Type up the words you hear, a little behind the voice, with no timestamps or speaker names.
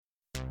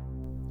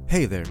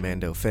Hey there,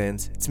 Mando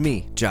fans. It's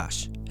me,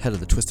 Josh, head of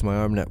the Twist My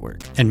Arm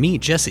Network. And me,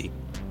 Jesse,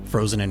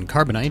 frozen in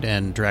carbonite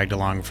and dragged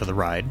along for the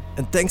ride.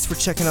 And thanks for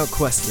checking out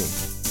Quest Me.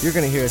 You're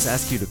going to hear us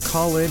ask you to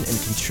call in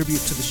and contribute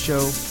to the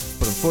show,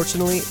 but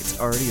unfortunately, it's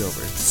already over.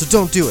 So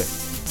don't do it.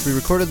 We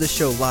recorded this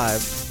show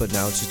live, but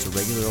now it's just a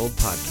regular old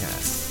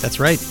podcast. That's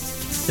right.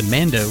 The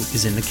Mando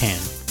is in the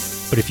can.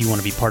 But if you want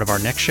to be part of our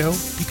next show,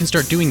 you can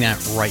start doing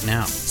that right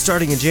now.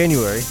 Starting in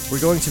January, we're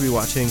going to be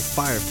watching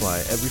Firefly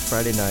every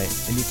Friday night,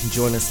 and you can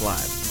join us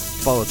live.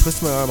 Follow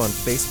Twist My Arm on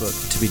Facebook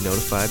to be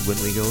notified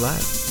when we go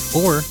live.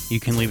 Or you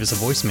can leave us a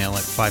voicemail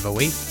at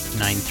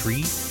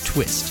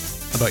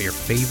 508-93-TWIST about your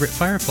favorite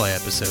Firefly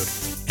episode,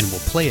 and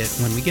we'll play it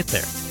when we get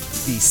there.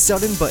 The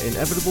sudden but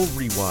inevitable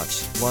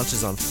rewatch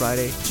launches on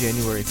Friday,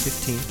 January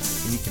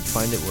 15th, and you can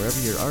find it wherever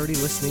you're already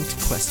listening to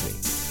Quest Me.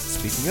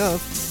 Speaking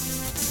of,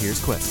 here's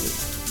Quest Me.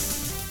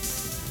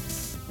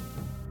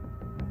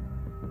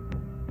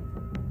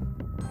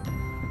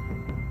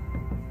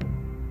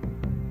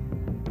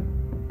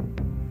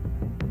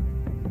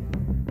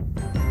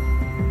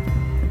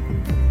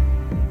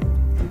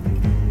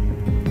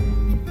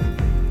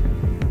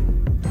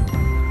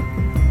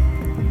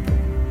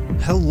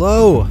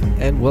 Hello,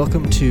 and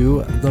welcome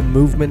to The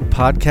Movement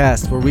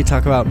Podcast, where we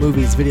talk about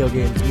movies, video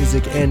games,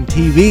 music, and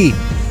TV.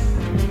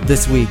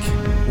 This week,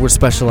 we're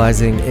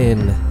specializing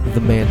in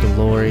The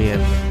Mandalorian,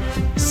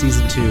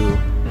 Season 2,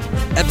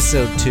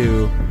 Episode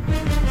 2.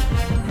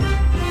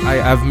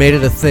 I've made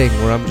it a thing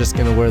where I'm just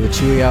going to wear the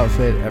Chewie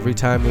outfit every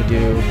time we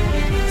do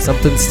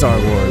something Star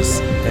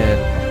Wars,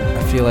 and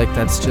I feel like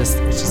it's just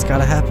got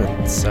to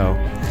happen. So,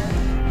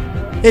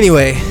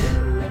 anyway,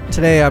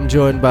 today I'm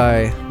joined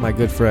by my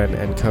good friend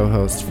and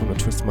co-host from the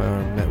Twist My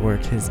Arm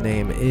Network. His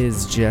name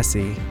is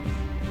Jesse.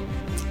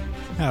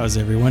 How's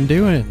everyone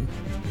doing?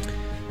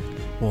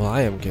 Well,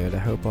 I am good. I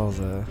hope all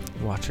the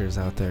watchers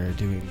out there are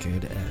doing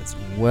good as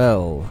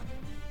well.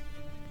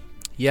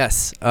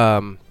 Yes,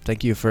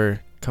 thank you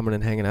for coming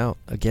and hanging out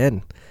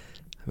again.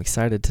 I'm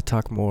excited to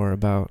talk more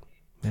about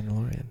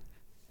Mandalorian.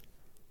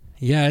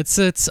 Yeah,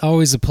 it's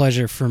always a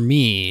pleasure for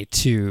me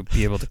to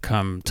be able to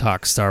come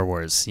talk Star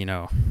Wars. You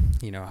know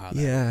how that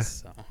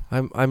is. So.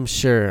 I'm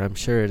sure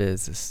it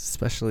is,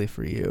 especially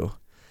for you.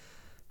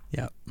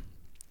 Yeah,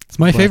 it's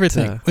my favorite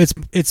thing.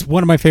 It's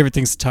one of my favorite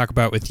things to talk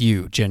about with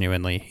you,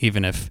 genuinely,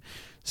 even if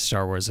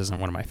Star Wars isn't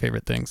one of my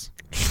favorite things.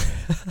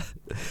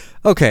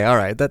 Okay, all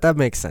right, that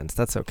makes sense.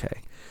 That's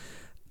okay.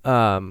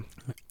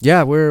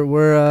 Yeah,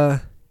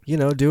 we're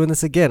doing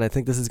this again. I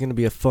think this is going to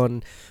be a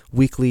fun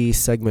weekly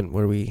segment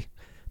where we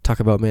talk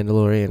about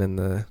Mandalorian and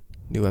the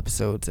new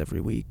episodes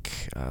every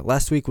week.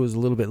 Last week was a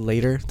little bit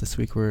later. This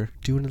week we're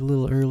doing it a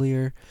little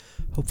earlier.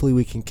 Hopefully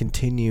we can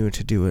continue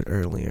to do it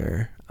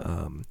earlier.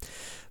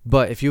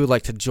 But if you would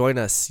like to join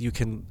us, you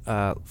can,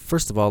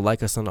 first of all,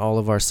 like us on all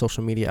of our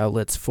social media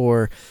outlets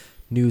for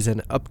news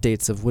and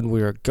updates of when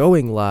we are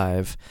going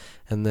live.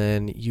 And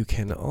then you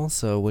can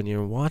also, when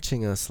you're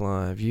watching us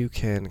live, you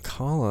can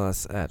call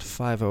us at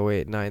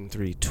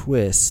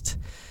 508-93-TWIST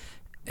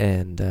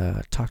and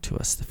talk to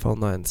us. The phone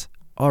lines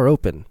are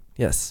open.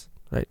 Yes.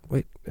 Right.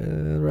 Wait.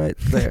 Right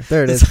there.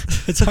 There it is.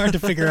 It's hard to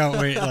figure out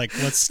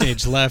what's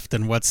stage left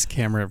and what's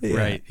camera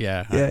right.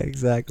 Yeah. Yeah,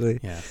 exactly.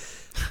 Yeah.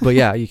 But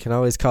yeah, you can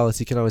always call us.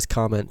 You can always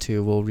comment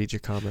too. We'll read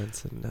your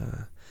comments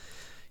and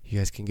you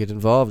guys can get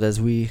involved as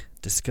we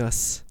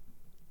discuss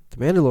The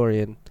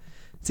Mandalorian,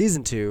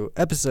 Season 2,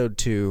 Episode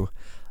 2,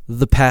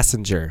 The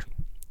Passenger.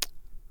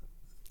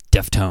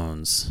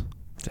 Deftones.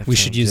 We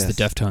should use yes.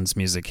 the Deftones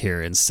music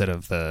here instead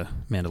of the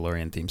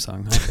Mandalorian theme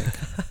song, I think.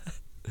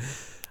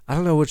 I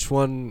don't know which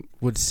one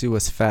would sue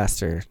us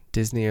faster,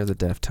 Disney or the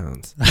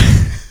Deftones.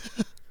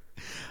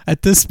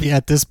 At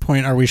this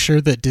point, are we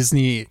sure that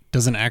Disney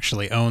doesn't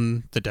actually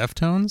own the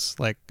Deftones?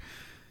 Like,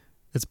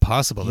 it's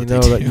possible that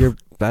they do.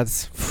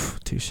 That's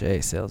touche,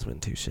 salesman,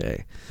 touche.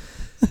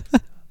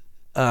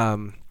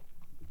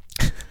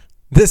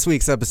 This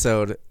week's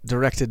episode,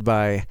 directed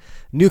by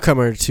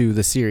newcomer to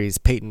the series,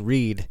 Peyton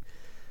Reed.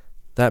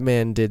 That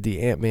man did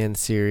the Ant-Man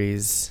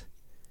series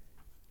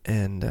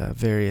and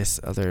various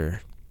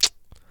other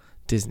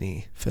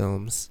Disney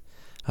films.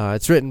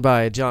 It's written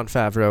by Jon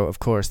Favreau, of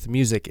course. The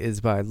music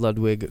is by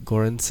Ludwig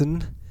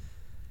Göransson.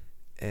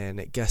 And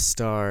it guest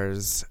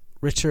stars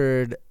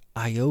Richard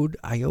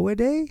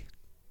Ayoade.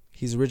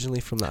 He's originally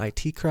from the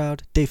IT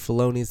Crowd. Dave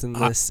Filoni's in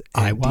this.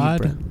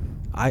 Iwad?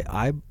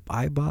 I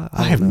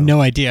have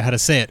no idea how to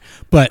say it.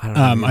 But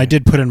I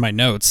did put in my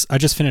notes. I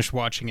just finished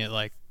watching it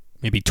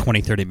maybe 20,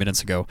 30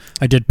 minutes ago.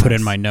 I did put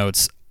in my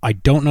notes. I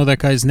don't know that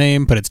guy's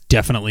name, but it's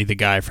definitely the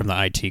guy from the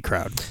IT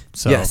Crowd.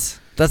 So yes.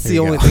 That's the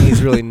only thing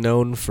he's really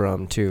known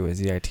from, too, is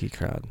the IT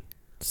Crowd.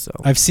 So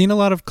I've seen a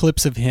lot of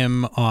clips of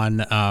him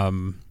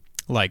on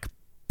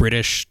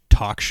British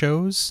talk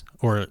shows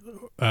or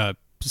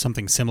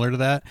something similar to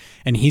that,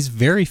 and he's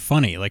very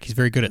funny. He's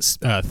very good at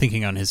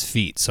thinking on his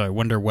feet. So I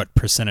wonder what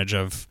percentage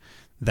of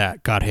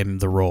that got him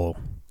the role,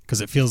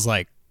 because it feels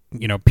like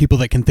people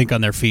that can think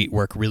on their feet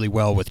work really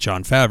well with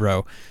Jon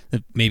Favreau.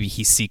 That maybe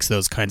he seeks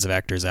those kinds of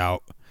actors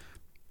out.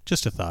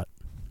 Just a thought.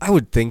 I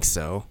would think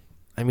so.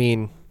 I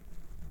mean,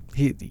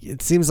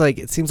 It seems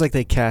like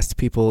they cast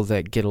people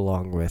that get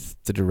along with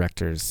the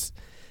directors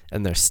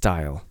and their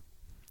style.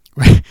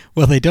 Right.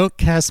 Well, they don't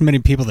cast many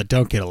people that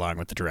don't get along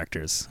with the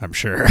directors, I'm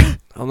sure.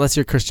 Unless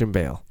you're Christian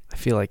Bale. I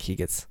feel like he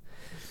gets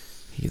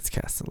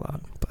cast a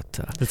lot. But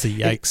that's a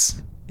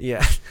yikes.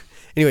 Yeah.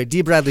 Anyway,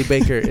 D. Bradley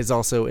Baker is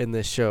also in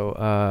this show.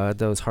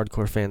 Those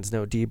hardcore fans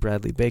know D.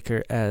 Bradley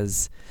Baker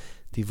as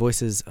the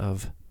voices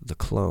of the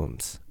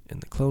clones in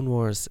the Clone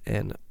Wars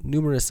and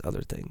numerous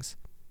other things.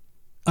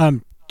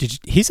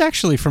 He's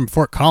actually from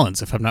Fort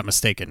Collins, if I'm not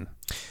mistaken.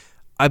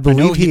 I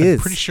believe he is.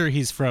 I'm pretty sure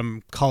he's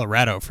from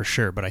Colorado for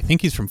sure, but I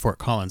think he's from Fort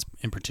Collins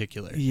in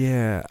particular.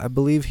 Yeah, I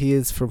believe he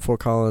is from Fort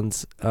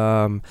Collins.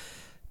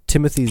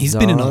 Timothy He's Zahn.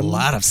 been in a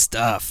lot of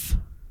stuff.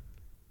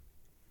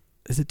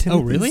 Is it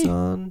Timothy really?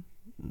 Zahn?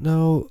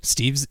 No.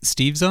 Steve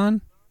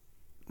Zahn?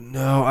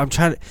 No, I'm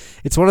trying to...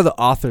 It's one of the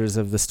authors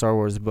of the Star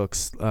Wars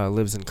books,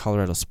 lives in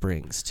Colorado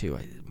Springs, too.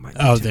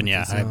 Then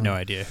yeah, I have no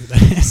idea who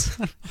that is.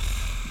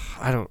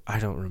 I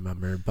don't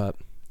remember, but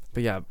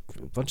yeah,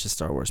 a bunch of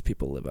Star Wars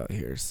people live out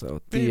here.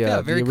 So very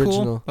the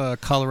original, cool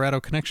Colorado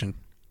connection.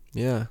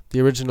 Yeah, the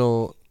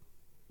original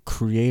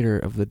creator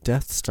of the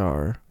Death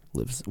Star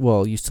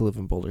used to live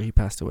in Boulder. He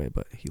passed away,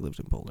 but he lived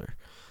in Boulder.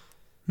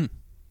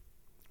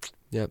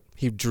 Yep,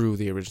 he drew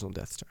the original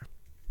Death Star.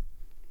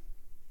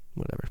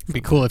 Whatever. It'd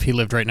be cool if he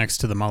lived right next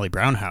to the Molly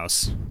Brown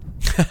house.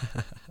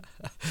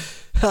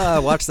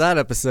 Watch that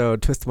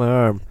episode, Twist My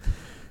Arm.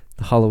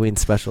 The Halloween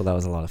special, that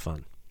was a lot of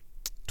fun.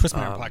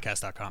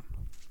 TwistMyArmPodcast.com.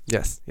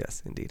 Yes,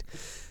 indeed.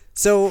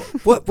 So,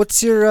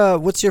 what's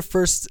your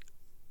first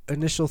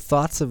initial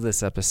thoughts of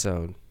this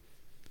episode?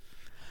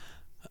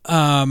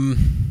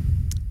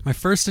 My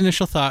first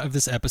initial thought of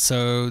this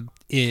episode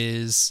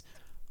is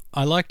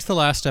I liked the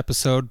last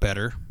episode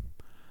better.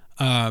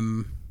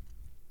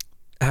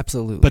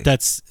 Absolutely. But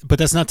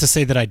that's not to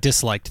say that I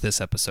disliked this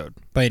episode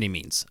by any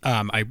means.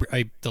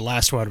 The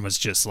last one was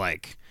just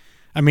like,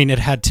 I mean, it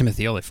had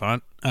Timothy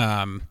Olyphant,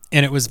 and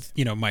it was,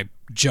 my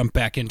jump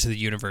back into the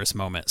universe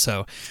moment.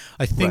 So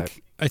I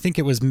think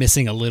it was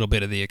missing a little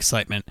bit of the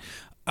excitement.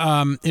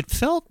 It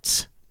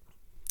felt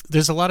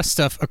there's a lot of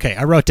stuff. Okay,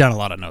 I wrote down a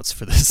lot of notes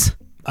for this.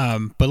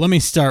 But let me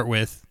start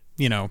with,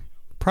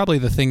 probably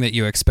the thing that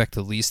you expect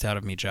the least out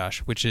of me, Josh,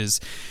 which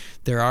is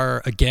there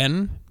are,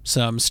 again,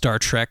 some Star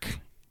Trek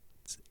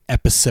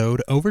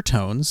episode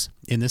overtones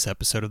in this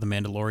episode of The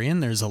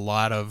Mandalorian. There's a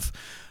lot of...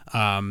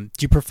 do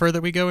you prefer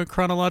that we go in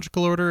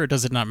chronological order, or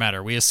does it not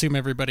matter? We assume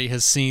everybody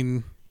has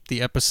seen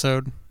the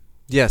episode.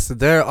 Yes,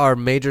 there are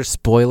major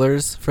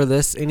spoilers for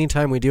this.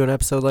 Anytime we do an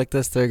episode like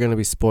this, there are going to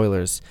be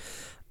spoilers.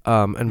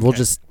 And we'll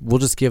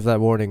just give that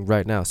warning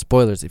right now.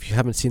 Spoilers. If you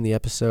haven't seen the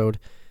episode,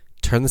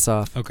 turn this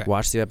off. Okay.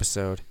 Watch the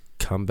episode.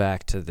 Come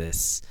back to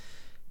this.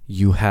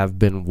 You have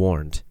been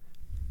warned.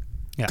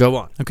 Yeah. Go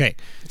on. Okay.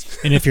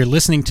 And if you're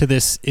listening to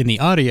this in the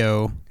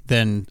audio,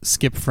 then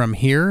skip from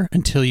here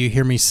until you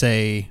hear me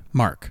say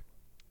Mark.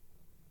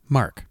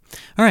 All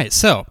right,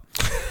 so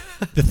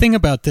the thing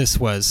about this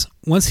was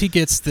once he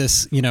gets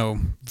this,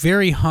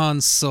 very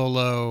Han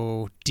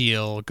Solo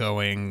deal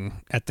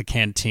going at the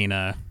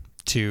cantina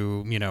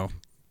to,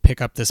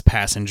 pick up this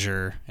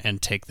passenger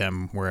and take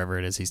them wherever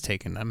it is he's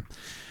taking them,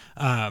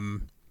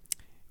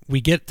 we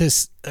get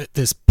this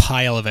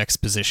pile of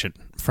exposition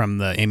from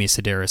the Amy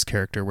Sedaris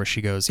character where she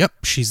goes, yep,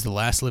 she's the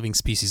last living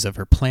species of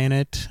her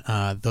planet.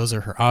 Those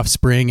are her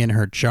offspring in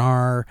her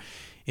jar.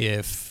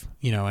 If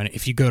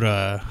you go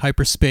to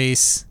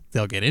hyperspace,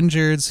 they'll get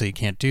injured, so you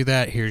can't do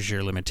that. Here's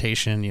your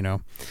limitation,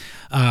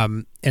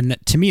 And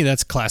to me,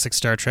 that's classic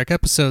Star Trek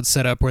episode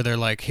setup where they're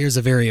like, here's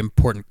a very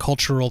important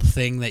cultural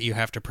thing that you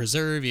have to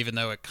preserve, even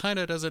though it kind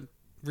of doesn't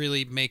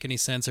really make any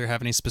sense or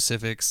have any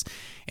specifics,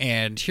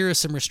 and here are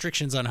some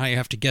restrictions on how you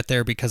have to get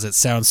there because it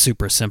sounds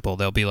super simple.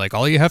 They'll be like,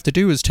 all you have to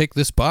do is take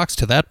this box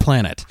to that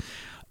planet,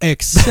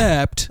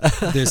 except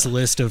this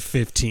list of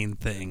 15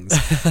 things.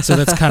 So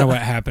that's kind of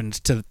what happened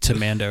to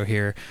Mando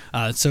here.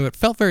 So it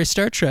felt very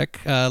Star Trek.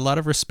 A lot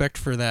of respect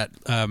for that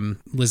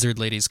lizard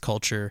lady's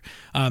culture.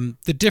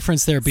 The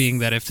difference there being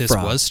that if this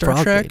was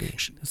Star Trek,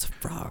 it's a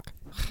frog.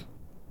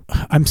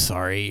 I'm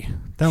sorry,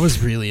 that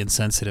was really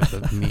insensitive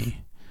of me.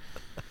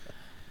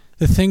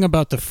 The thing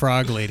about the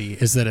frog lady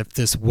is that if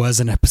this was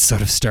an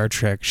episode of Star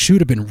Trek, she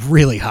would have been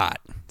really hot.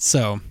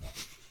 So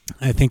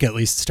I think at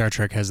least Star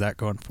Trek has that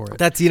going for it.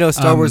 That's,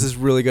 Star Wars is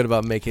really good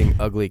about making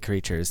ugly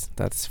creatures.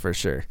 That's for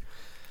sure.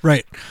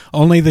 Right.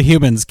 Only the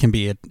humans can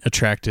be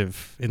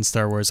attractive in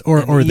Star Wars,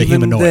 or the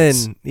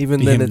humanoids.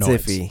 Even then it's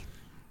iffy.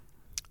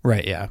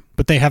 Right, yeah.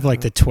 But they have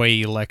like the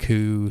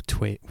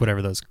Twi'lek,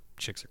 whatever those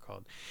chicks are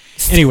called.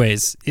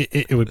 Anyways,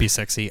 it would be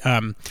sexy.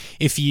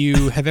 If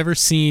you have ever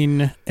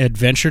seen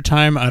Adventure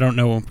Time, I don't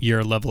know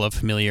your level of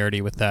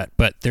familiarity with that,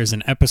 but there's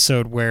an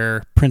episode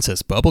where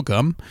Princess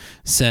Bubblegum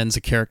sends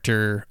a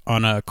character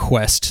on a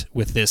quest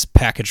with this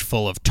package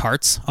full of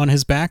tarts on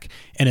his back,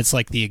 and it's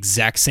like the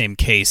exact same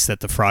case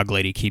that the frog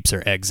lady keeps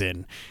her eggs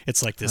in.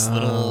 It's like this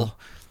little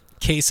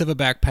case of a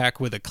backpack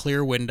with a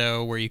clear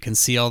window where you can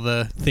see all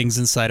the things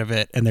inside of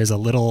it, and there's a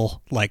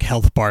little like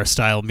health bar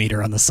style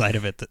meter on the side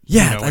of it that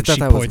when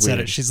she points at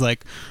it, she's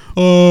like,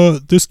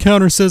 this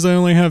counter says I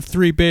only have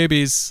 3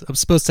 babies. I'm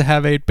supposed to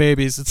have 8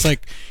 babies. It's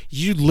like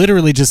you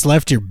literally just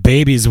left your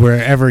babies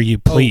wherever you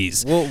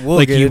please. We'll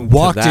like get you into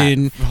walked that.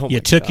 in, Oh you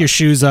my took God. your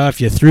shoes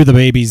off, you threw the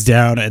babies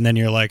down, and then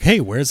you're like, hey,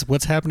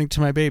 what's happening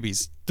to my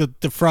babies?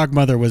 The frog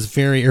mother was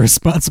very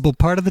irresponsible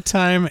part of the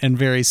time and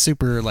very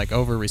super like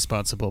over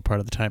responsible part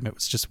of the time. It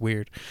was just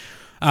weird.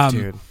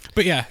 Dude.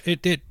 But yeah,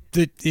 the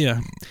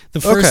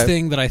first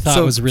thing that I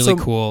thought was really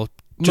cool.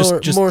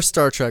 More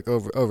Star Trek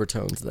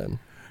overtones then.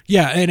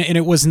 Yeah, and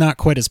it was not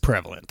quite as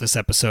prevalent this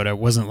episode. It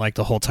wasn't like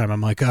the whole time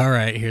I'm like, all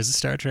right, here's a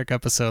Star Trek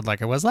episode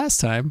like it was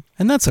last time,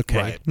 and that's okay.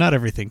 Right. Not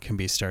everything can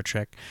be Star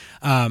Trek,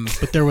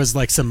 but there was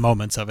like some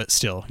moments of it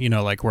still,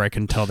 like where I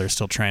can tell they're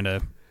still trying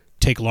to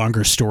take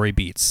longer story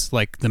beats.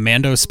 Like the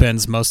Mando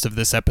spends most of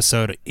this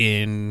episode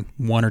in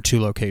 1 or 2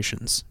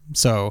 locations,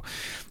 so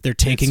they're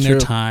taking their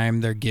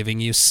time. They're giving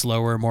you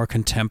slower, more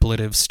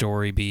contemplative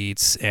story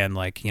beats, and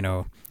like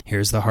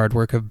here's the hard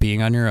work of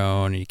being on your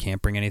own. You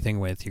can't bring anything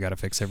with. You got to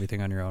fix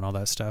everything on your own. All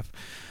that stuff.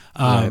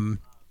 Right.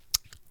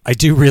 I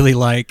do really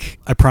like.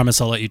 I promise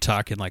I'll let you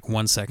talk in like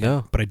 1 second.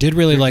 No, but I did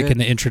really like good. in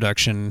the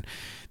introduction,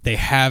 they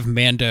have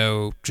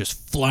Mando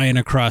just flying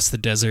across the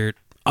desert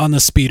on the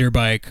speeder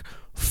bike,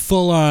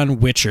 full on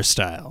Witcher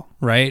style.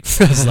 Right?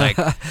 He's like,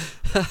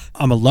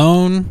 I'm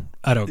alone.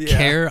 I don't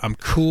care. I'm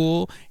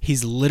cool.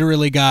 He's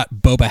literally got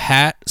Boba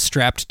Hat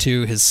strapped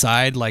to his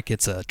side like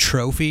it's a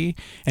trophy,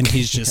 and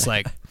he's just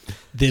like,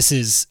 this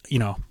is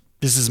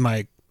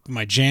my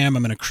jam.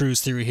 I'm gonna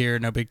cruise through here,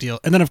 no big deal.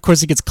 And then of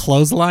course he gets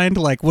clotheslined.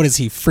 Like, what is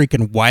he,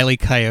 freaking Wile E.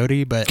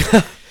 Coyote? But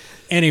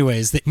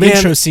anyways, the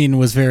intro scene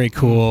was very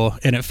cool,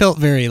 and it felt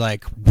very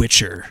like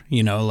Witcher.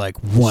 Like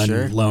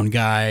one lone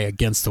guy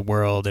against the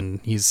world, and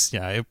he's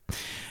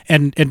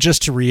and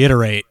just to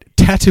reiterate,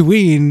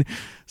 Tatooine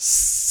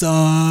sucks.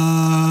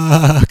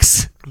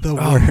 The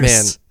worst. Oh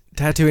man,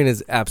 Tatooine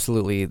is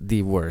absolutely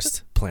the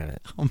worst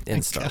planet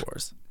in Star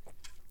Wars.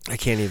 I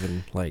can't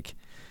even like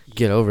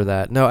get over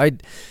that. No, I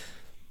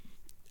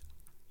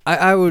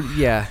would,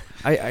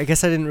 I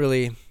guess I didn't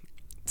really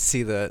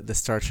see the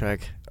Star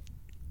Trek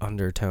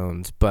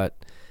undertones, but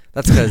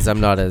that's because I'm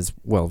not as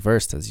well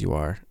versed as you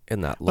are in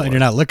that lore. Well, you're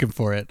not looking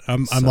for it.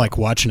 I'm like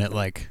watching it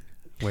like,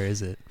 where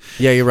is it?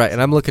 Yeah, you're right,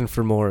 and I'm looking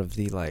for more of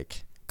the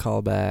like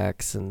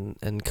callbacks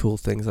and cool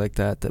things like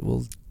that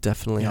we'll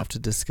definitely have to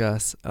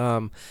discuss.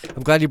 I'm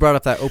glad you brought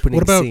up that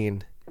opening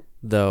scene.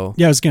 Though.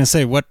 Yeah, I was going to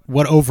say, what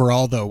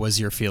overall, though, was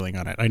your feeling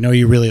on it? I know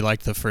you really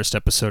liked the first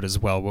episode as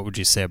well. What would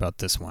you say about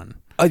this one?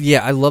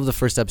 Yeah, I love the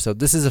first episode.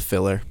 This is a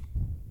filler.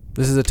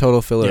 This is a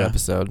total filler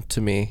episode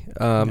to me.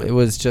 It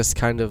was just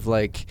kind of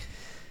like,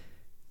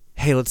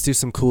 hey, let's do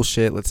some cool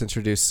shit. Let's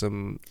introduce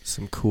some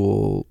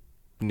cool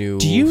new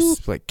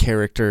like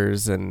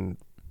characters and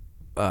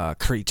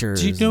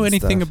creatures. Do you know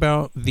anything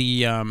about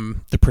the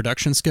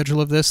production schedule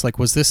of this? Like,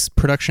 was this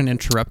production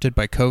interrupted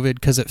by COVID?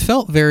 Because it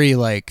felt very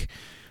like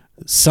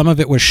some of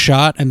it was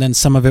shot, and then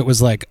some of it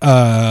was like,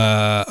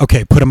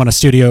 okay, put him on a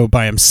studio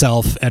by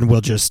himself, and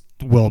we'll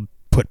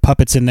put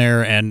puppets in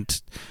there,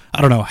 and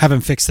I don't know, have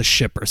him fix the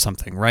ship or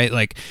something, right?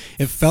 Like,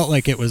 it felt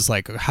like it was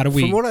like, how do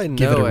we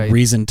give it a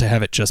reason to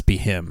have it just be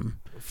him?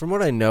 From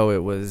what I know,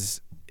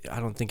 I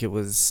don't think it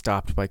was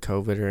stopped by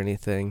COVID or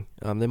anything.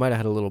 They might have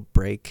had a little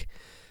break,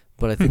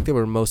 but I think they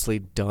were mostly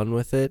done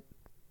with it,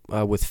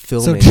 with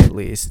filming at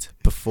least,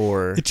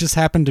 before. It just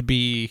happened to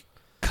be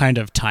kind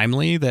of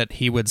timely that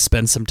he would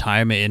spend some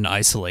time in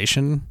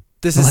isolation.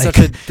 This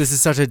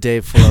is such a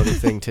Dave Filoni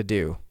thing to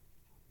do.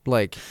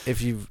 Like,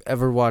 if you've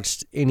ever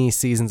watched any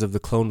seasons of the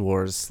Clone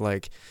Wars,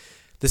 like,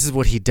 this is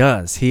what he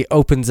does. He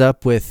opens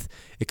up with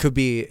it could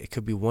be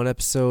 1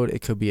 episode,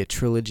 it could be a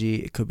trilogy,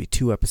 it could be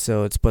 2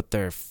 episodes, but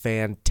they're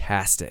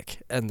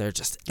fantastic and they're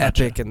just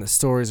epic, and the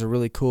stories are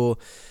really cool.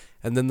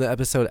 And then the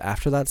episode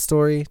after that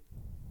story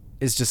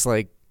is just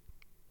like,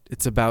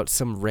 it's about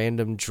some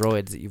random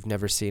droids that you've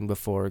never seen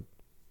before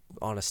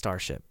on a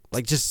starship,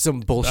 like just some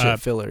bullshit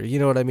filler. You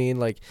know what I mean?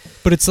 Like,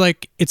 but it's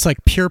like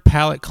pure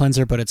palate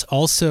cleanser, but it's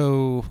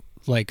also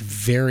like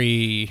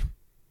very,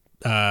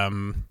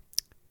 like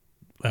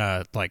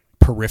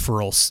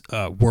peripheral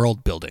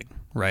world building,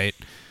 right?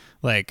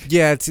 Like,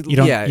 yeah,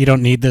 you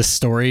don't need this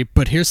story,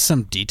 but here's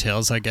some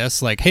details, I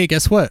guess. Like, hey,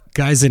 guess what?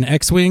 Guys in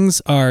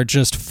X-Wings are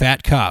just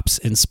fat cops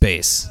in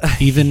space.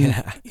 Even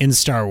in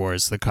Star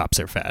Wars, the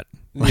cops are fat.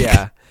 Like,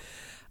 yeah.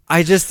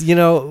 I just,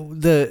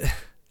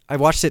 I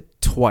watched it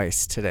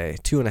twice today,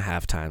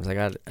 2.5 times. I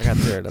got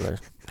through another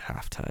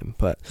half time,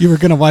 but you were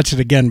gonna watch it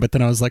again, but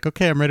then I was like,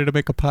 okay, I'm ready to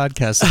make a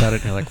podcast about it.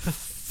 And you're like,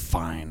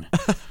 fine.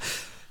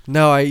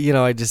 No,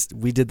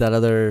 we did that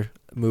other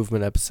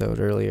movement episode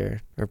earlier,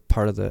 or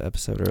part of the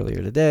episode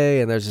earlier today,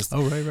 and there's just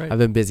right. I've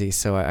been busy,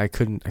 so I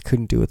couldn't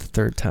do it the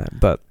third time.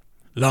 But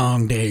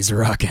long days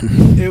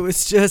rocking. It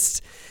was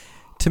just,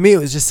 to me, it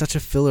was just such a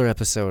filler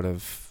episode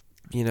of,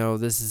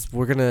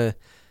 we're gonna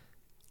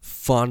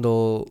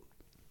fondle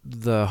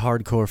the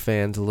hardcore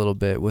fans a little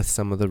bit with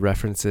some of the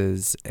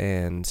references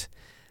and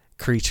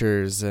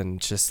creatures and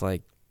just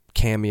like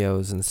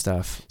cameos and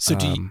stuff. So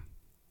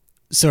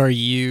so are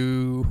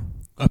you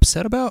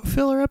upset about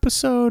filler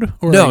episode?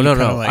 Or No.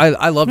 Like,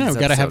 I loved this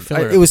gotta episode. have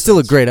filler It was still a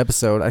episodes. great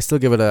episode. I still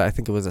give it I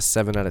think it was a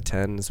 7 out of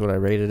 10 is what I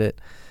rated it.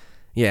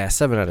 Yeah,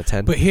 7 out of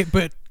 10.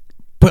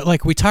 But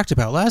like we talked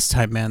about last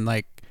time, man,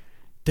 like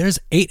there's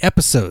 8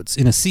 episodes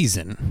in a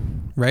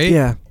season,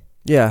 right?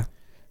 Yeah.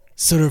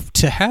 So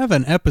to have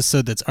an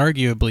episode that's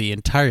arguably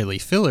entirely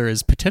filler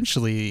is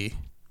potentially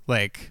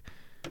like,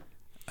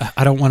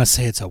 I don't want to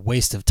say it's a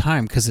waste of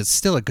time because it's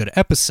still a good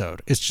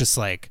episode. It's just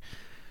like,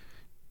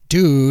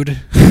 dude,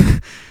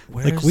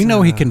 like we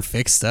know he can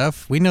fix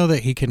stuff. We know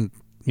that he can,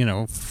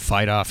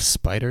 fight off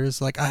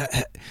spiders. Like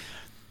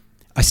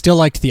I still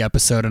liked the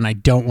episode, and I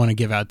don't want to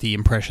give out the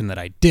impression that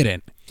I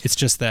didn't. It's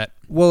just that,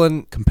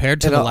 and compared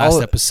to and the last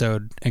I'll-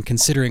 episode, and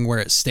considering where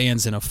it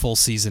stands in a full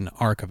season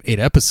arc of 8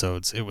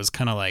 episodes, it was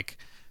kind of like,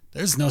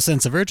 there's no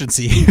sense of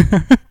urgency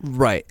here.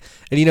 Right.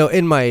 And,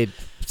 in my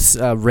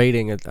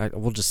rating,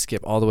 we'll just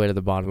skip all the way to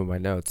the bottom of my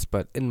notes,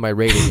 but in my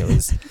rating, it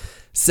was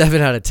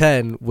 7 out of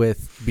 10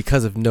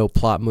 because of no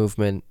plot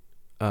movement.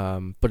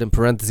 But in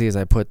parentheses,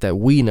 I put that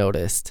we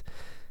noticed.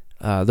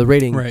 The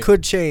rating Right.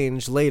 could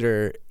change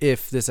later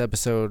if this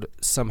episode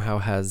somehow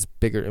has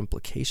bigger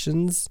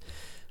implications.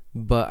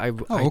 But I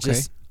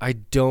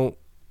don't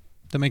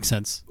That makes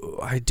sense.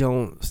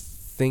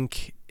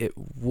 think it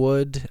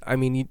would. I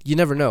mean, you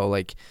never know.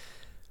 Like,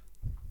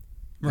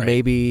 Right.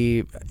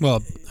 maybe.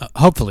 Well,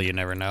 hopefully you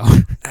never know.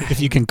 If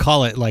you can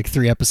call it like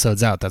 3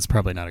 episodes out, that's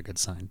probably not a good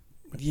sign.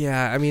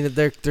 Yeah, I mean,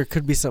 there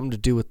could be something to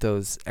do with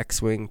those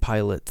X-wing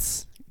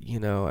pilots.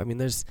 I mean,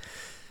 there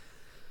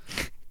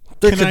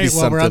could be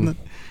something.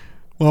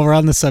 While we're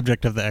on the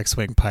subject of the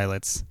X-wing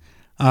pilots,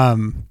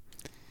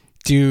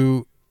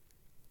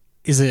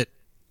 is it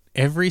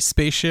every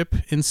spaceship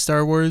in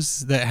Star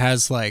Wars that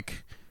has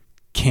like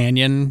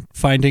canyon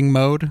finding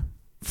mode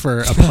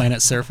for a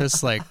planet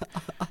surface, like,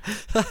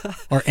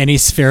 or any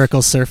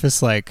spherical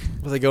surface, like?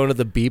 Was they going to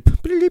the beep?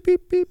 Beep,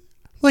 beep, beep.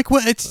 Like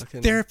what? It's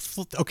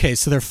okay.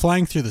 So they're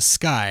flying through the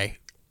sky.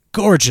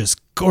 Gorgeous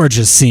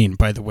scene.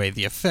 By the way,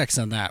 the effects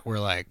on that were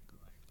like,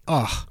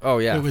 Oh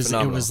yeah, it was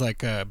phenomenal.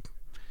 like a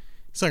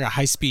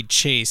high speed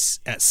chase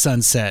at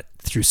sunset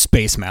through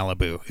space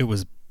Malibu. It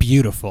was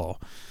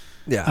beautiful.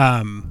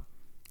 Yeah.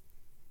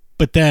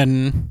 But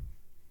then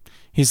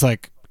he's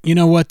like, you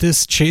know what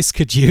this chase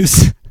could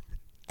use?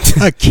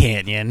 A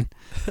canyon.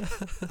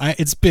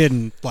 It's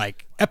been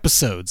like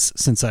episodes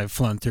since I've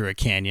flown through a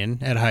canyon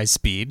at high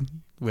speed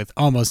with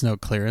almost no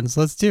clearance.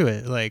 Let's do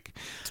it. Like,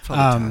 It's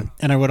probably time.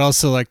 and I would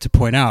also like to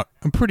point out,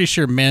 I'm pretty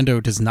sure Mando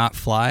does not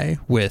fly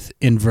with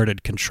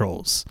inverted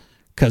controls,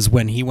 because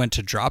when he went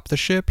to drop the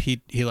ship,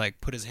 he like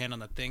put his hand on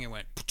the thing and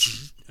went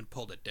and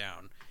pulled it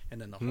down,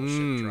 and then the whole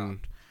ship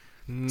dropped.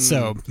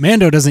 So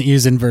Mando doesn't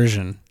use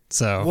inversion.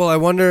 So Well, I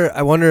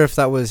wonder if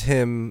that was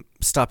him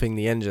stopping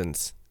the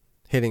engines,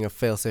 hitting a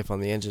failsafe on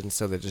the engine,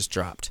 so they just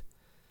dropped.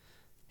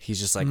 He's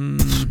just like,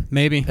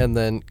 maybe. and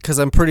then because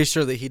I'm pretty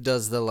sure that he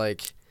does the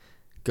like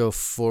go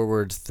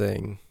forward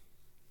thing.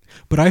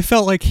 But I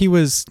felt like he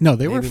was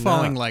they were Maybe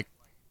falling not.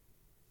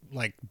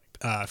 like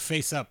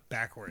face up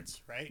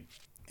backwards, right?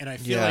 And I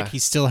feel Yeah. like he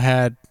still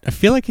had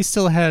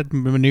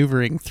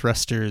maneuvering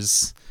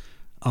thrusters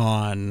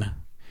on.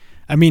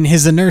 I mean,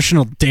 his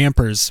inertial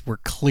dampers were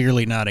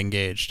clearly not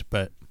engaged,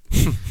 but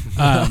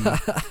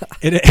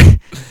it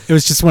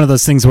was just one of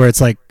those things where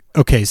it's like,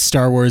 okay,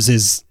 Star Wars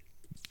is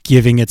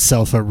giving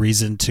itself a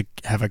reason to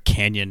have a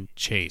canyon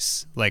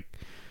chase. Like,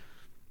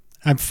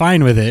 I'm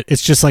fine with it.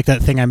 It's just like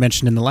that thing I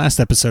mentioned in the last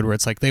episode where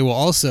it's like they will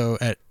also,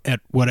 at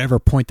whatever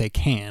point they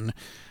can,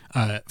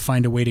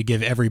 find a way to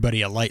give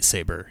everybody a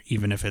lightsaber,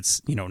 even if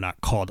it's,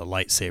 not called a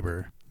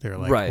lightsaber. They're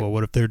like, Right. well,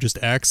 what if they're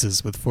just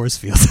axes with force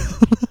fields?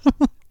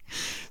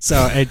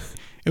 So it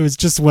was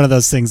just one of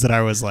those things that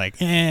I was like,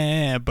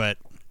 but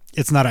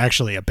it's not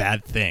actually a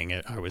bad thing.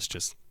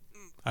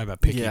 I'm a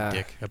picky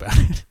dick about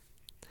it.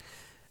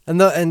 And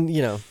that's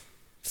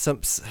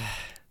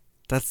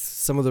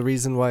some of the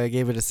reason why I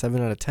gave it a 7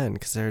 out of 10,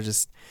 because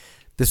this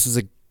was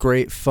a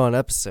great fun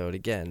episode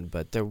again,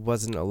 but there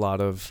wasn't a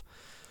lot of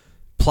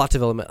plot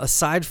development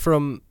aside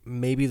from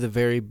maybe the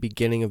very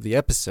beginning of the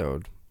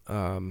episode.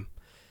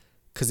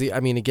 Because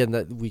again,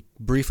 that we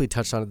briefly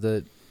touched on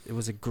it. It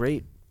was a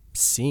great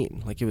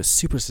scene. Like, it was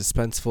super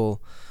suspenseful.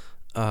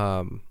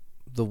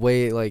 The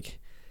way, like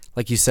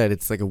you said,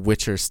 it's like a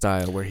Witcher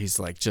style where he's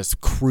like just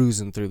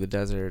cruising through the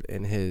desert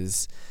in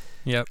his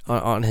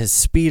on his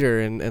speeder,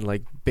 and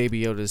like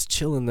Baby Yoda's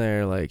chilling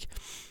there. Like,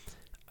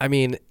 I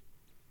mean,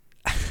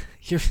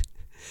 he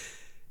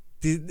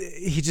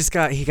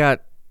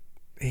got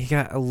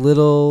a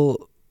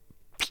little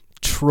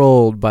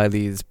trolled by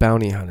these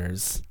bounty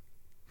hunters.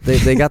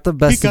 They got the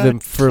best of him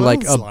for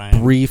like a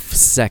clotheslined. brief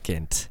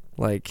second.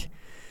 Like,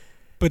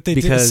 But they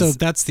because- did. So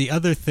that's the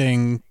other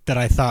thing that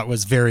I thought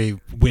was very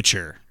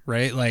Witcher,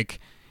 right? Like,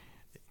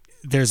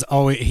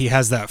 he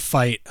has that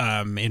fight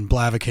in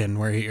Blaviken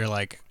where you're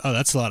like, oh,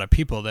 that's a lot of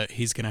people that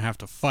he's gonna have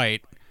to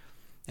fight.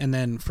 and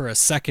then for a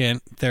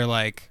second they're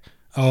like,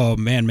 oh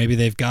man, maybe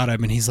they've got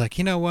him, and he's like,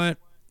 you know what?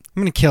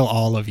 I'm gonna kill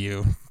all of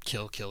you.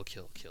 Kill.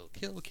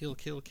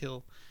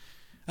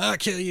 I'll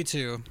kill you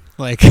too.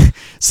 Like,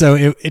 so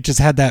it just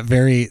had that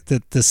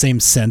the same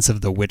sense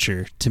of The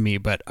Witcher to me,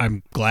 but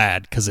I'm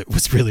glad because it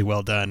was really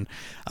well done.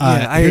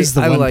 Here's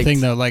the one thing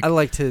though, like I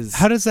liked his.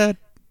 How did that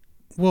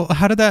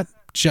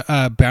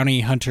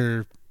bounty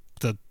hunter,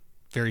 the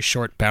very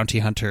short bounty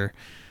hunter,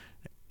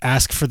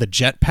 ask for the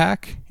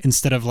jetpack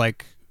instead of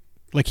like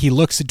he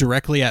looks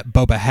directly at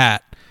Boba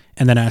Fett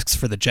and then asks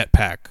for the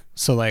jetpack?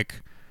 So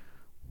like,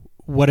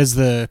 is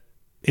that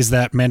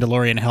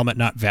Mandalorian helmet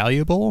not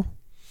valuable?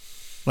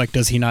 Like,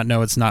 does he not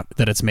know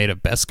that it's made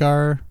of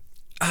Beskar?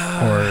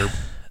 Or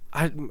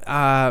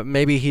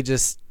maybe he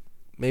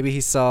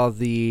saw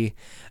the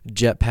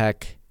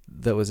jetpack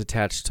that was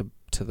attached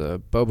to the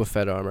Boba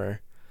Fett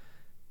armor,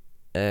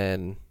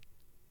 and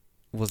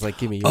was like,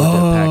 "Give me your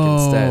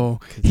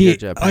jetpack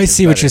instead." I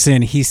see what you're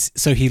saying.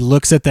 He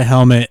looks at the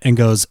helmet and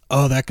goes,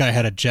 "Oh, that guy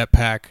had a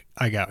jetpack.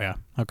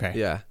 Okay,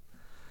 yeah,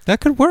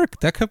 that could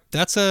work.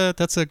 That's a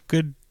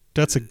good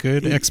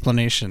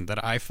explanation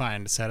that I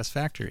find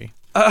satisfactory."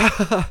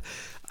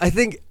 I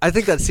think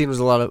that scene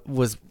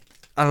was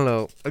I don't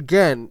know.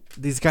 Again,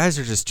 these guys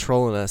are just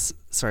trolling us.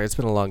 Sorry, it's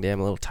been a long day. I'm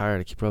a little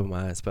tired. I keep rubbing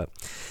my eyes, but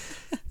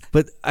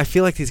I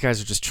feel like these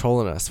guys are just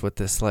trolling us with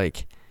this.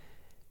 Like,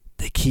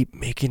 they keep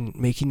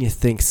making you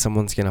think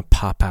someone's gonna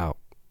pop out,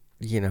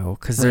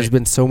 because there's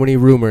been so many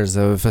rumors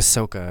of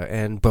Ahsoka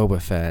and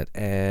Boba Fett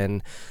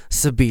and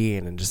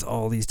Sabine and just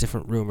all these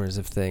different rumors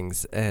of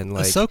things. And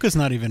like, Ahsoka's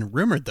not even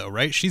rumored though,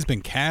 right? She's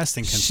been cast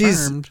and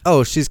confirmed.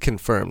 She's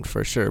confirmed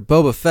for sure.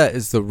 Boba Fett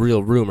is the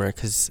real rumor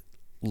because,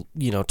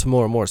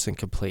 Tamora Morrison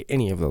could play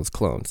any one of those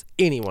clones.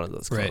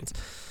 Right.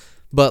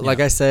 But like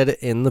I said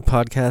in the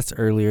podcast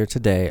earlier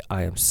today,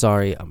 I am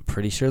sorry. I'm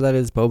pretty sure that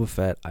is Boba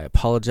Fett. I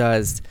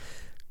apologized.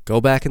 Go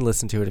back and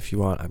listen to it if you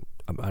want.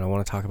 I don't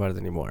want to talk about it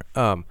anymore.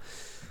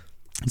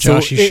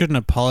 Josh, you shouldn't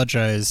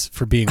apologize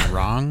for being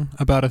wrong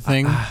about a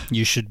thing.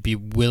 You should be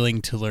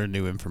willing to learn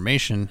new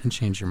information and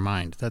change your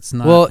mind. That's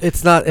not. Well,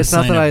 it's not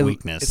that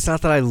weakness. It's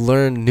not that I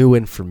learned new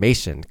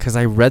information because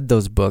I read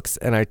those books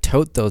and I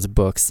tote those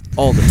books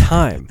all the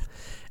time.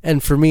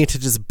 And for me to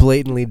just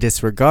blatantly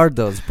disregard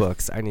those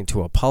books, I need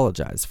to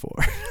apologize for.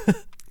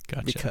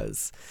 Gotcha.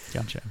 Because.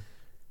 Gotcha.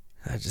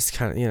 I just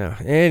kind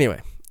of,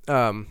 Anyway.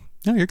 No,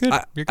 you're good.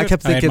 You're good. I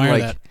kept thinking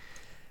that.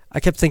 I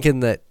kept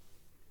thinking that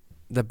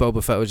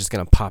Boba Fett was just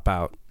gonna pop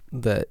out,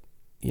 that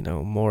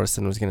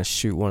Morrison was gonna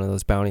shoot one of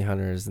those bounty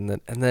hunters, and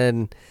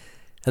then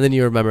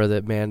you remember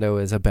that Mando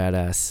is a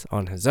badass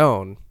on his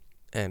own,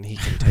 and he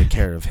can take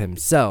care of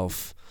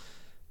himself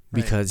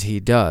because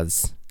he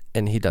does,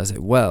 and he does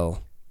it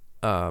well.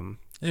 And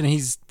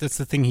that's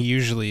the thing he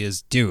usually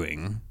is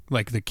doing.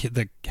 Like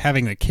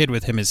having the kid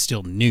with him is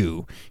still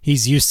new.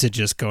 He's used to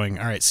just going,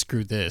 all right,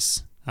 screw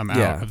this. I'm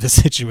out of this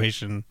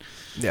situation.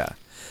 Yeah.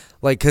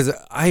 Like, because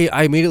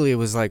I immediately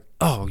was like,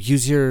 oh,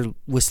 use your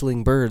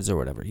whistling birds or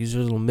whatever. Use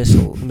your little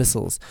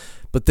missiles.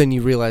 But then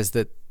you realize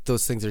that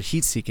those things are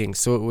heat-seeking,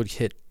 so it would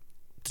hit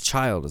the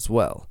child as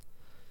well.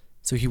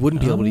 So he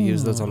wouldn't be able to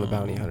use those on the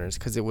bounty hunters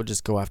because it would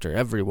just go after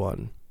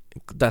everyone.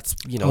 That's,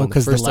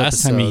 because the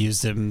last time he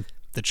used him,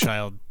 the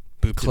child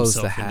booped closed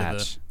himself the hatch.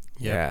 into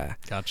the... Yeah.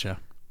 Gotcha.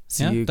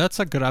 So that's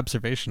a good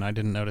observation. I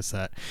didn't notice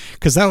that.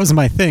 Because that was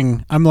my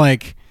thing. I'm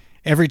like...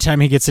 Every time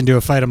he gets into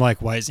a fight, I'm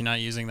like, why is he not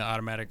using the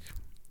automatic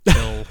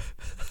kill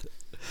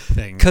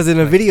thing? Because in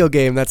a video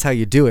game, that's how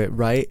you do it,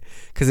 right?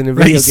 Because in a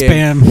video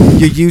game, spam.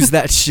 You use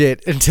that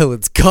shit until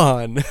it's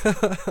gone.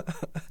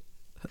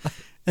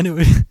 And it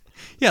would,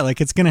 like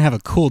it's going to have a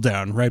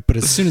cooldown, right? But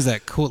as soon as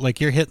that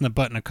you're hitting the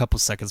button a couple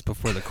seconds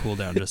before the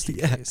cooldown just in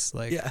case.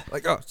 Like,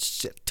 oh,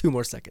 shit, 2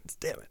 more seconds,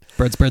 damn it.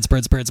 Birds. God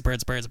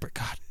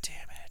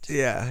damn it.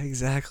 Yeah,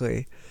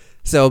 exactly.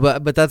 So,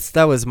 but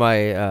that was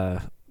my...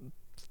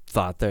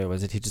 thought there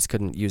was that he just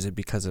couldn't use it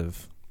because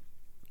of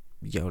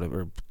Yoda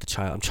or the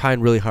child. I'm trying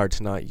really hard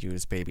to not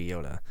use Baby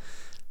Yoda,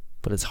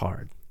 but it's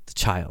hard. The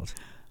child.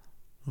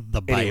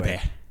 The baby.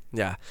 Anyway,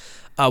 yeah.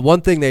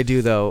 One thing they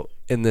do though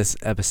in this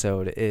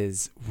episode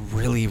is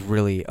really,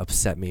 really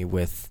upset me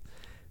with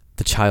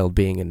the child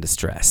being in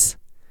distress.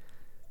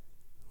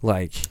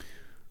 Like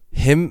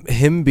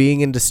him being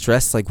in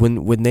distress, like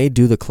when they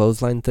do the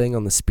clothesline thing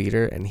on the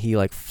speeder and he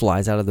like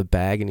flies out of the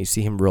bag and you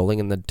see him rolling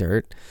in the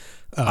dirt.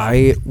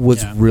 I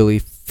was really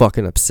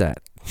fucking upset.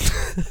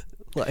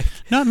 Like,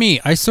 not me.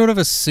 I sort of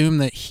assume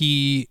that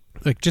he,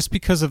 like, just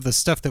because of the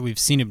stuff that we've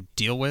seen him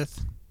deal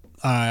with,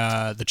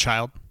 the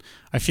child,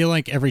 I feel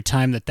like every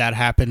time that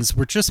happens,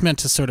 we're just meant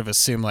to sort of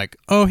assume, like,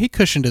 oh, he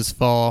cushioned his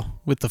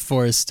fall with the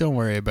Force. Don't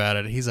worry about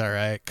it. He's all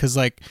right. Because,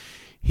 like,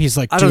 he's,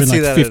 like, doing,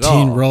 like,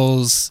 15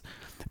 rolls.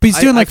 But he's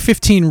doing, like,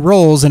 15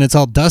 rolls, and it's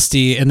all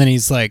dusty, and then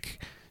he's,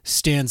 like,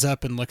 stands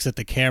up and looks at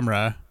the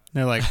camera. And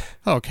they're like,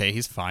 oh, okay,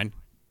 he's fine.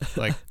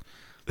 Like...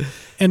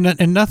 And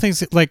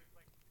nothing's like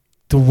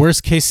the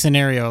worst case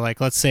scenario. Like,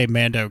 let's say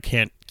Mando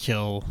can't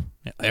kill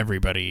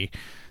everybody,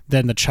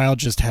 then the child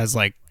just has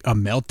like a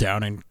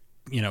meltdown and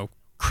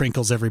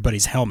crinkles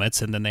everybody's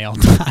helmets and then they all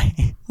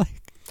die.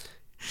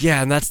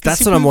 Yeah, and that's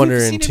what I'm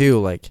wondering too.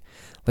 Like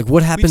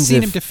what happens we've seen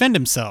if him defend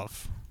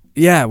himself?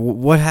 Yeah,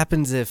 what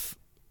happens if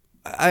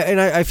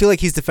I feel like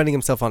he's defending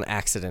himself on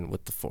accident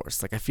with the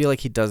Force. Like I feel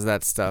like he does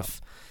that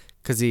stuff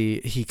because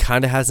he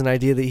kind of has an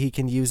idea that he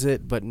can use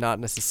it, but not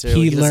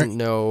necessarily. He doesn't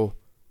know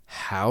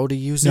how to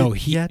use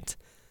it yet.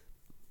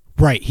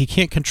 Right, he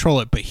can't control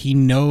it, but he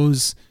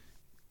knows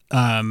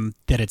that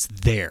it's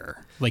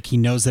there. Like he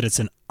knows that it's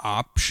an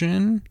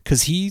option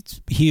because he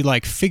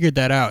like figured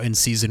that out in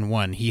season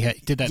 1. He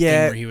did that thing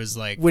where he was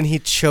like when he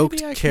choked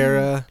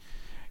Cara.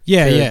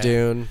 Cara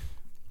Dune.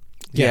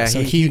 Yeah,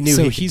 so he knew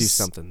he could do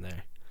something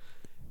there.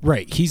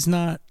 Right, he's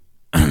not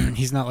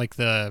like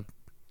the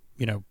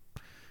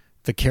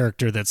the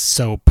character that's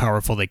so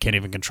powerful they can't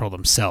even control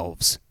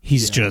themselves.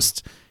 He's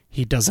just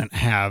he doesn't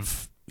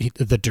have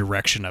the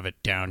direction of it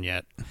down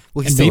yet.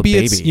 Well, he's and still maybe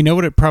a baby. it's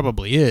what it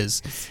probably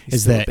is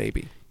that a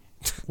baby.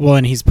 Well,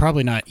 and he's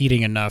probably not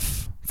eating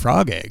enough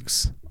frog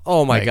eggs.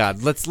 Oh my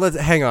God! Let's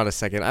hang on a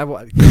second.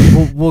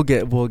 We'll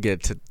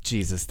get to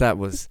Jesus. That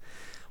was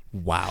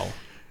wow.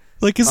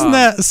 Like, isn't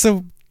that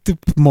so? The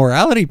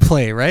morality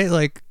play, right?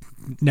 Like,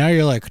 now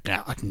you're like,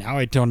 now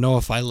I don't know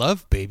if I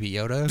love Baby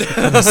Yoda.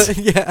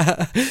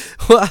 Yeah.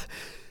 Well,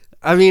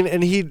 I mean,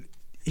 and he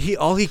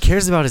all he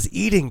cares about is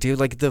eating, dude.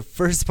 Like the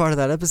first part of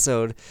that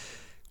episode,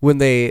 when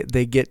they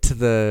get to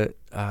the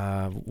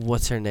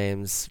what's her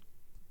name's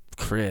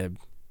crib,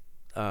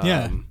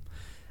 and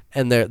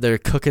they're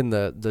cooking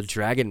the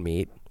dragon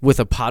meat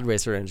with a pod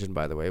racer engine,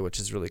 by the way, which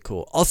is really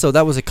cool. Also,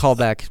 that was a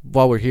callback.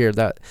 While we're here,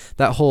 that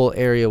whole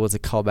area was a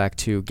callback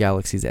to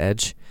Galaxy's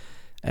Edge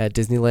at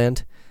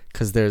Disneyland,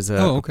 because there's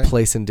a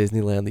place in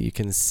Disneyland that you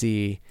can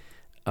see.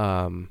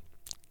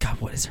 God,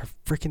 what is her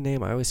freaking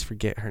name? I always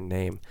forget her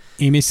name.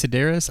 Amy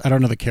Sedaris? I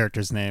don't know the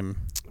character's name.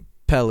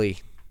 Pelly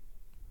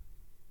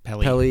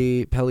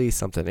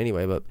something.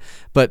 Anyway,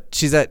 but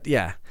she's at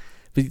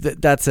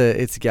but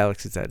it's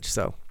Galaxy's Edge.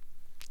 So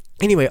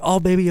anyway, all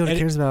Baby Yoda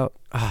cares about,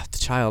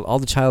 all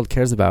the child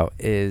cares about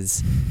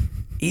is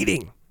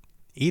eating.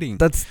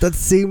 That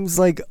seems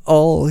like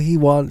all he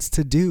wants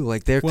to do.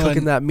 Like they're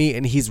cooking that meat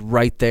and he's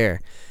right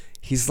there.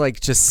 He's like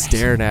just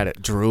staring at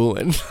it,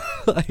 drooling.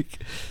 Like,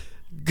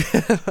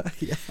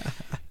 yeah.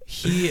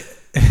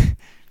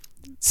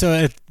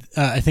 So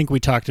I think we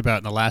talked about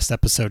in the last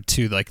episode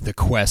too, like the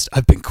quest.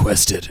 I've been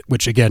quested,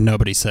 which again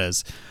nobody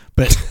says,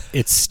 but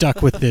it's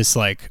stuck with this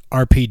like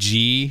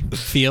RPG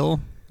feel,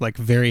 like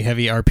very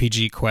heavy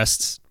RPG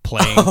quests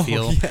playing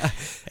feel. Yeah.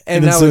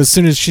 And then so as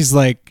soon as she's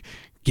like,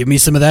 give me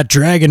some of that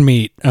dragon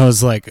meat, I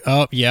was like,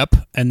 oh, yep.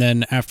 And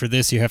then after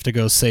this, you have to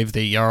go save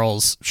the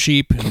Jarl's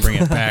sheep and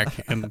bring it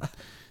back. And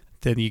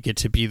then you get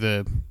to be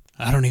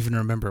I don't even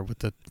remember what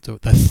the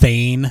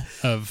Thane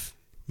of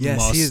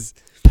Mos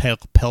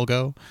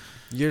Pelgo.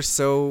 You're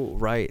so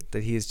right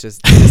that he's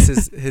just,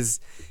 this is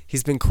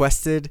he's been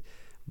quested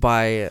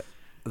by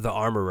the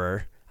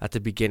armorer at the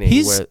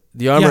beginning, where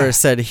the armorer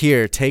said,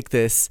 here, take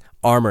this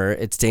armor.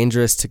 It's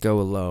dangerous to go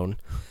alone.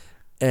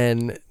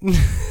 And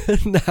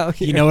now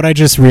you know what I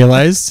just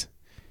realized?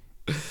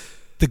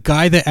 The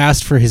guy that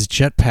asked for his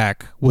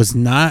jetpack was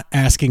not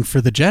asking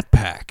for the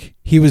jetpack.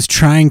 He was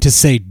trying to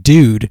say,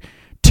 dude,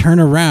 turn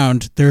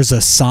around. There's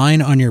a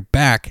sign on your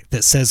back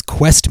that says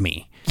quest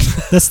me.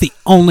 That's the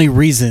only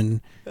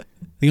reason,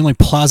 the only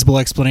plausible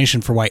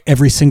explanation for why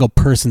every single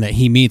person that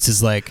he meets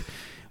is like,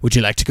 would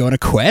you like to go on a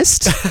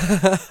quest?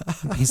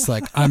 He's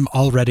like, I'm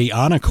already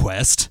on a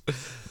quest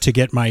to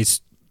get my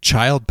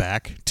child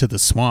back to the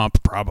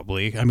swamp,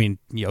 probably. I mean,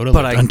 Yoda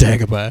lived on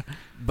Dagobah.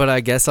 But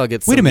I guess I'll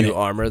get some new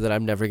armor that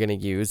I'm never going to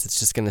use. It's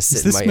just going to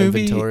sit in my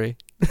inventory.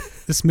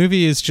 This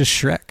movie is just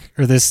Shrek,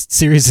 or this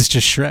series is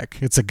just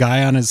Shrek. It's a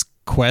guy on his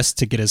quest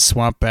to get his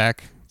swamp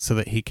back so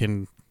that he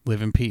can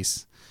live in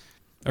peace.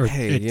 Or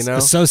it's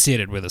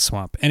associated with a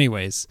swamp.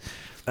 Anyways,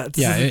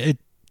 it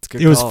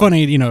was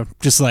funny,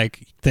 just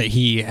like that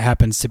he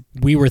happens to,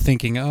 we were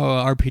thinking,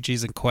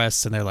 RPGs and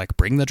quests, and they're like,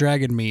 bring the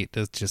dragon meat.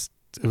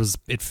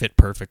 It fit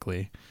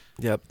perfectly.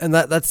 Yep. And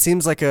that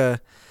seems like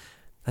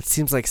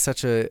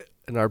such an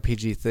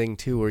RPG thing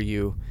too, where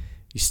you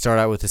start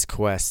out with this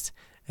quest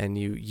and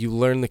you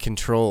learn the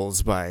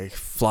controls by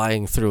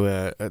flying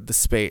through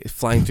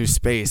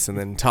space and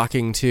then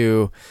talking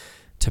to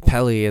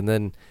Pelly and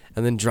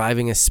then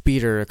driving a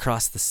speeder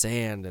across the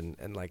sand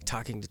and like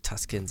talking to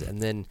Tuskens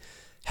and then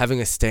having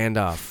a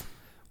standoff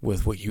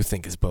with what you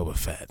think is Boba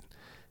Fett.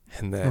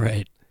 And then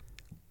right.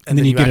 And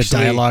then you get a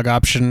dialogue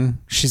option.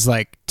 She's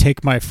like,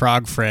 take my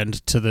frog friend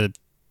to the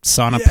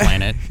sauna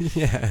planet.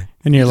 Yeah.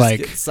 And you're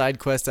like, side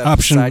quest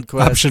after side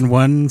quest. Option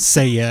 1,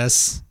 say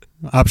yes.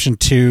 Option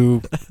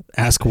 2,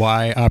 ask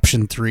why.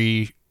 Option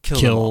 3,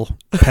 kill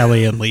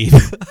Pelly and leave.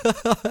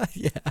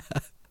 Yeah.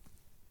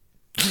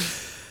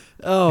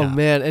 Oh,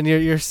 man. And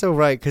you're so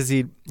right, because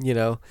he,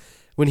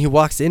 when he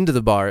walks into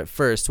the bar at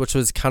first, which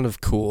was kind of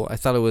cool, I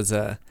thought that was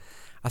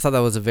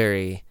a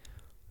very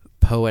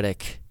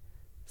poetic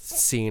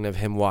scene of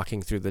him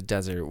walking through the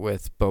desert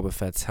with Boba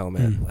Fett's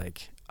helmet.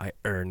 Like, I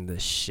earned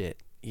this shit,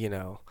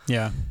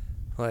 Yeah.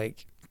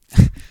 Like,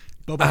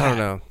 Boba I Hat, don't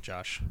know.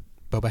 Josh.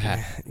 Boba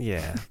Hat.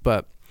 Yeah,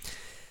 but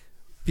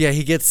yeah,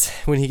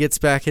 when he gets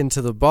back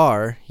into the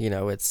bar,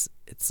 it's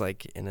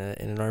like in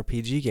an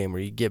RPG game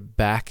where you get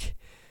back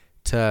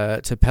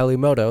to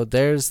Pelimoto.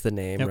 There's the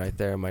name right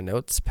there in my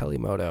notes,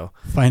 Pelimoto.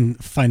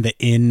 Find the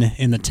inn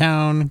in the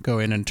town, go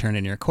in and turn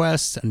in your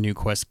quest. A new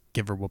quest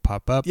giver will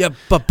pop up. Yeah,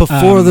 but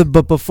before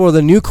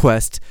the new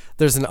quest,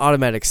 there's an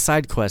automatic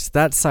side quest.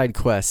 That side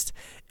quest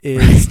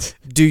is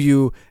do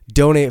you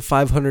donate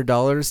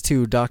 $500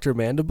 to Dr.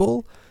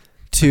 Mandible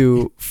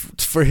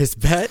for his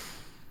bet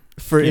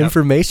for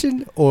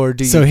information, or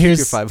do you keep your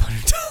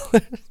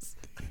 $500?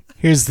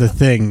 Here's the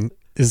thing: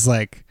 is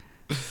like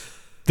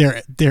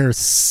they're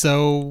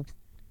so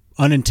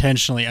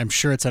unintentionally. I'm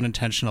sure it's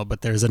unintentional,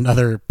 but there's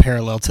another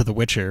parallel to The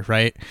Witcher,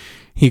 right?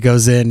 He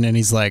goes in and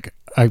he's like,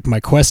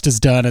 "My quest is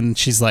done," and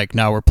she's like,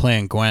 "Now we're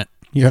playing Gwent.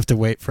 You have to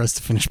wait for us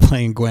to finish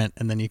playing Gwent,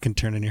 and then you can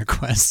turn in your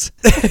quest."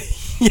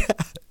 Yeah.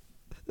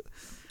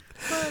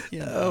 But,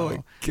 Oh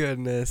my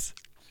goodness.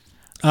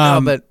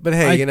 But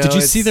hey, did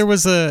you see there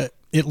was a?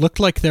 It looked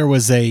like there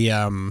was a.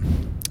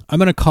 I'm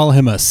gonna call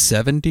him a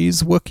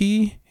 '70s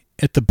Wookiee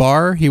at the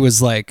bar. He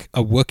was like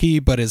a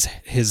Wookiee, but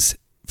his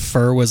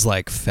fur was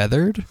like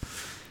feathered.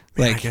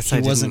 Man, Like I guess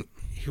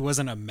he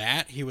wasn't a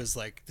matte. He was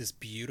like this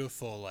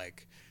beautiful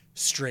like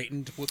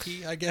straightened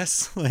Wookiee, I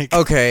guess. Like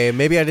okay,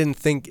 maybe I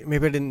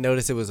didn't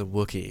notice it was a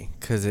Wookiee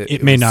because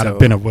it may not have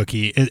been a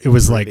Wookiee. It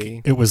was pretty.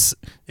 like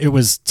it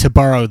was to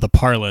borrow the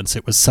parlance.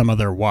 It was some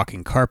other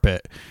walking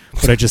carpet.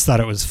 But I just thought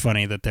it was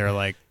funny that they're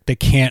like they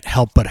can't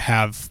help but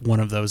have one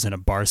of those in a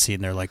bar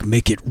scene. They're like,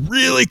 make it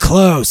really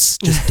close.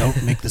 Just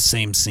don't make the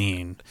same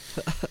scene.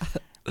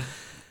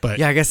 But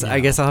yeah, I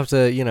guess I'll have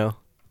to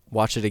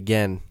watch it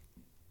again.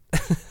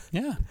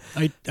 Yeah,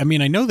 I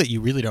mean I know that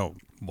you really don't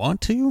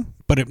want to,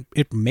 but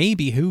it may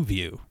behoove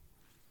you.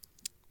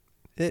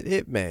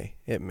 It may.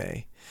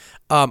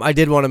 I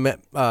did want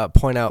to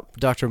point out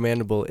Dr.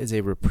 Mandible is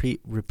a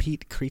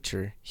repeat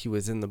creature. He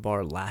was in the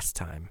bar last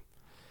time.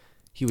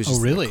 He was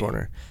just in the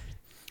corner.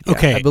 Yeah,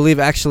 okay. I believe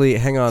actually,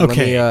 hang on.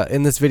 Okay. Let me,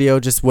 in this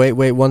video, just wait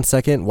 1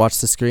 second. Watch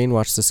the screen.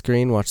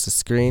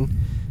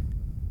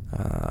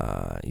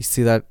 You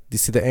see that? You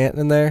see the ant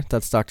in there?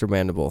 That's Dr.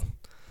 Mandible.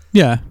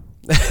 Yeah.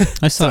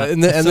 I saw it.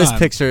 And this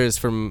picture is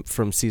from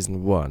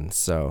season 1,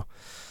 so.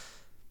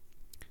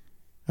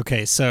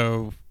 Okay,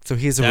 so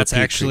he's a that's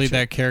repeat actually creature.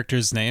 that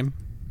character's name?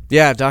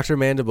 Yeah, Dr.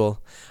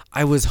 Mandible.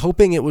 I was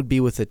hoping it would be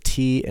with a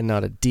T and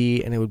not a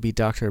D, and it would be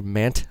Dr.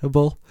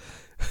 Mantible.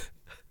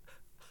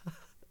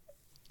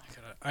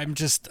 I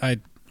know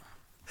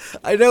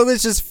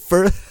this just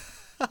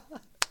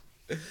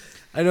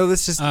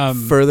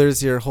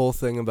furthers your whole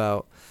thing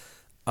about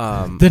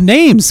the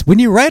names. When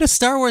you write a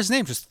Star Wars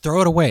name, just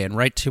throw it away and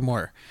write 2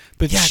 more.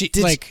 But yeah,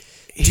 do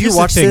you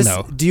watch this?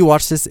 Though. Do you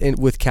watch this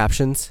with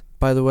captions,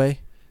 by the way?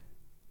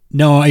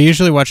 No, I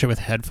usually watch it with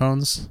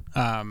headphones.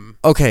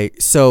 Okay,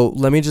 so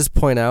let me just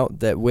point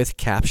out that with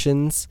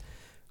captions,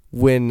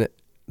 when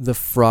the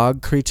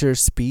frog creature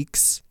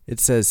speaks, it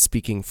says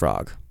 "speaking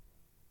frog."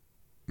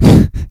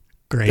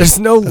 Great. There's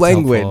no That's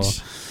language.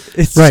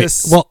 helpful. It's right.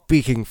 just well,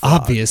 speaking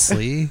frog.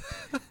 Obviously.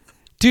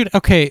 Dude,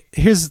 okay,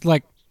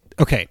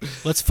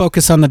 let's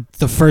focus on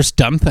the first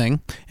dumb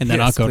thing, and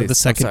then I'll go to the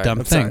second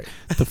dumb thing.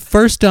 The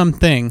first dumb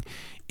thing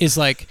is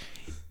like,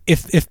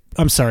 if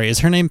I'm sorry, is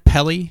her name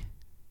Peli?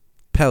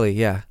 Peli,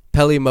 yeah.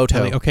 Pelimoto.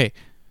 Peli, okay.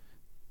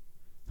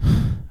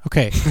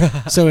 Okay,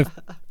 so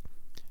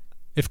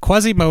if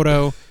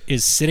Quasimodo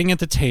is sitting at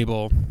the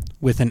table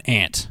with an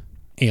ant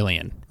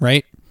alien,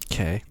 right?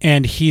 Okay.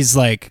 And he's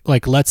like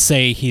let's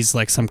say he's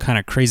like some kind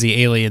of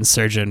crazy alien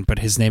surgeon, but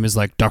his name is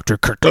like Dr.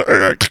 Kurt,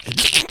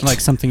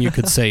 like something you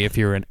could say if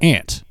you're an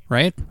ant,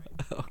 right?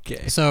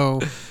 Okay. So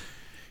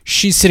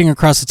she's sitting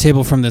across the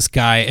table from this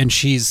guy, and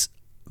she's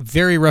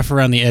very rough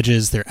around the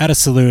edges. They're at a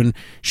saloon.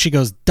 She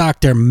goes,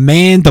 Dr.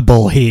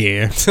 Mandible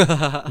here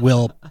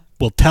will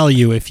tell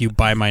you if you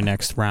buy my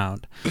next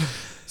round.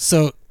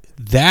 So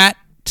that,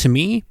 to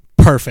me,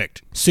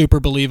 perfect. Super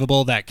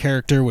believable. That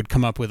character would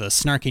come up with a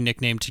snarky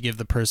nickname to give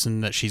the person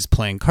that she's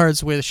playing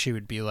cards with. She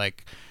would be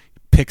like,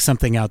 pick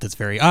something out that's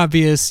very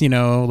obvious,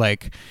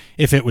 like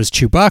if it was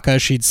Chewbacca,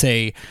 she'd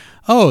say,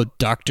 oh,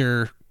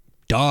 Dr.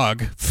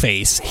 Dog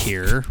Face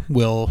here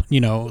will,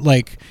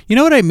 like, you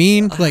know what I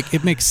mean? Like,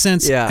 it makes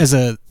sense as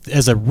a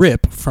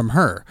rip from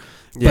her.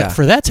 But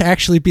for that to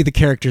actually be the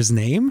character's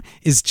name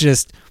is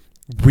just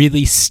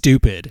really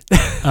stupid.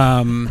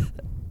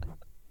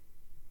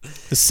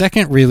 The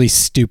second really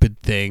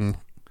stupid thing.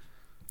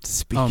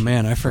 Oh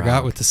man, I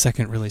forgot what the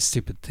second really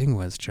stupid thing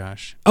was,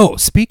 Josh. Oh,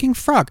 speaking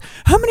frog.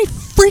 How many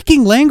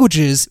freaking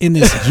languages in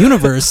this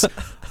universe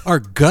are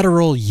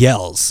guttural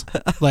yells?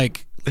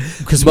 Like,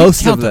 because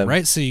most count of them,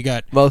 right? So you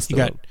got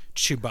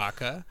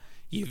Chewbacca.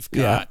 You've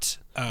got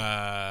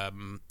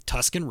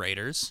Tusken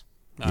Raiders.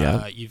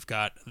 You've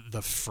got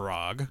the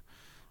frog.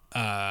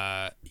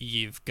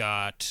 You've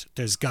got.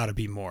 There's got to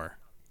be more.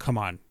 Come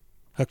on,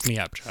 hook me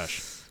up,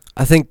 Josh.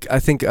 I think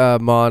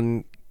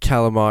Mon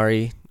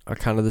Calamari are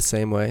kind of the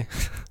same way.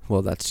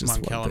 Well, that's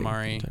just Mon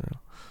Calamari.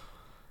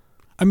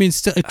 I mean,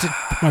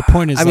 my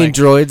point is, I mean,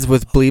 droids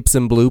with bleeps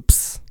and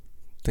bloops.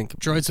 Think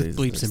droids with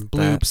bleeps and that.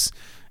 bloops.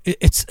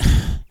 It's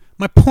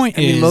my point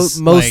I mean, is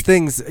most like,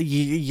 things.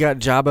 You got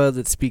Jabba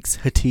that speaks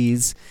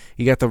Huttese.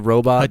 You got the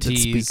robot that Huttese.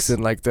 speaks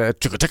in like the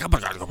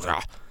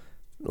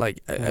like.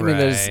 I mean, Right.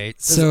 there's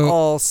So-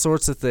 all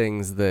sorts of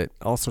things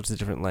all sorts of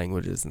different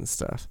languages and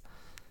stuff.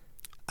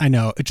 I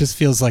know it just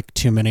feels like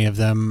too many of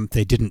them.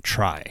 They didn't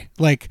try.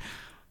 Like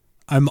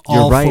I'm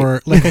You're all right.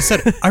 for. Like I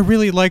said, I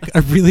really like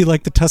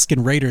the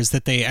Tusken Raiders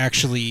that they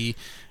actually.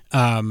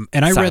 And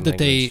I Sign read that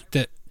language.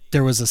 that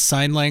there was a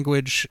sign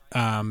language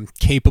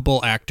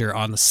capable actor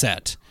on the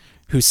set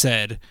who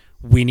said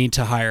we need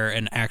to hire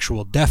an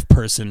actual deaf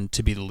person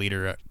to be the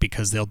leader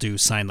because they'll do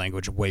sign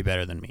language way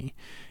better than me.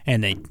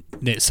 And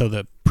so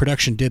the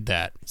production did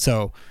that.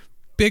 So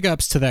big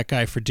ups to that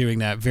guy for doing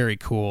that. Very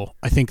cool.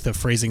 I think the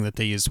phrasing that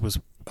they used was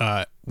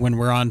when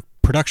we're on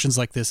productions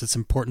like this, it's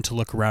important to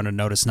look around and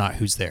notice not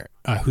who's there,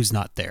 who's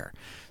not there.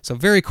 So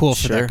very cool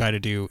for Sure. that guy to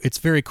do. It's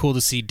very cool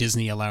to see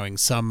Disney allowing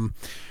some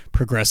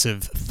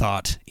progressive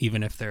thought,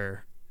 even if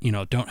they're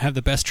don't have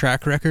the best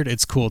track record.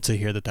 It's cool to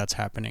hear that that's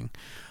happening.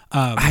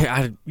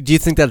 Do you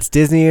think that's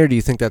Disney or do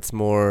you think that's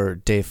more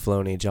Dave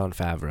Filoni, Jon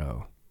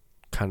Favreau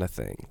kind of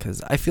thing?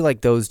 Because I feel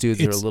like those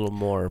dudes are a little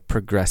more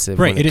progressive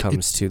Right, when it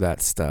comes to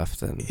that stuff.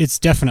 Than It's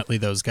definitely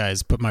those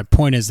guys. But my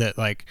point is that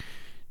like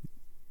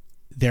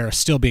they're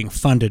still being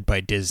funded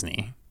by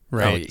Disney,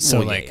 right?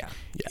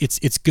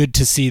 It's good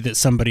to see that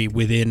somebody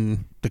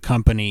within the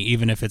company,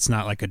 even if it's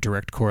not like a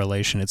direct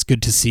correlation, it's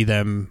good to see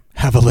them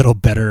have a little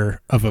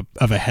better of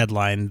a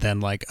headline than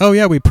like, oh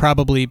yeah, we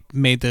probably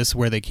made this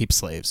where they keep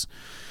slaves,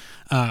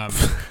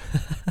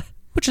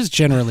 which is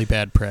generally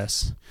bad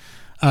press.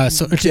 I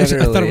thought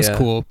it was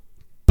cool,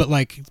 but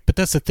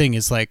that's the thing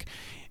is like,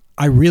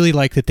 I really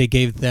like that they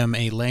gave them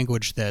a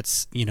language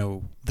that's,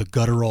 the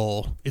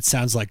guttural, it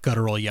sounds like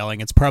guttural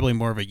yelling. It's probably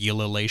more of a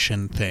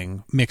ululation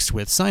thing mixed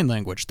with sign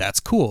language. That's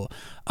cool.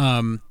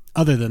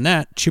 Other than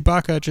that,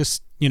 Chewbacca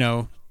just, he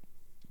makes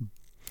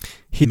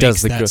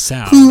does that the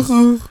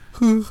sound.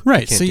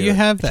 Right, so you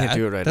have I can't that.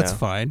 do it right That's now.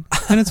 fine.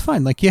 And it's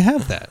fine. Like, you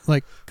have that.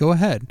 Like, go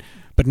ahead.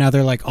 But now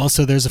they're like,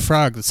 also, there's a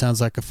frog that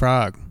sounds like a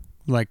frog.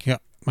 Like, yeah,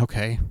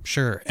 okay,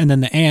 sure. And then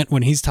the ant,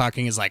 when he's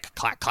talking, is like,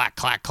 clack, clack,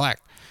 clack, clack.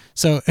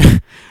 So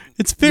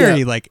it's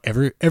very like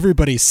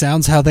everybody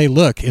sounds how they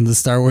look in the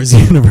Star Wars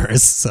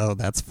universe, so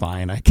that's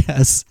fine, I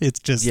guess. It's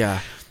just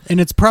and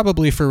it's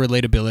probably for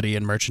relatability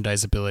and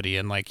merchandisability,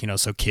 and like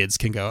so kids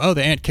can go, oh,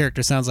 the ant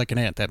character sounds like an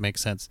ant. That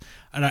makes sense.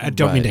 And I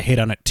don't mean to hate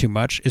on it too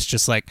much. It's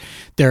just like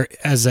there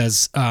as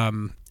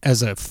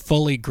a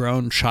fully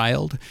grown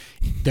child,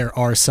 there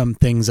are some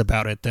things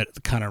about it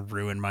that kind of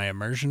ruin my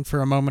immersion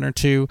for a moment or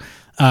two.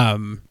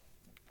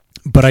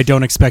 But I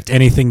don't expect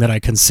anything that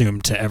I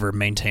consume to ever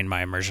maintain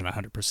my immersion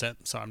 100%.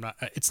 So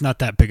it's not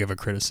that big of a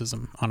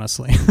criticism,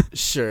 honestly.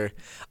 Sure.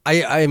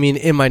 I mean,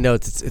 in my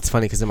notes, it's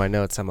funny because in my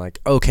notes, I'm like,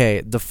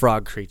 okay, the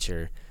frog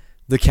creature.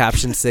 The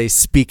captions say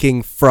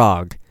speaking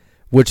frog,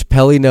 which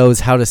Pelly knows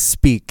how to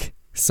speak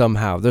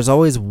somehow. There's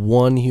always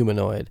one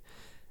humanoid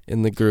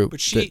in the group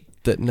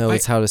that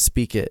knows how to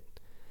speak it.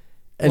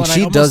 And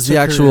she does the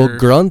actual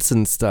grunts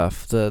and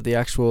stuff, the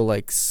actual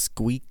like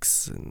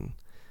squeaks and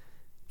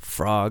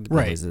frog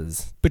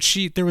noises. But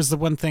there was the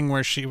one thing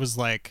where she was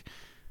like,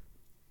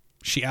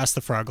 she asked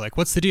the frog like,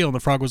 what's the deal? And the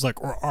frog was like,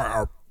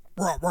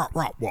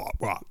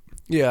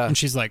 yeah. And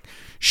she's like,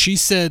 she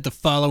said the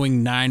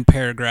following 9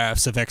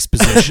 paragraphs of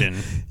exposition.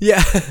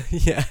 yeah.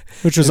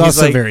 Which was and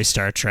also like, very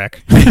Star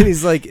Trek. And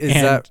he's like,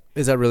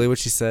 is that really what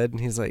she said?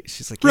 And she's like,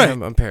 yeah,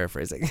 right. I'm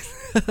paraphrasing.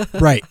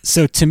 Right.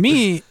 So to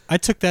me, I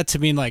took that to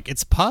mean like,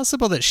 it's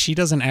possible that she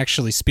doesn't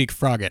actually speak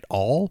frog at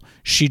all.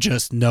 She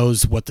just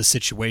knows what the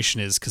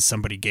situation is because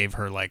somebody gave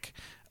her like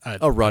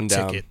a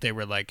rundown. Ticket.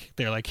 They're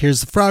like,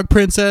 here's the frog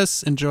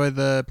princess.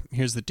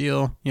 Here's the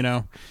deal.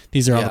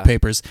 These are all the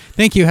papers.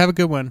 Thank you. Have a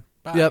good one.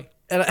 Bye. Yep.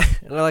 And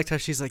I liked how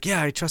she's like,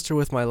 yeah, I trust her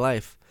with my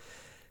life.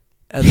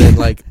 And then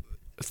like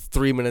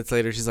 3 minutes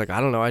later, she's like,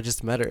 I don't know, I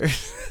just met her.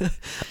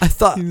 I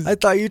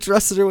thought you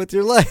trusted her with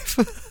your life.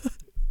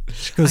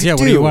 She goes, yeah,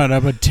 what do you want?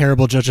 I'm a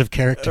terrible judge of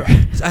character.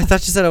 I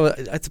thought she said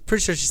I'm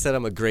pretty sure she said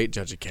I'm a great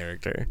judge of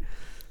character.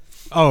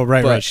 Oh,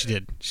 right. She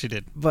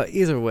did. But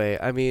either way,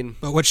 I mean,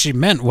 but what she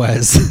meant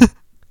was,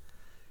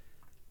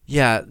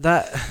 yeah,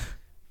 that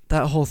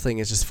whole thing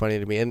is just funny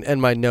to me.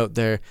 And my note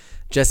there,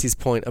 Jesse's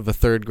point of a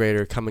third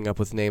grader coming up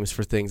with names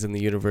for things in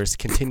the universe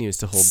continues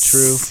to hold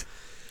true.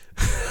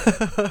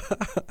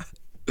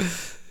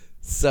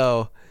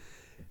 So,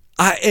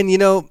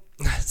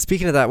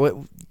 speaking of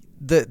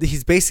that,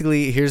 he's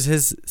basically, here's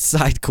his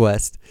side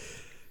quest.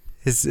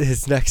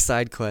 His next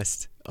side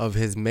quest of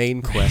his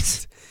main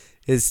quest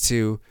is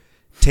to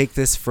take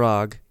this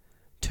frog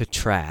to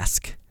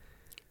Trask,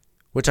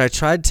 which I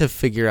tried to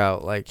figure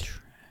out, like,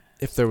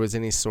 if there was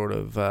any sort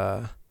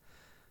of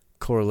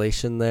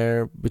correlation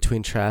there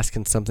between Trask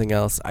and something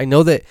else. I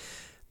know that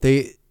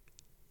they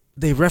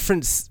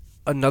reference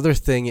another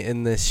thing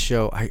in this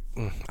show.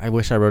 I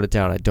wish I wrote it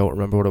down. I don't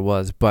remember what it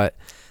was, but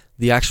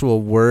the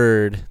actual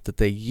word that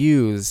they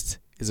used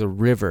is a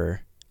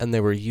river, and they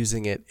were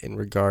using it in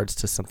regards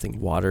to something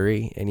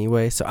watery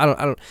anyway. So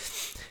I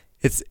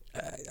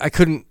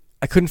couldn't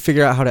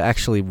figure out how to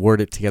actually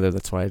word it together.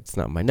 That's why it's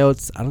not in my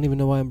notes. I don't even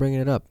know why I'm bringing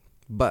it up,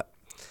 but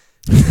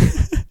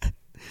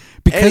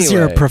because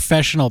you're a anyway.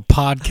 professional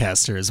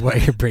podcaster is why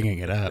you're bringing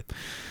it up.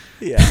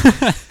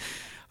 Yeah.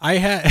 I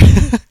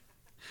had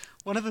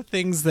one of the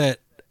things that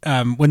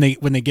when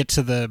they get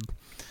to the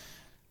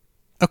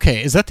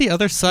is that the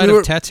other side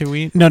of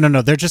Tatooine?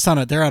 No, they're just on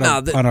a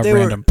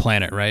random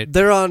planet, right?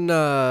 They're on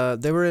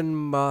they were in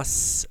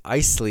Mos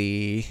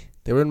Eisley.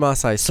 They were in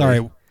Mos Eisley.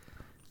 Sorry.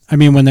 I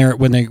mean when they're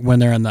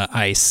on the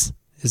ice.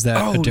 Is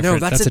that a different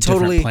that's a different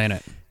totally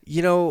planet?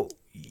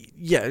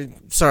 Yeah,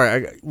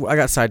 sorry, I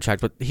got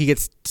sidetracked, but he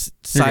gets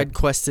side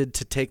quested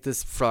to take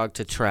this frog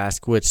to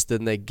Trask, which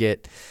then they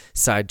get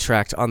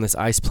sidetracked on this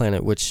ice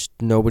planet, which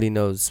nobody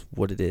knows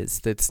what it is.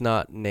 It's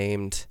not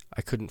named.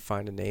 I couldn't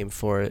find a name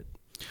for it.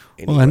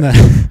 Anyway. Well,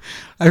 and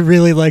I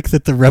really like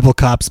that the rebel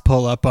cops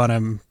pull up on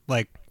him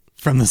like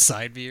from the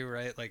side view,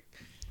 right? Like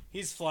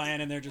he's flying,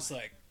 and they're just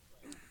like.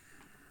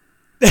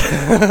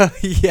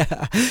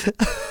 Yeah.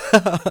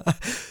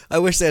 I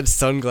wish they had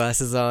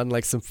sunglasses on,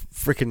 like some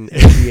freaking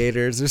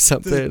aviators or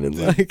something, and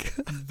like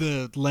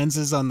the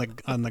lenses on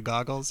the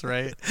goggles,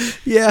 right?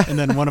 Yeah. And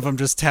then one of them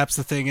just taps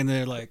the thing, and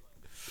they're like,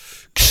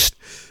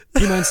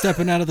 "Do you mind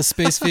stepping out of the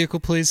space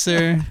vehicle, please,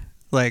 sir?"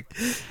 Like,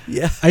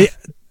 yeah.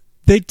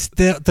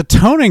 The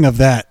toning of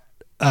that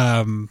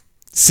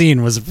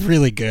scene was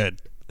really good.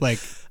 Like,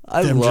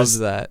 I love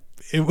that.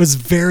 It was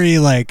very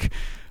like.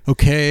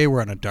 Okay,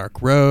 we're on a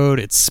dark road.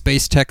 It's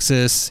Space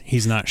Texas.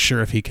 He's not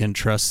sure if he can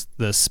trust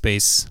the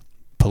space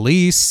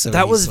police. So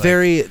that was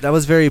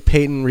very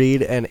Peyton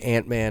Reed and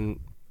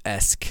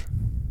Ant-Man-esque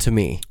to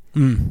me.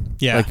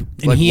 Yeah,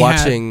 like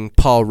watching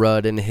Paul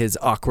Rudd and his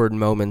awkward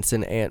moments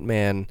in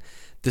Ant-Man.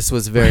 This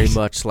was very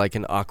much like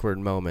an awkward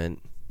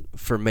moment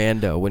for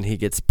Mando when he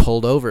gets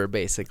pulled over,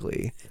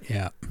 basically.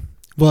 Yeah.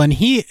 Well, and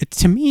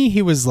to me,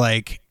 he was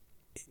like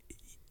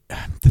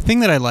the thing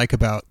that I like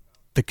about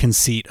the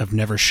conceit of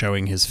never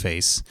showing his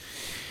face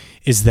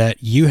is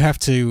that you have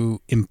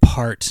to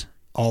impart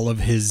all of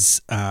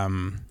his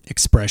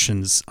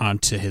expressions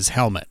onto his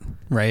helmet,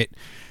 right?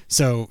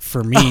 So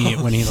for me,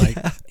 when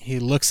he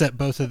looks at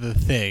both of the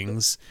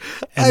things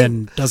and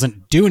then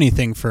doesn't do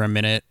anything for a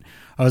minute,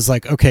 I was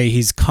like, okay,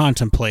 he's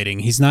contemplating.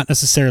 He's not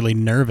necessarily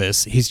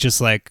nervous. He's just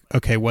like,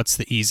 okay, what's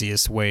the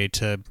easiest way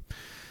to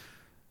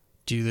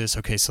do this?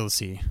 Okay, so let's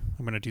see.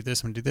 I'm going to do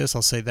this. I'm going to do this.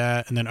 I'll say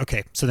that. And then,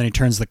 okay. So then he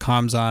turns the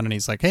comms on and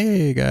he's like,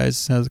 hey,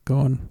 guys, how's it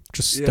going?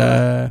 Just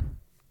out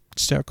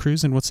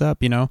cruising. What's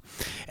up?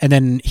 And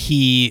then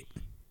I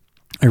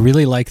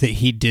really like that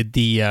he did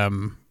the,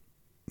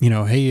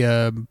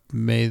 hey,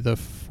 may the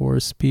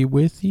force be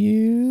with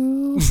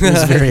you. It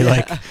was very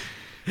like,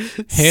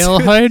 Hail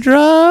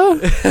Hydra.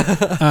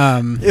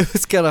 It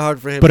was kind of hard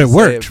for him, but to it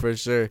worked say it for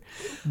sure.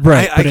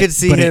 Right. I could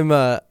see him.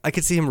 I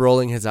could see him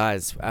rolling his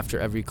eyes after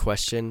every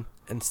question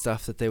and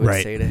stuff that they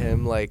would say to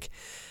him. Like,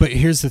 but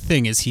here's the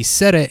thing: is he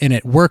said it and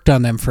it worked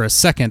on them for a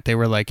second. They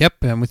were like,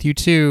 "Yep, I'm with you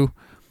too."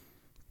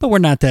 But we're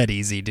not that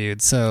easy,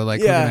 dude. So we're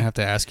gonna have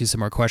to ask you some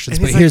more questions.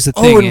 And but here's the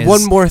thing: and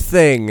one more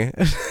thing.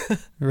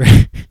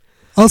 Right.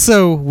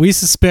 Also, we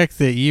suspect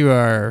that you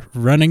are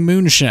running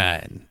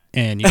moonshine.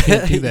 And you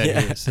can't do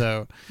that here.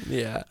 So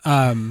yeah.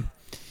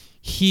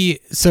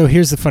 So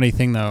here's the funny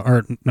thing though,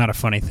 or not a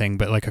funny thing,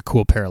 but like a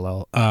cool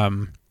parallel.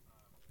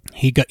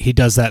 He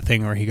does that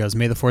thing where he goes,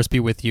 "May the force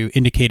be with you,"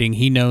 indicating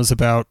he knows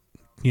about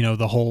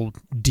the whole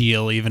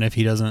deal, even if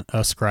he doesn't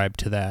ascribe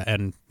to that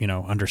and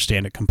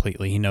understand it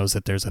completely. He knows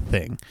that there's a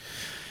thing.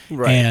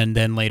 Right. And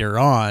then later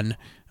on,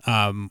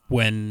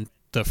 when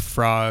the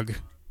frog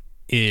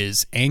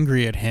is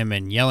angry at him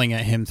and yelling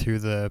at him through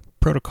the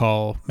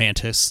protocol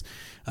mantis.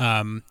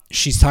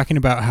 She's talking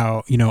about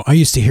how, I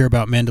used to hear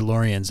about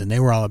Mandalorians and they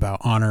were all about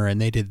honor and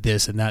they did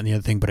this and that and the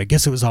other thing, but I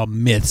guess it was all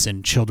myths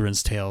and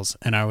children's tales.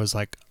 And I was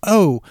like,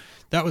 oh,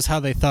 that was how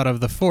they thought of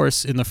the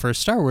Force in the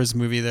first Star Wars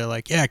movie. They're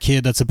like, yeah,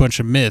 kid, that's a bunch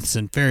of myths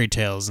and fairy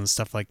tales and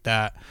stuff like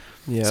that.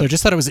 Yep. So I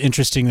just thought it was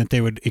interesting that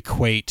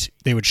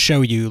they would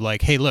show you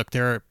like, hey, look,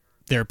 there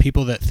are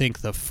people that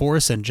think the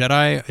Force and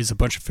Jedi is a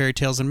bunch of fairy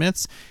tales and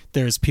myths.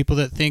 There's people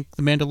that think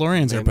the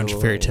Mandalorians are a bunch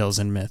of fairy tales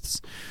and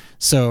myths.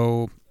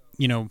 So,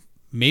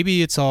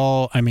 maybe it's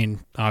all,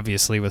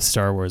 obviously with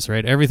Star Wars,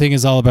 right? Everything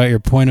is all about your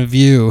point of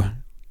view.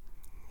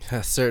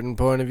 A certain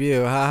point of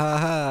view. Ha ha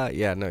ha.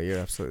 Yeah, no, you're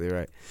absolutely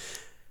right.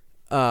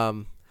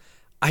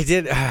 I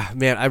did,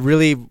 man, I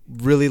really,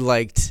 really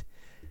liked,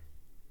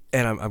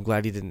 and I'm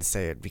glad you didn't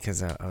say it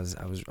because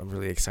I'm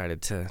really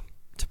excited to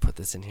put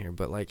this in here,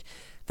 but like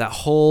that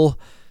whole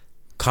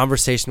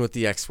conversation with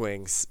the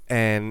X-Wings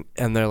and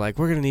they're like,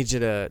 we're going to need you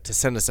to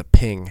send us a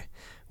ping.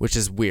 Which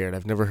is weird.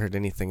 I've never heard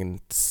anything in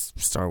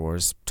Star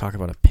Wars talk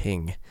about a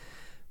ping,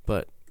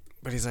 but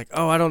he's like,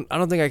 oh, I don't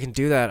think I can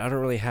do that. I don't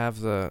really have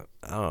the,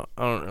 I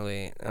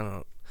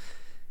don't.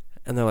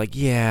 And they're like,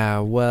 yeah,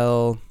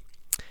 well,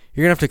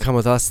 you're gonna have to come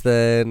with us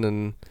then.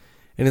 And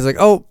And he's like,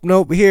 "Oh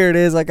nope, here it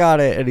is. I got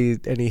it."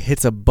 And he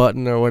hits a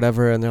button or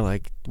whatever, and they're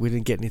like, "We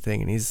didn't get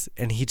anything."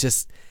 And he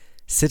just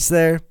sits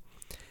there,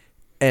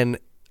 and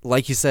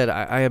like you said,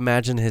 I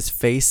imagine his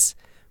face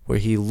where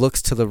he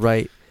looks to the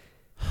right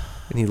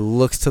and he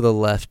looks to the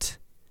left,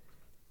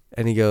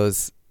 and he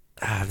goes,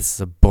 "This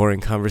is a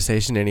boring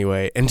conversation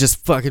anyway," and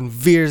just fucking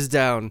veers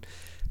down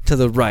to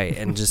the right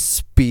and just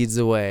speeds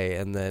away.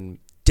 And then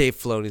Dave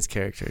Filoni's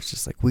character is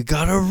just like, "We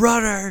got a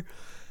runner."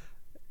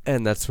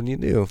 And that's when you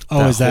knew.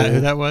 Oh, is that who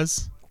that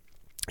was?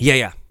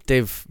 Yeah.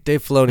 Dave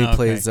Filoni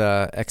plays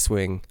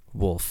X-Wing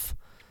Wolf.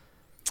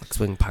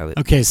 X-Wing pilot.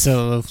 Okay,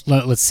 so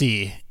let's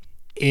see.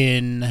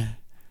 In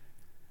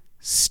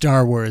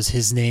Star Wars,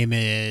 his name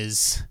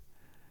is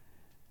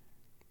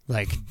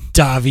like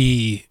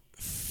Davi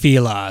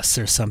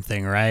Filas or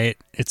something, right?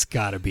 It's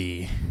got to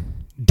be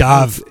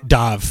Dav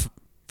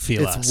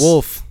Filas. It's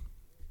Wolf.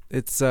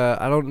 It's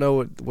I don't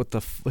know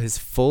what his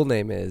full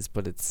name is,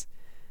 but it's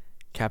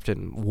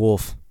Captain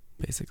Wolf,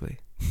 basically.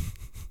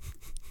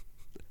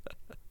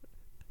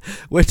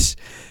 Which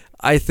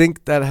I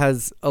think that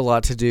has a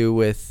lot to do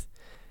with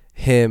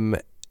him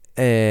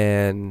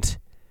and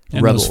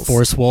Rebels. Those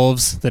Force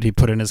Wolves that he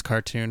put in his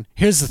cartoon.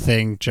 Here's the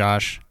thing,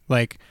 Josh.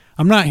 Like,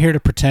 I'm not here to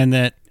pretend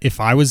that if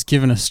I was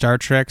given a Star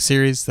Trek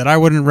series that I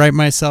wouldn't write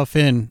myself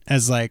in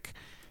as, like,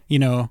 you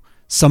know,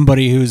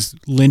 somebody who's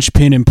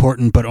linchpin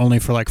important but only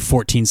for like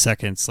 14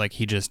 seconds like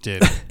he just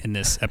did in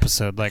this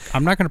episode. Like,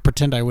 I'm not going to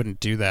pretend I wouldn't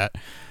do that.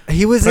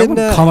 He was I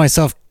wouldn't call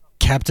myself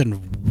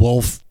Captain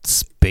Wolf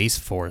Space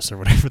Force or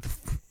whatever.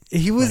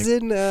 He was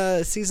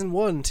in season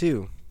 1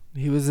 too.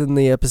 He was in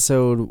the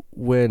episode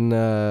when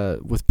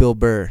with Bill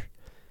Burr,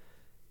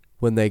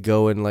 when they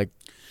go and like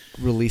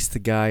release the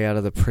guy out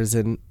of the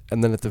prison,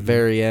 and then at the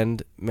very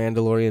end,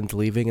 Mandalorian's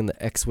leaving and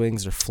the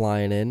X-Wings are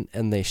flying in,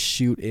 and they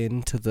shoot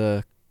into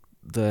the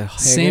hangar.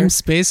 Same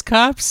space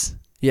cops?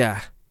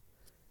 Yeah.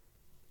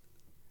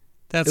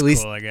 That's at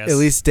least, cool, I guess. At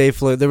least Dave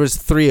Filoni. There was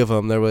 3 of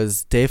them. There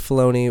was Dave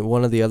Filoni,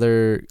 one of the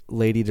other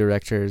lady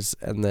directors,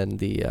 and then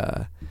the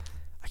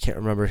I can't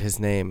remember his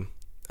name,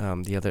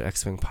 the other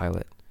X-Wing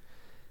pilot.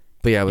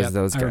 But yeah, it was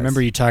those guys. I remember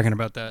you talking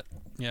about that.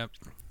 Yep.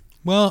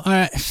 Well,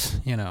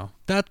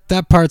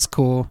 that part's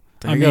cool.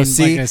 There you go.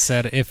 See, like I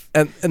said,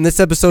 and this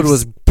episode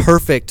was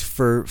perfect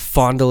for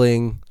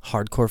fondling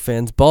hardcore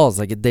fans' balls.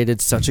 Like they did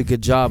such a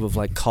good job of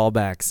like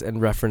callbacks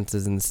and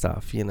references and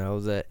stuff. You know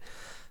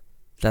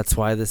that's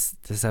why this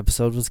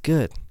episode was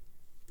good.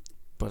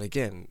 But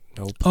again,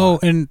 no plot. Oh,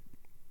 and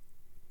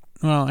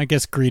well, I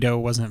guess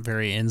Greedo wasn't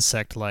very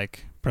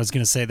insect-like. But I was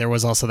gonna say there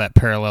was also that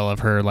parallel of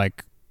her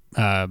like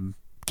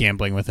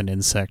gambling with an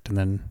insect, and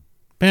then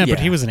but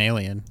he was an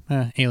alien.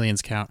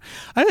 Aliens count.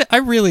 I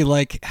really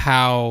like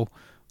how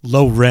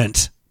low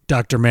rent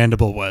Dr.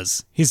 Mandible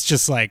was. He's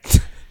just like,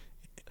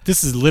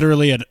 this is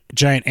literally a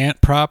giant ant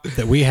prop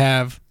that we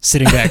have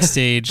sitting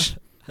backstage.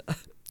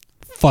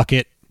 Fuck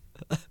it.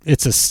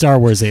 It's a Star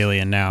Wars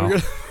alien now.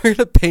 We're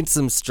gonna paint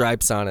some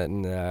stripes on it,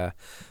 and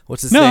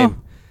what's his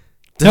name?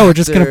 No, we're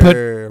just gonna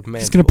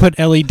put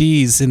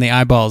LEDs in the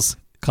eyeballs.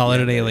 Call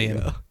it an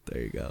alien.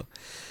 There you go.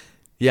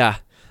 Yeah.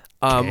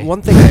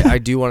 One thing I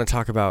do want to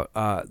talk about,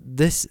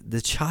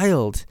 the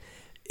child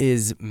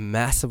is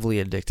massively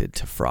addicted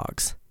to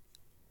frogs.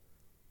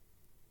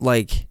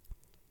 Like,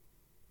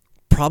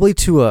 probably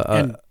to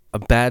a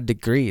bad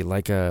degree,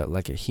 like a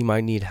he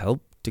might need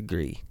help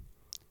degree.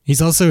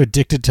 He's also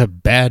addicted to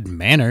bad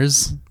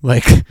manners.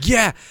 Like,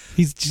 yeah,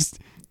 he's just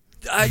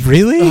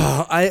really.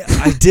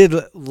 I did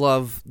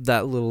love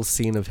that little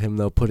scene of him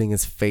though, putting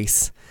his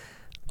face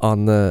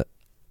on the.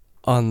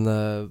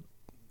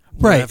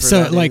 Right,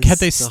 so like had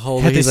they stopped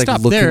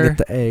looking there at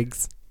the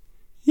eggs.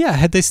 Yeah,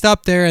 had they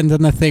stopped there, and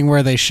then the thing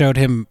where they showed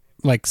him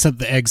like so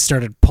the eggs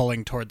started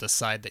pulling toward the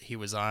side that he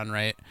was on,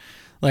 right?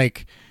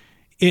 Like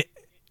it,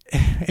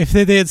 if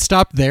they had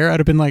stopped there, I'd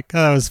have been like,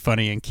 oh, that was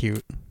funny and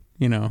cute,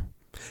 you know.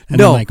 And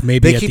no, then, like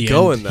maybe they at keep the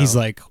going, end, though. he's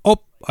like, oh,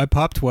 I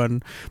popped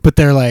one, but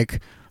they're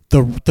like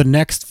the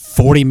next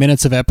 40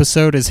 minutes of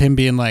episode is him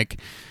being like,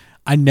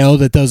 I know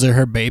that those are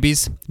her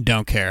babies.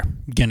 Don't care.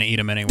 Gonna eat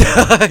them anyway.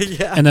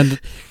 Yeah. And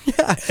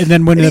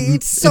then when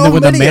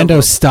the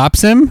Mando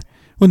stops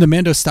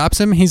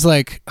him, he's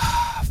like,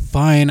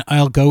 fine,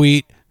 I'll go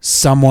eat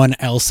someone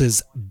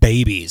else's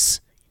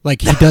babies.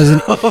 Like he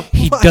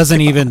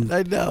doesn't even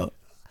I know.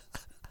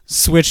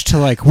 Switch to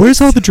like,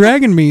 where's all the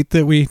dragon meat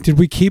that did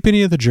we keep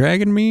any of the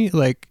dragon meat?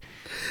 Like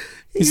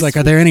he's like,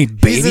 are there any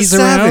babies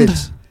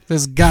around?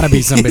 There's gotta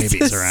be some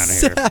babies around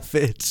here.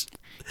 Savage.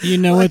 You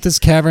know what this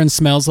cavern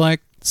smells like?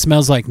 It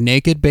smells like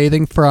naked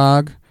bathing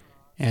frog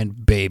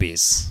and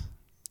babies.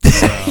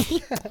 So.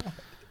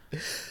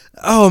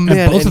 Oh, man.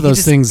 And both of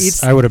those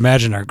things, I would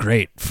imagine, are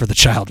great for the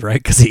child,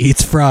 right? Because he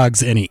eats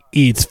frogs, and he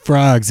eats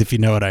frogs, if you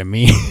know what I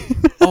mean.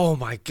 Oh,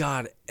 my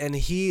God. And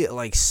he,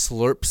 like,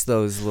 slurps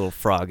those little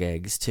frog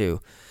eggs,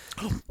 too.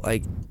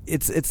 Like,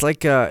 it's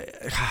like, oh,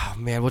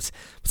 man, what's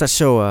that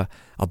show,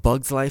 A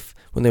Bug's Life?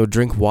 When they would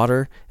drink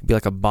water, it'd be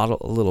like a bottle,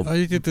 a little...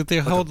 Oh, they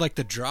hold, like,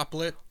 the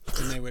droplet,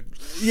 and they would...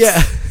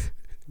 Yeah.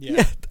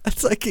 Yeah,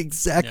 that's, like,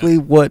 exactly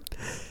what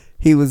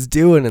he was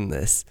doing in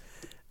this.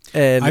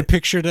 And I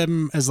pictured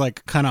him as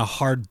like kind of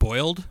hard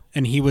boiled,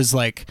 and he was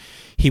like,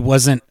 he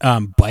wasn't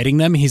biting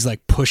them. He's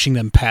like pushing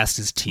them past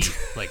his teeth.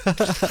 Like,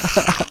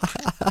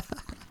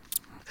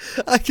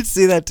 I could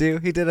see that too.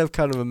 He did have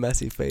kind of a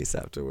messy face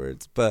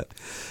afterwards, but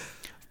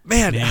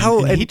man,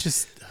 how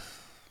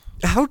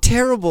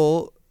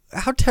terrible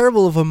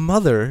of a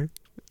mother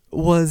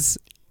was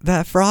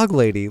that frog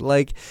lady?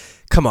 Like,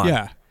 come on.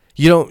 Yeah.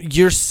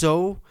 You're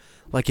so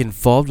like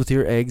involved with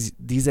your eggs.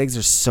 These eggs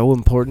are so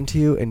important to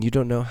you, and you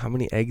don't know how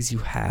many eggs you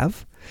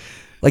have.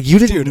 Like, you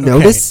didn't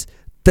notice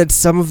that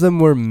some of them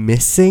were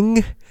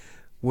missing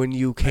when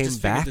you came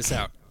back. I just figured this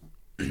out.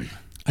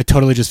 I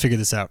totally just figured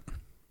this out.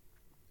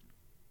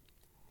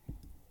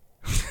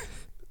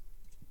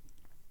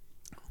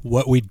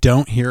 What we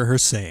don't hear her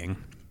saying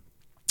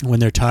when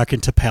they're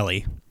talking to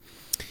Pelly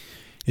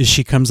is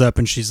she comes up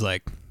and she's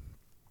like,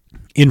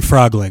 in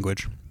frog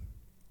language,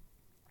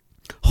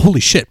 holy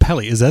shit,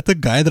 Pelly, is that the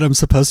guy that I'm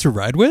supposed to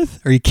ride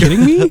with? Are you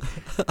kidding me?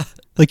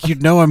 Like,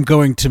 I'm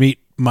going to meet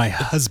my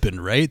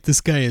husband, right?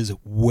 This guy is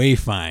way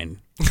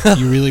fine.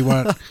 You really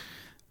want,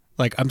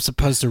 like, I'm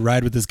supposed to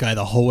ride with this guy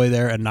the whole way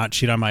there and not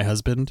cheat on my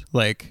husband?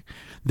 Like,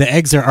 the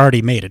eggs are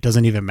already made. It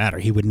doesn't even matter.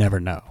 He would never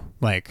know.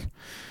 Like,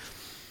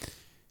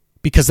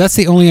 because that's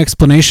the only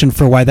explanation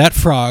for why that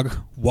frog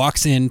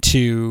walks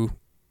into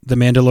the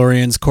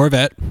Mandalorian's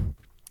Corvette,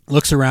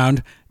 looks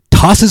around,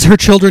 tosses her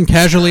children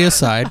casually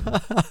aside,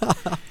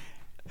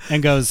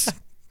 and goes,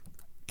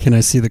 "Can I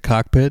see the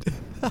cockpit?"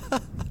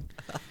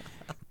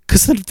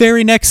 Because the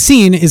very next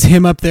scene is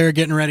him up there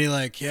getting ready,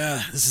 like,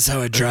 "Yeah, this is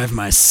how I drive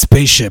my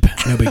spaceship.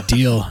 No big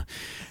deal."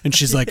 And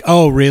she's like,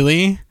 "Oh,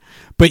 really?"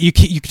 But you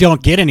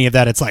don't get any of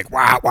that. It's like,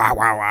 wow, wow,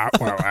 wow, wow,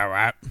 wow, wow,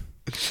 wow.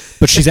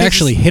 But she's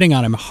actually hitting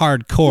on him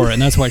hardcore,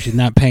 and that's why she's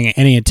not paying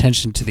any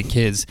attention to the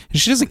kids. And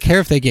she doesn't care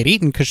if they get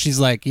eaten, because she's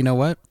like, you know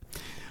what?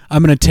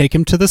 I'm going to take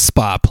him to the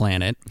spa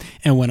planet,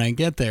 and when I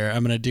get there,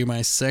 I'm going to do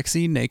my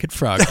sexy naked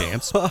frog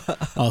dance.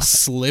 I'll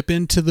slip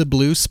into the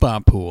blue spa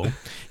pool.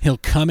 He'll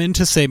come in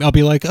to save me. I'll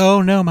be like,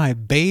 oh, no, my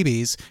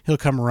babies. He'll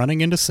come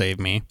running in to save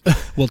me.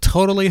 We'll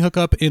totally hook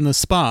up in the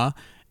spa,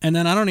 and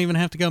then I don't even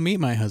have to go meet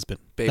my husband.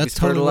 Babies That's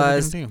totally what we're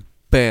fertilized. gonna do.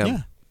 Bam.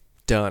 Yeah.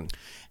 Done.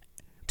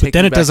 But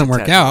then it doesn't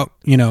work out,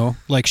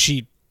 like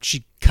she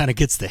kind of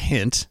gets the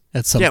hint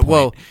at some point. Yeah,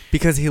 well,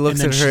 because he looks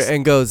And at then her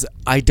and goes,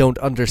 I don't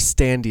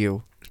understand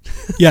you.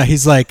 Yeah,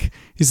 he's like,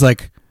 I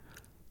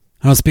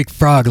don't speak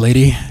frog,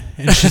 lady.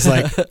 And she's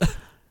like,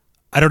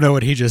 I don't know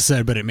what he just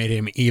said, but it made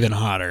him even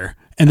hotter.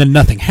 And then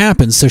nothing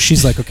happens, so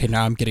she's like, okay,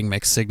 now I'm getting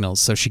mixed signals.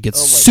 So she gets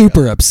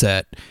super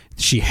upset.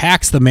 She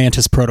hacks the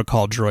Mantis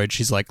Protocol droid.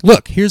 She's like,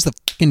 look, here's the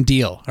fucking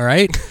deal, all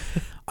right?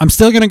 I'm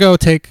still going to go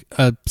take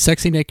a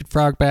sexy naked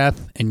frog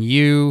bath, and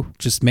you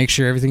just make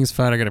sure everything's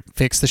fine. I got to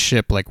fix the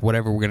ship, like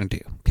whatever we're going to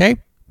do. Okay?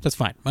 That's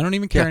fine. I don't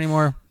even care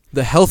anymore.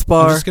 The health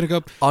bar I'm just gonna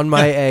go, on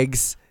my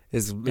eggs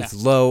is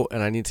low,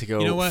 and I need to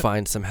go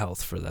find some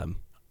health for them.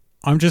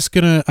 I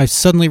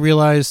suddenly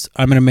realized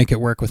I'm going to make it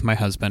work with my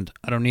husband.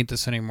 I don't need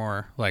this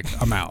anymore. Like,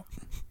 I'm out.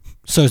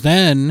 So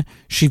then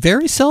she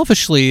very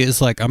selfishly is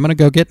like, I'm going to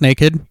go get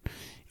naked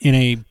in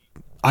a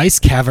ice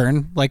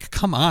cavern. Like,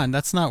 come on.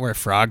 That's not where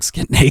frogs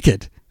get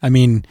naked. I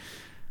mean,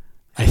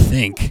 I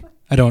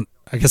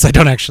guess I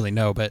don't actually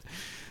know, but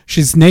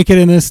she's naked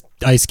in this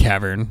ice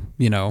cavern,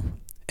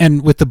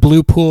 and with the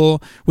blue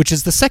pool, which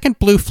is the second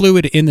blue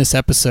fluid in this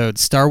episode.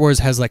 Star Wars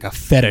has like a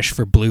fetish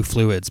for blue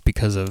fluids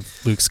because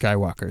of Luke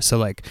Skywalker. So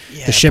like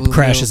the ship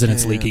crashes and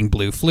it's leaking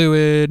blue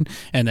fluid,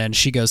 and then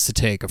she goes to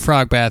take a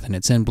frog bath and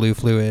it's in blue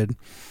fluid.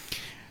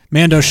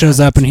 Mando shows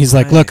up and he's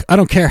like, look, I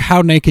don't care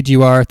how naked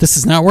you are. This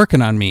is not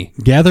working on me.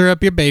 Gather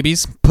up your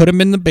babies, put them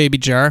in the baby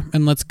jar,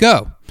 and let's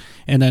go.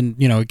 And then,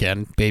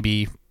 again,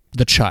 the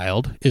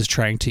child is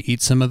trying to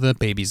eat some of the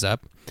babies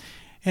up.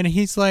 And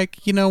he's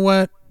like, you know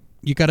what?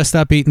 You got to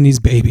stop eating these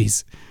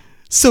babies.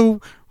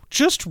 So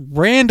just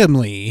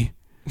randomly,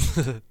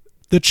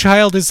 the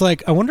child is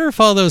like, I wonder if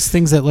all those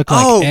things that look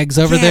like eggs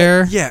over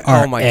there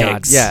are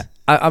eggs. God. Yeah.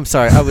 I'm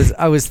sorry.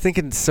 I was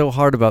thinking so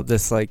hard about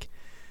this, like,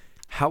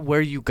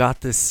 where you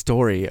got this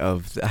story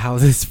of how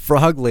this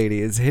frog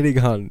lady is hitting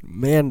on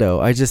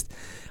Mando. I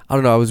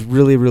don't know. I was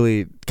really,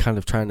 really kind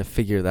of trying to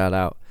figure that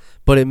out,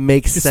 but it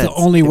makes sense. It's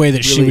the only way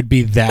that she would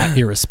be that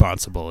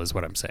irresponsible is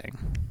what I'm saying.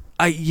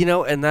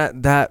 And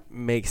that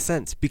makes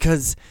sense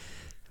because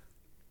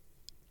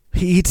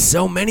he eats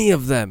so many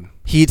of them.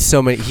 He eats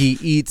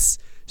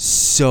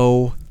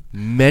so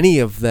many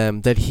of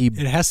them that he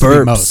has to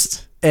be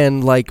most.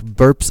 And like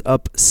burps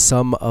up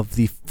some of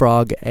the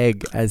frog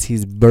egg as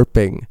he's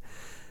burping.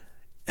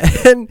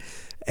 And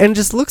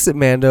just looks at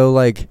Mando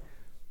like,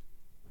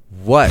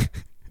 what?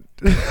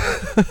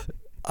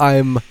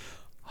 I'm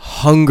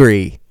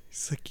hungry.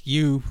 It's like,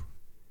 you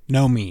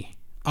know me.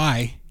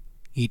 I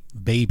eat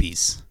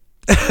babies.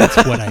 That's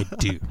what I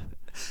do.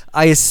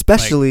 I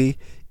especially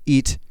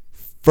eat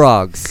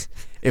frogs.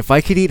 If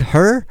I could eat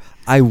her,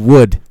 I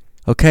would.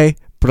 Okay?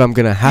 But I'm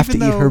going to have to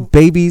eat her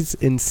babies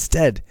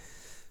instead.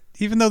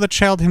 Even though the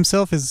child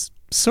himself is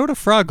sort of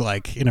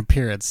frog-like in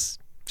appearance,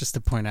 just to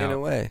point out. in a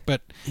way.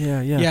 But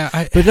Yeah.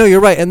 I, But no, you're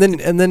right. And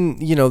then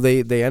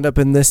they end up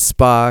in this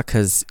spa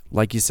because,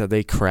 like you said,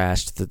 they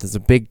crashed. There's a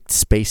big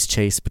space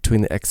chase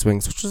between the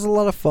X-wings, which was a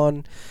lot of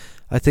fun.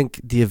 I think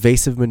the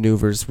evasive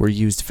maneuvers were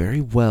used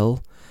very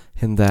well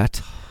in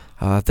that.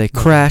 They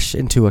crash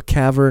into a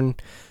cavern.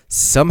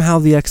 Somehow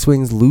the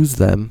X-wings lose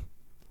them.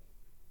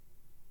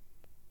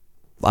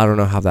 I don't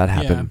know how that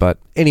happened, but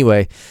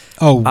anyway.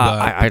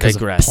 I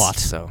digress. Plot.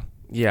 So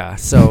yeah.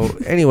 So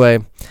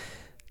anyway,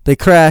 they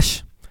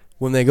crash.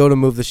 When they go to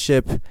move the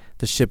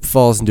ship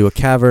falls into a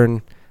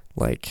cavern,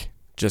 like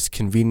just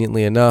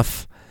conveniently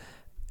enough,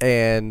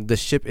 and the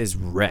ship is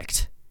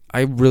wrecked.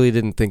 I really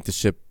didn't think the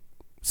ship.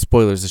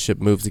 Spoilers: the ship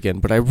moves again,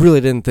 but I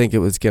really didn't think it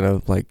was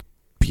gonna like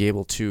be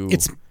able to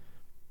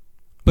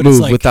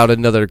move without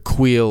another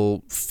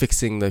Queel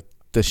fixing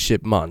the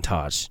ship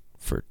montage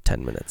for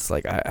 10 minutes.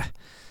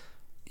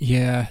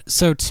 Yeah.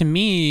 So to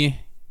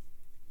me,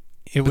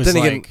 it was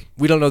then like again,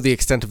 we don't know the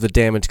extent of the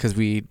damage because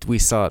we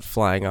saw it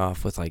flying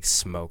off with like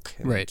smoke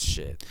and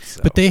shit.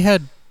 So. But they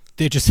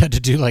just had to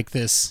do like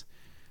this.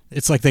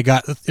 It's like they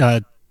got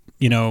I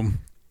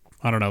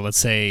don't know, let's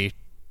say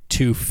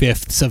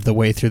 2/5 of the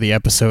way through the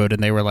episode,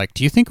 and they were like,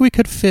 "Do you think we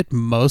could fit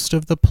most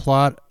of the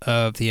plot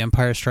of The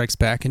Empire Strikes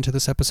Back into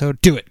this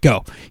episode? Do it,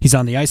 go." He's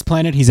on the ice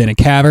planet. He's in a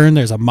cavern.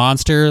 There's a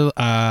monster.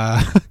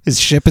 His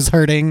ship is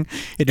hurting.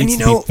 It needs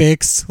to be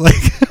fixed.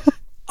 Like,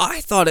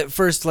 I thought at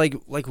first, like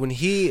when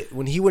he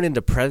went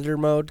into Predator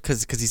mode,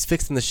 because he's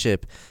fixing the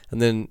ship,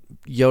 and then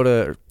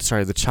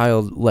the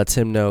child lets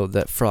him know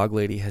that Frog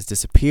Lady has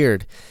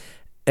disappeared,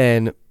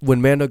 and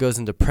when Mando goes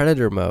into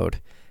Predator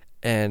mode,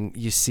 and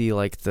you see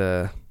like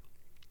the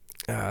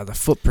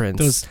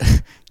footprints.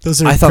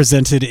 Those are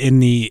presented in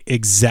the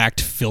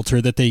exact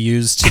filter that they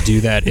use to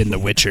do that in The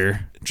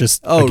Witcher.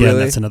 Just really?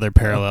 That's another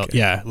parallel. Okay.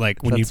 Yeah,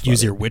 like when That's you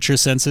use your Witcher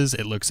senses,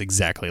 it looks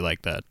exactly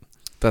like that.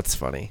 That's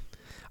funny.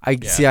 I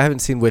haven't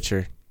seen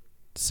Witcher,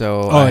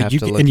 so I have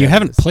to look and you at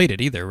haven't this. played it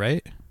either,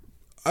 right?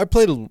 I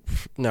played.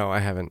 No, I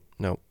haven't.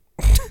 No.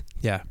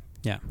 Yeah.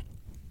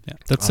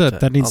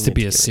 That needs to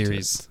be a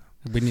series.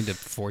 We need to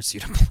force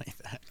you to play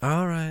that.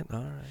 All right.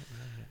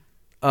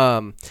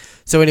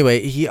 So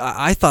anyway,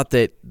 I thought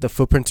that the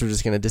footprints were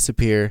just going to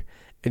disappear,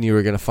 and you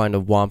were going to find a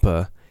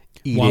Wampa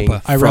eating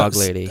Frog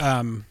Lady.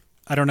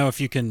 I don't know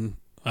if you can.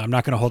 I'm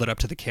not going to hold it up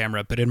to the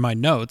camera, but in my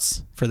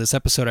notes for this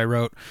episode, I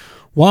wrote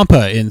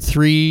Wampa in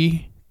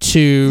 3,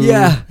 2,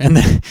 and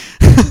then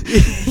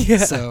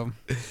So,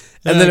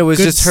 and then it was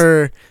just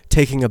her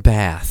taking a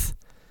bath.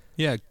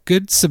 Yeah,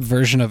 good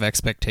subversion of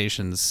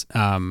expectations.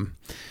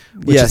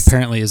 Which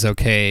apparently is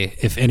okay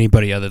if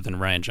anybody other than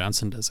Rian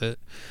Johnson does it.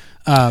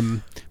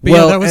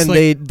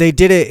 They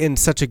did it in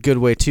such a good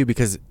way too,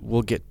 because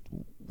we'll get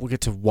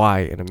to why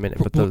in a minute.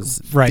 But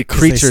the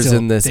creatures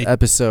in this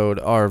episode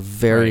are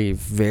very,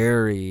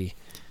 very.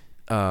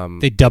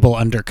 They double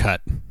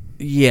undercut.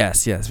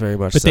 Yes, very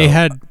much. But they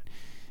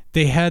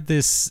had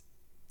this.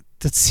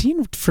 The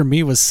scene for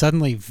me was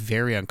suddenly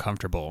very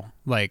uncomfortable.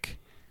 Like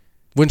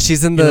when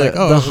she's in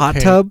the hot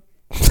tub.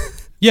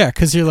 Yeah,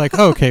 because you're like,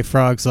 okay,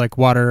 frogs like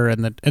water,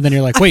 and then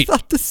you're like, wait, I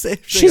thought the same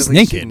thing. She's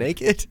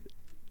naked.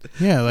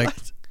 Yeah, like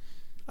what?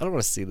 I don't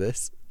want to see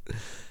this.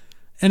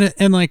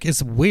 And like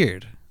it's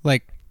weird.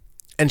 Like,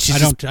 and she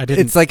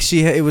It's like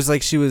it was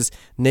like she was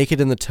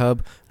naked in the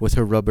tub with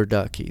her rubber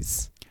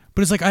duckies.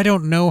 But it's like I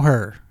don't know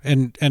her,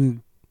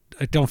 and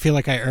I don't feel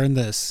like I earned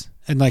this,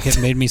 and like it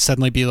made me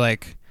suddenly be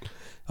like,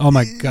 oh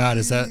my god,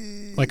 is that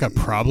like a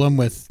problem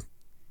with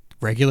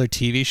regular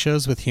TV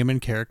shows with human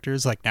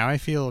characters? Like now I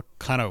feel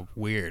kind of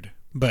weird.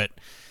 But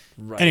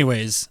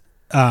anyways,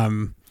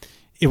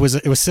 it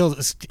was still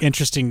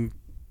interesting,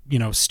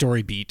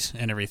 story beat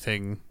and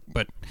everything,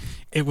 but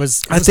it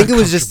was I think it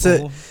was just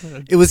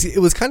it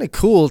was kind of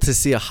cool to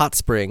see a hot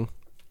spring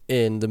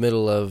in the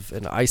middle of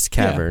an ice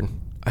cavern. Yeah.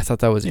 I thought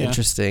that was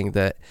interesting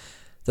that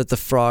the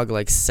frog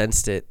like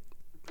sensed it.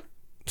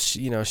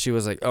 She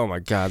was like, "Oh my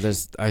god,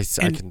 there's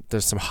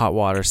some hot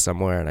water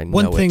somewhere," and I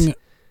know it.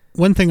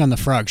 One thing on the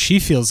frog, she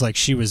feels like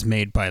she was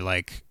made by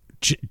like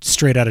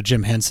straight out of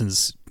Jim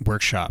Henson's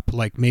workshop.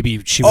 Like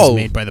maybe she was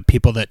made by the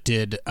people that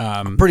did.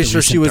 I'm pretty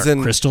sure she was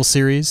in Crystal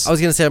series. I was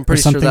gonna say I'm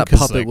pretty sure that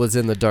puppet was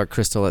in the Dark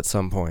Crystal at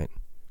some point.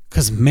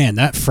 Because man,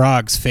 that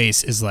frog's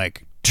face is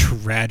like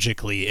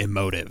tragically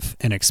emotive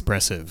and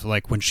expressive.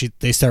 Like when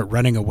they start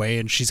running away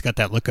and she's got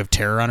that look of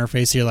terror on her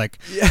face, you're like,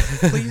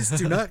 please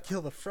do not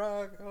kill the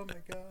frog. Oh my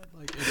god!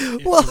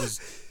 Like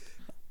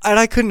and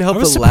I couldn't help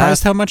but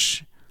laugh.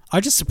 I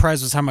was just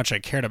surprised was how much I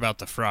cared about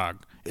the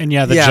frog. And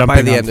the jumping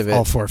by the end of it,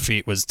 all 4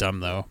 feet was dumb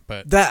though.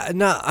 But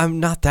I'm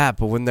not that.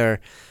 But when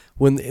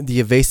the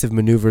evasive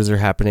maneuvers are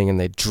happening and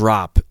they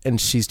drop and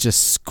she's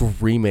just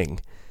screaming.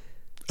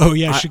 Oh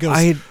yeah, she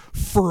goes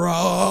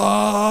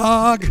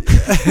frog.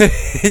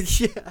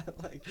 Yeah,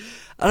 like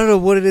I don't know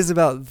what it is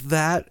about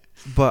that,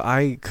 but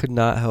I could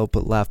not help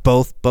but laugh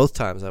both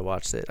times I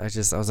watched it. I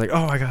was like,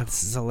 oh my god,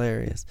 this is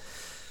hilarious.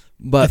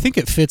 But I think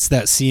it fits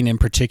that scene in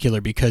particular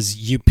because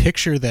you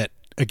picture that.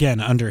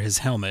 Again, under his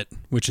helmet,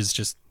 which is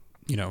just,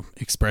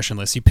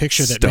 expressionless. You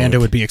picture that Stoic. Mando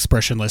would be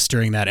expressionless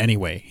during that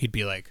anyway. He'd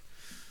be like,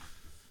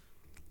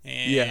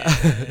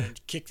 and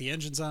kick the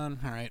engines on.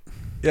 All right.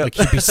 Yep. Like,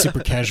 he'd be super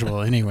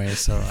casual anyway.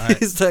 So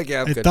He's like,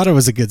 yeah, I'm I good. thought it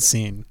was a good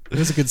scene. It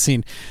was a good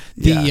scene.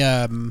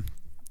 The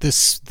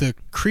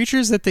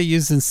creatures that they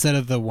used instead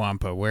of the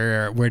Wampa.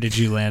 Where did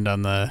you land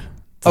on the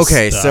so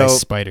ice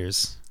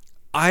spiders?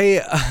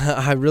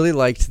 I really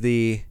liked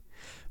the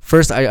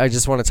first. I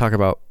just want to talk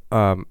about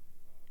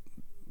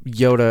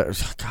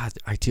Yoda. God,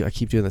 I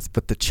keep doing this,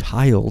 but the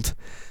child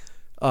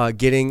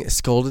getting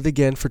scolded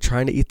again for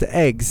trying to eat the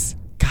eggs.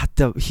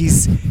 God,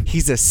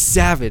 he's a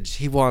savage.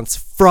 He wants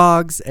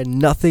frogs and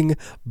nothing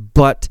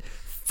but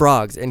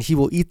frogs, and he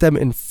will eat them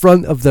in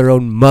front of their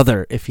own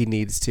mother if he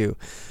needs to.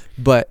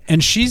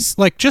 And she's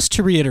like, just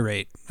to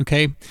reiterate,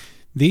 okay,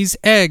 these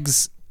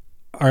eggs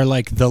are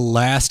like the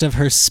last of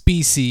her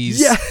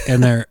species,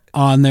 and they're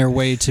on their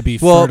way to be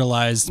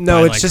fertilized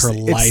by her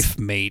life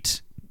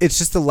mate. It's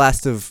just the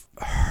last of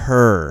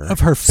her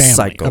family,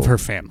 cycle.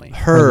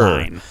 Her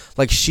line.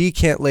 Like, she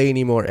can't lay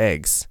any more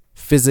eggs.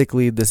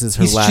 Physically, this is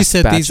her last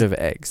batch of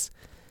eggs.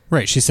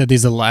 Right. She said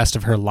these are the last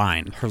of her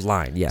line. Her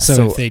line, yeah.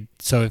 So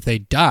if they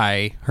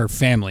die, her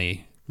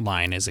family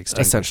line is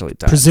extinguished. Essentially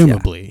dies,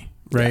 presumably,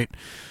 right?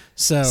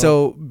 Yeah.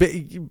 So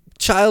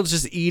child's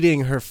just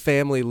eating her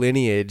family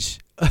lineage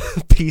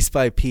piece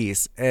by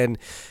piece. And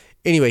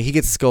anyway, he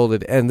gets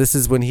scolded, and this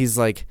is when he's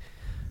like,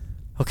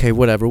 okay,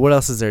 whatever. What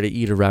else is there to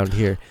eat around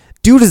here?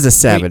 Dude is a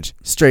savage.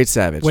 Straight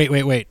savage.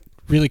 Wait.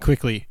 Really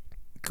quickly.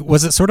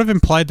 Was it sort of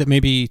implied that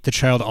maybe the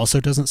child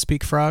also doesn't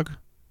speak frog?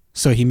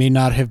 So he may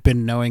not have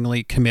been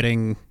knowingly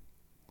committing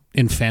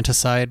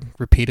infanticide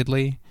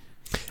repeatedly?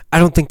 I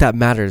don't think that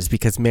matters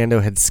because Mando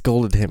had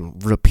scolded him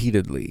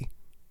repeatedly.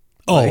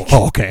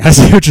 Okay. I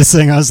see what you're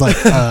saying. I was like,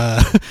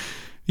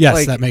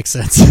 yes, that makes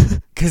sense.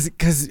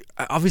 Because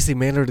obviously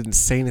Mando didn't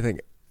say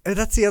anything. And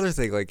that's the other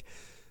thing. Like,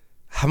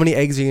 how many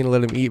eggs are you going to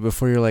let him eat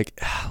before you're like,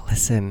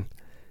 listen.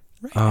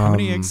 Right. How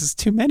many eggs is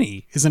too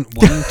many? Isn't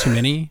one too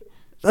many?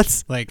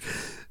 That's like,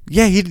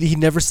 yeah. He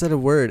never said a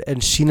word,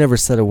 and she never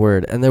said a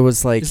word, and there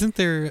was like, isn't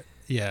there?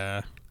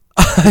 Yeah.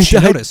 She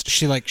noticed.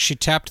 She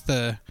tapped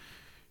the.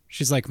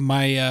 She's like,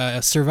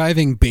 my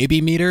surviving baby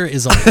meter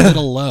is a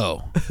little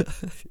low.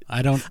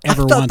 I don't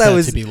ever want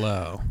that to be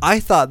low. I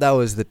thought that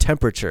was the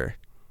temperature.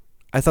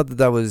 I thought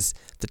that was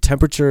the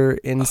temperature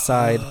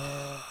inside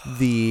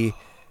the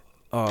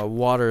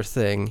water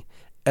thing.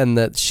 And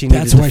that she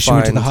needed That's why she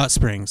went to the hot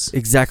springs.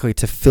 Exactly,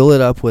 to fill it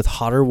up with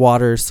hotter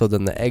water so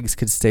then the eggs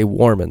could stay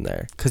warm in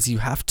there. Because you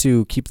have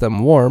to keep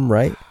them warm,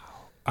 right?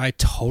 I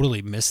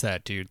totally missed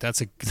that, dude.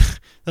 That's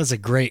a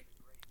great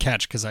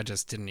catch because I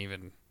just didn't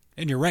even...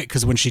 And you're right,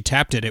 because when she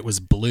tapped it, it was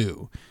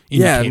blue,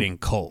 indicating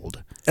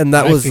cold. And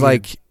that was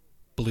like...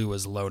 Blue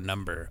was low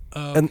number.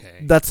 Okay. And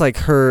that's like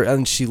her...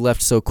 And she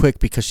left so quick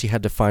because she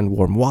had to find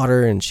warm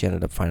water, and she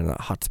ended up finding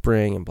that hot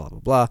spring and blah, blah,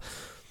 blah.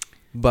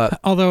 But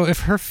although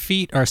if her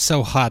feet are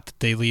so hot that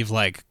they leave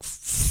like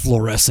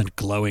fluorescent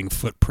glowing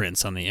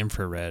footprints on the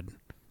infrared,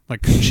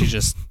 like couldn't she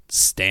just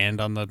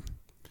stand on the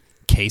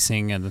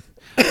casing? And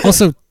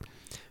also,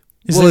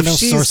 is there no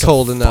source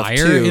cold of enough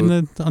fire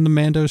on the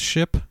Mando's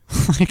ship?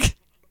 Like,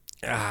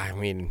 I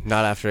mean,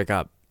 not after it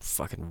got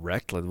fucking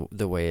wrecked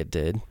the way it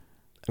did.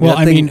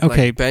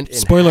 Okay.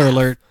 Spoiler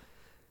alert.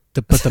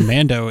 But the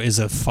Mando is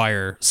a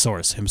fire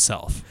source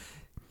himself.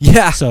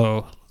 Yeah.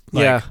 So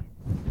yeah.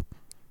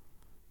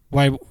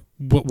 Why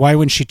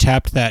when she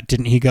tapped that,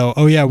 didn't he go,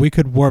 oh yeah, we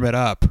could warm it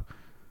up?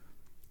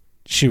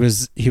 He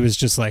was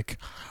just like,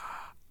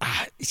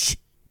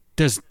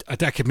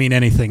 that could mean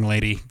anything,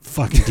 lady.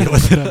 Fucking deal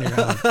with it on your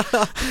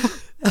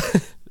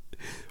own.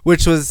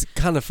 Which was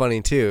kind of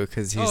funny too,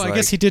 because he's I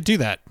guess he did do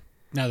that.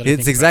 Now that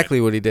it's exactly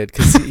what he did,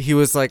 because he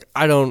was like,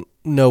 I don't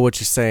know what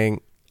you're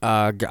saying.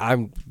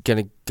 I'm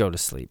gonna go to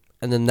sleep,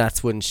 and then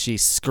that's when she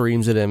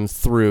screams at him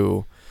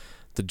through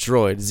the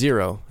droid.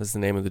 Zero is the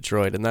name of the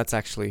droid, and that's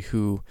actually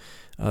who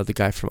the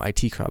guy from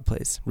IT Crowd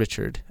plays,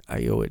 Richard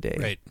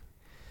Ayoade. Right.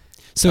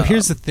 So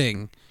here's the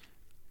thing.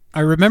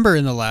 I remember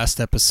in the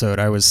last episode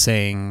I was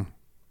saying,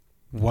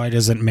 why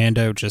doesn't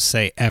Mando just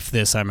say, F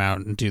this, I'm out,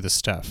 and do the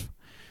stuff?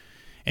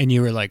 And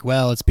you were like,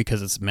 well, it's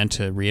because it's meant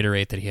to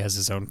reiterate that he has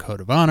his own code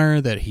of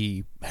honor, that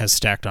he has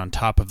stacked on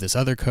top of this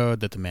other code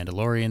that the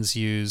Mandalorians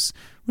use,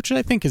 which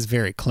I think is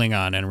very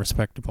Klingon and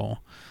respectable.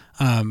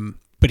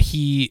 But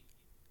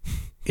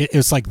it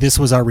was like this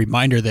was our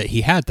reminder that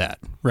he had that,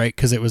 right?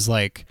 Because it was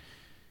like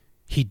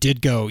he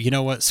did go, you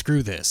know what,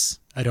 screw this.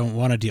 I don't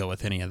want to deal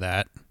with any of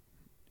that.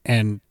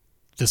 And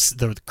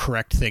the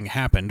correct thing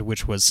happened,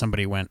 which was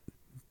somebody went,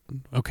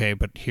 okay,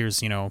 but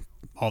here's,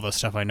 all the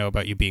stuff I know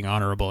about you being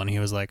honorable. And he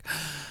was like,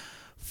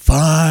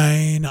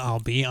 fine,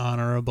 I'll be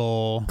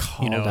honorable.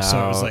 So it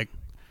was like,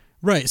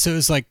 right. So it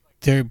was like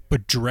they were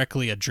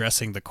directly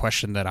addressing the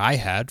question that I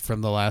had from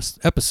the last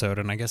episode.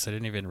 And I guess I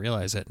didn't even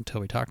realize it until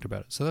we talked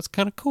about it. So that's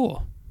kind of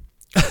cool.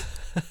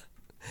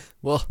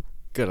 Well,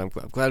 good. I'm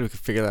glad we could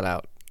figure that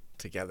out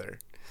together.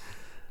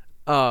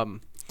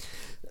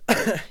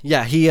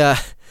 Yeah, he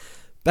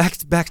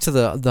back to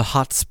the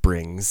hot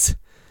springs.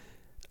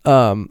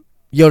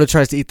 Yoda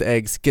tries to eat the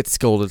eggs, gets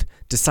scolded,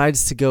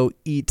 decides to go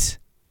eat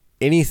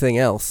anything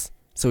else.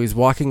 So he's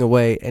walking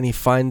away, and he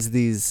finds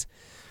these.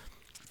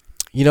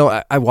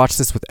 I watched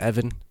this with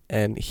Evan,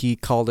 and he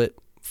called it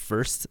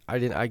first.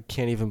 I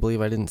can't even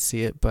believe I didn't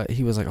see it, but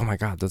he was like, "Oh my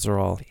god, those are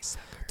all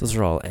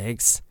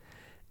eggs."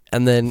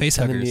 And then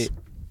Facehuggers.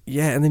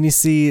 and then you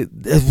see,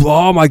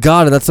 oh my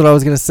god, and that's what I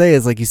was gonna say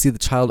is like you see the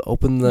child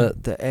open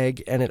the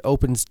egg, and it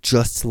opens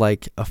just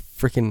like a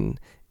freaking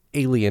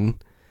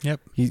alien. Yep.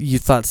 You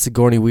thought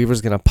Sigourney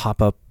Weaver's gonna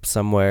pop up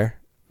somewhere,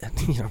 and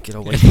get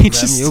away from them,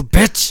 you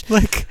bitch.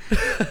 Like,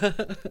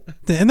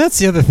 and that's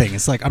the other thing.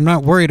 It's like I'm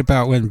not worried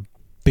about when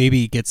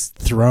baby gets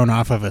thrown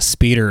off of a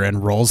speeder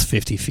and rolls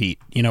 50 feet.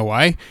 You know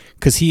why?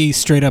 Because he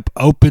straight up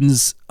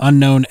opens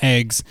unknown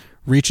eggs,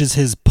 reaches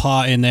his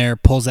paw in there,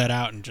 pulls that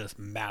out, and just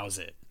mows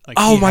it. Like,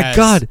 oh my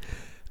god.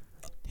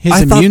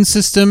 His immune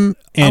system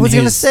and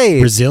his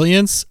say,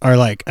 resilience are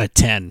like a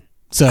 10.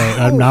 So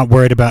I'm not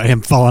worried about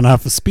him falling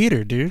off a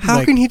speeder, dude.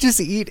 How can he just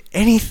eat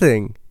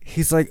anything?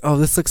 He's like, oh,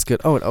 this looks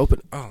good. Oh, it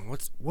opened. Oh,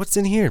 what's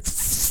in here?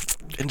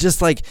 And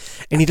just like,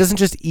 and he doesn't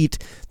just eat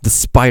the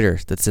spider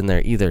that's in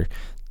there either.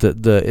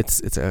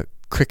 It's a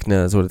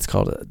Krykna is what it's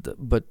called,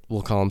 but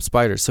we'll call them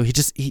spiders. So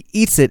he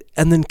eats it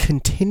and then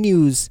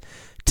continues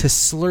to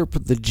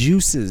slurp the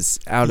juices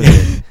out of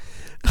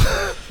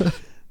it.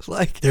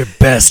 Like, they're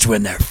best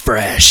when they're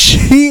fresh.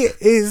 He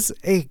is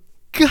a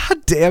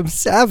goddamn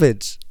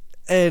savage.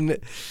 And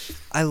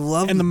I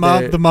love. And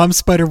the mom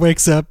spider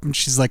wakes up and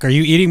she's like, "Are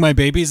you eating my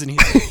babies?" And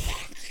he's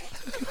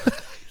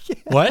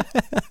like, "What?"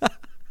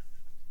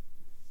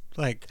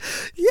 Like,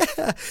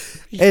 yeah.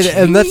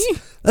 And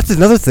that's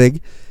another thing.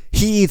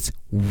 He eats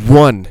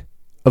one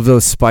of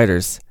those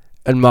spiders,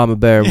 and Mama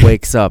Bear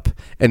wakes up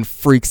and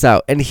freaks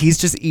out, and he's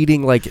just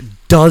eating like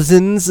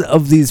dozens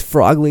of these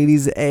frog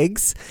ladies'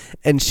 eggs,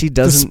 and she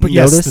doesn't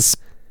notice.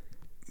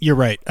 You're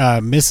right.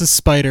 Mrs.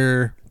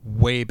 Spider,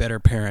 way better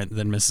parent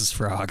than Mrs.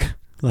 Frog.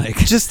 Like,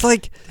 just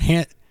like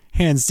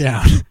hands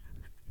down.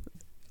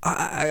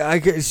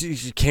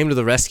 She came to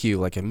the rescue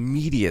like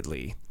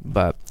immediately,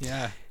 but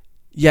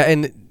yeah,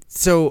 and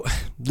so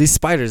these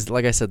spiders,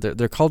 like I said,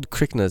 they're called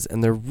Kryknas,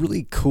 and they're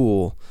really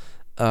cool.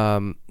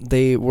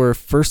 They were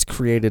first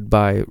created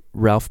by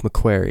Ralph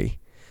McQuarrie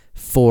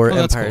for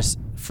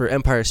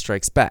Empire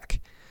Strikes Back.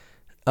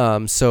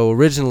 So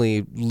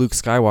originally, Luke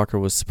Skywalker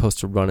was supposed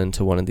to run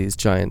into one of these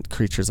giant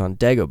creatures on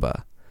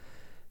Dagobah,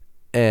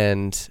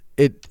 and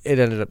it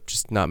ended up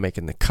just not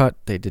making the cut.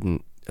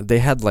 They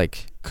had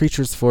like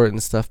creatures for it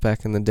and stuff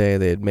back in the day.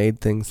 They had made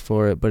things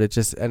for it, but it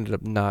just ended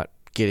up not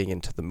getting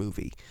into the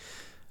movie.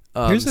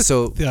 Here's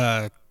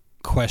a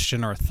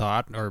question or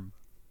thought, or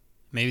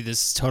maybe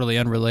this is totally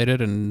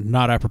unrelated and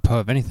not apropos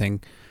of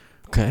anything.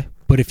 Okay.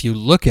 But if you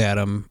look at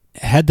them,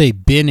 had they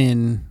been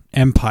in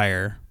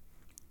Empire,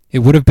 it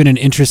would have been an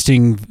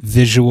interesting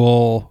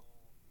visual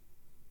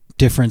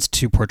difference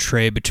to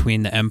portray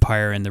between the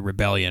Empire and the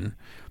Rebellion,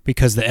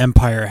 because the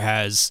Empire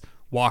has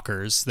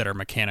walkers that are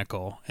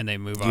mechanical and they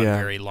move on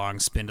very long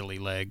spindly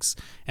legs,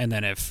 and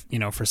then if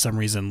for some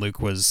reason Luke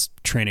was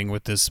training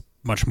with this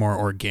much more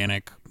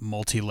organic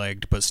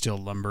multi-legged but still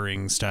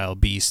lumbering style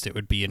beast, it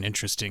would be an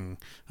interesting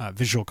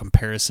visual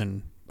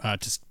comparison,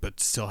 but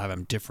still have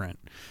them different.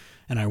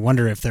 And I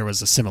wonder if there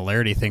was a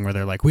similarity thing where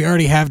they're like, we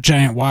already have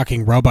giant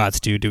walking robots,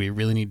 dude. Do we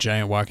really need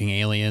giant walking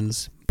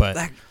aliens?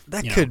 But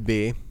that could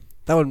be.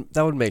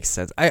 That would make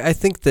sense. I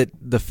think that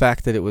the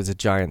fact that it was a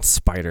giant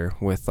spider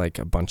with like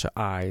a bunch of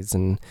eyes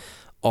and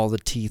all the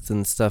teeth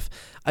and stuff,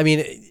 I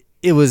mean,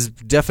 it was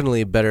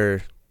definitely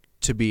better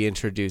to be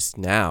introduced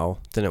now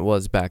than it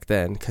was back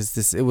then,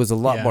 because it was a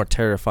lot more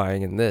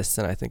terrifying in this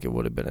than I think it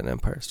would have been in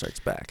Empire Strikes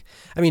Back.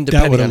 I mean,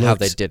 depending on how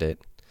they did it.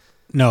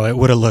 No, it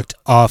would have looked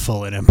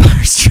awful in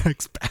Empire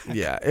Strikes Back.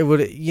 Yeah, it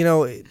would. You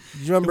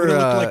remember? It would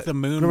have looked like the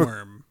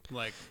Moonworm,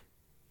 like.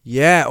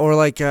 Yeah, or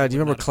like, do you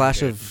remember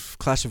Clash of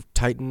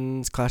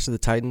Titans, Clash of the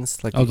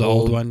Titans? Like the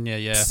old one,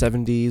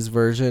 70s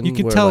version. You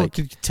could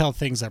tell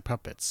things are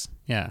puppets.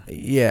 Yeah.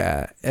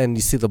 Yeah, and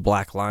you see the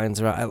black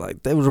lines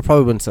around. It would have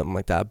probably been something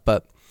like that.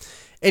 But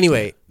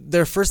anyway,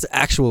 their first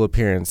actual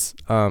appearance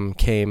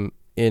came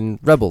in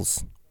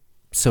Rebels.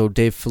 So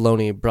Dave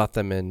Filoni brought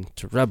them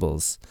into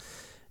Rebels,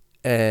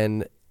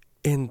 and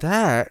in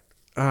that,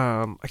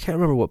 I can't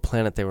remember what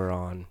planet they were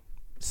on,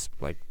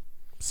 like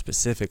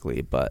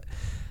specifically, but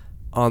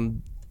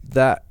on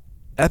that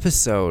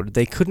episode,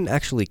 they couldn't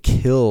actually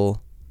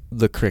kill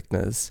the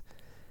Kryknas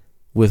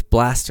with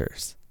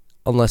blasters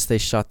unless they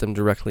shot them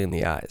directly in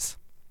the eyes.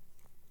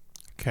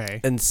 Okay.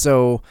 And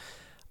so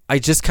I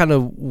just kind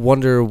of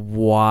wonder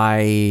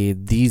why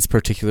these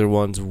particular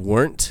ones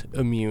weren't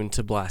immune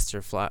to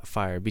blaster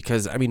fire,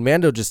 because, I mean,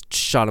 Mando just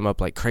shot them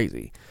up like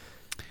crazy.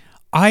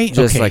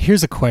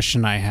 Here's a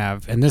question I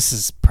have, and this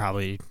is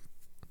probably...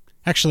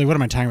 Actually, what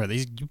am I talking about?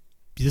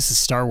 This is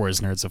Star Wars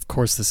nerds. Of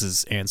course this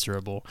is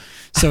answerable.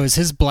 So is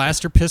his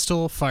blaster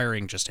pistol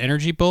firing just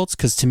energy bolts?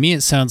 Because to me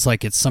it sounds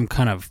like it's some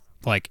kind of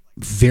like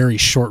very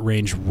short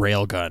range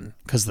railgun,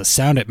 because the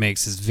sound it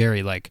makes is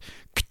very like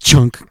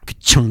ka-chunk,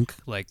 ka-chunk,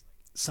 like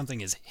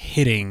something is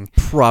hitting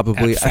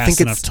Probably. fast I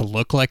think enough it's to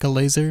look like a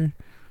laser.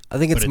 I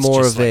think it's but it's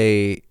more just of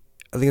a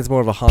I think it's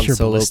more of a Han pure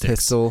Solo ballistics.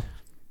 pistol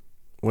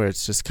where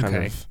it's just kind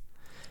Okay. of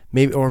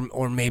maybe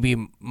or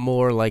maybe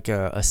more like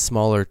a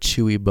smaller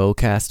chewy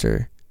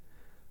bowcaster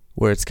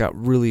where it's got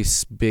really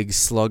big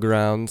slug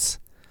rounds.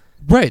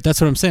 Right, that's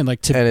what I'm saying.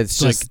 Like, And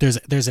it's like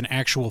just there's an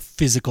actual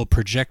physical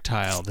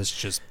projectile that's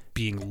just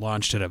being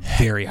launched at a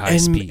very high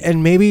speed.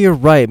 And maybe you're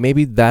right.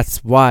 Maybe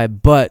that's why.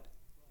 But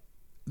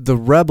the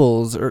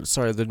rebels,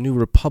 the New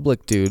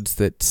Republic dudes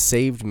that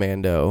saved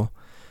Mando,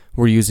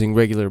 were using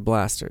regular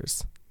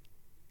blasters.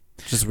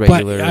 Just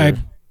regular.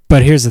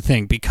 But here's the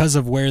thing: because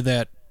of where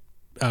that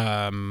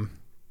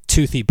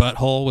toothy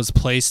butthole was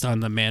placed on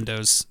the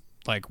Mando's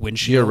like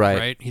windshield, You're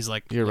right. He's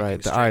like, You're looking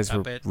right. The straight eyes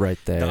up were it. right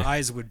there. The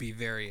eyes would be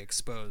very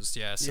exposed.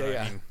 Yeah. So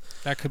Yeah. I mean,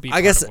 that could be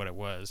I guess- of what it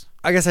was.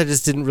 I guess I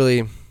just didn't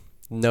really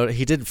notice.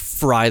 He did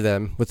fry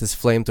them with his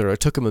flamethrower. It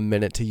took him a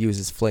minute to use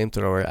his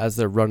flamethrower as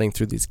they're running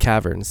through these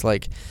caverns.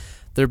 Like,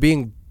 they're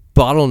being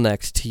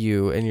bottlenecked to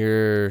you, and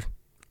you're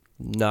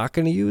not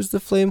going to use the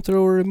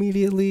flamethrower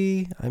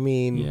immediately. I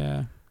mean,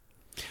 Yeah.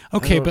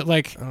 Okay, don't- but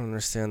like, I don't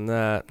understand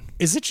that.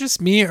 is it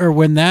just me, or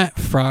when that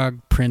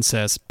frog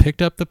princess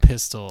picked up the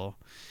pistol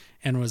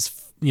and was,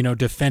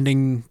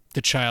 defending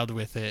the child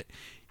with it,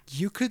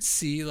 you could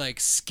see like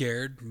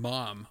scared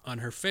mom on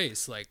her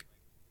face, like,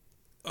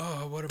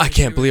 oh, what am I I can't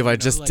doing? believe I You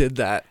know, just like- did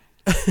that.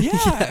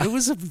 Yeah, it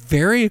was a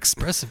very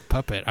expressive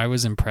puppet. I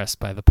was impressed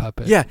by the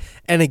puppet. Yeah,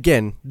 and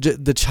again,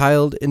 the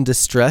child in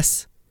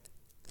distress,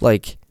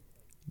 like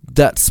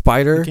that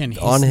spider Again,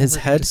 he's on his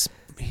never head.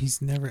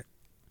 He's never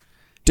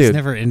Dude,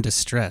 never in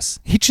distress.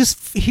 He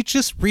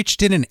just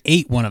reached in and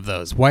ate one of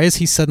those. Why is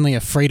he suddenly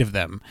afraid of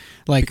them?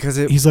 Like,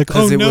 he's like,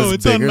 oh it no, was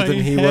it's on bigger my than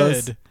he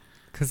head.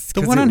 was.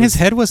 The one on his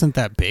head wasn't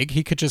that big.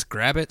 He could just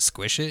grab it,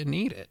 squish it, and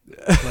eat it.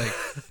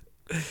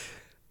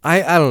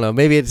 Like, I don't know.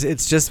 Maybe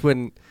it's just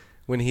when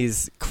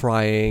he's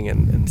crying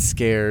and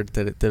scared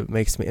that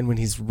makes me, and when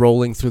he's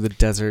rolling through the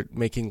desert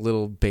making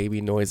little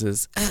baby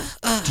noises.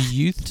 do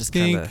you Just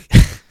think? kind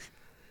of.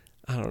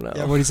 I don't know.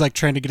 Yeah, when he's like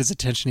trying to get his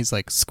attention, he's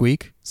like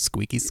squeak,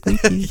 squeaky,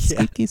 squeaky, Yeah.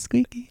 squeaky,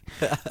 squeaky.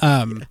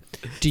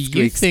 Do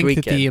you Squeak, think that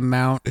squeaking. the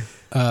amount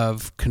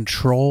of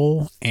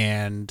control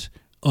and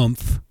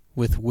oomph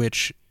with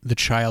which the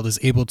child is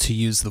able to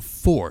use the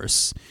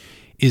Force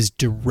is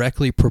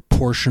directly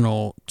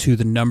proportional to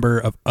the number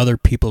of other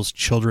people's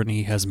children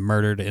he has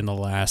murdered in the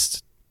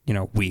last,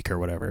 week or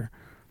whatever?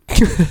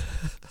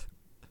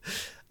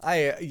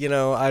 I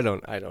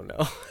don't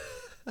know.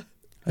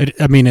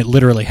 I mean, it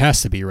literally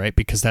has to be, right?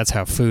 Because that's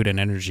how food and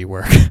energy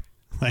work.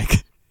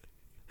 Like,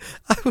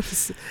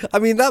 I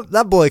mean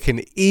that boy can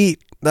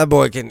eat. That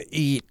boy can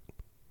eat.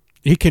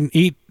 he can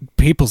eat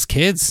people's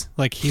kids.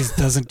 Like, he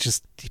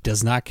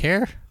does not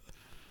care.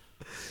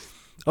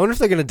 I wonder if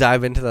they're gonna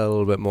dive into that a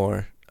little bit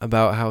more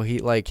about how he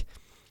like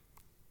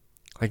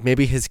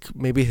maybe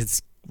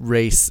his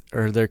race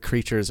or their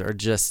creatures are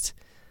just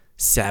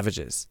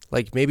savages.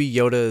 Like maybe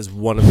Yoda is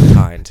one of a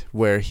kind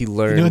where he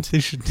learned You know what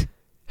they should?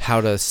 how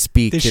to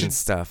speak They and should-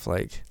 stuff.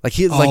 Like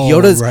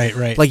Yoda's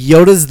right. like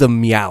Yoda's the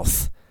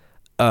Meowth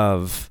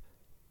of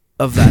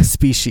that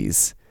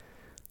species.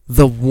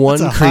 The one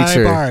That's a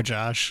creature. high bar,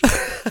 Josh.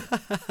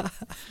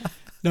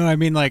 No, I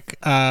mean, like,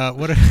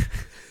 what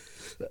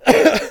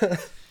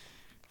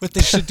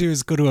they should do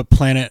is go to a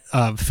planet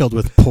filled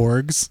with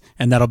porgs,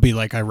 and that'll be,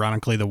 like,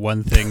 ironically the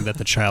one thing that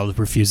the child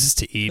refuses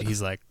to eat.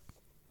 He's like,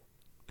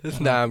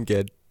 Nah, I'm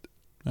good.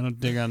 I don't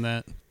dig on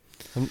that.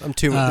 I'm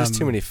too. There's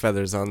too many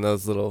feathers on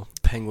those little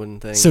penguin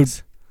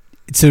things.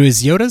 So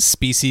is Yoda's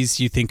species,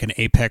 you think, an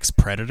apex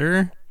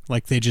predator?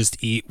 Like, they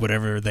just eat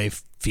whatever they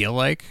feel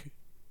like?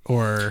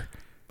 Or...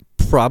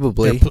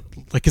 Probably.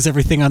 Like, is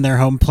everything on their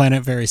home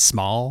planet very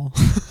small?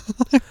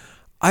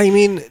 I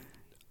mean,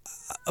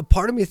 a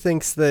part of me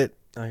thinks that.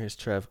 Oh, here's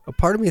Trev. A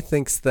part of me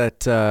thinks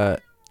that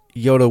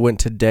Yoda went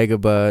to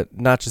Dagobah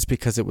not just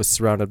because it was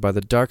surrounded by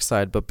the dark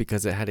side, but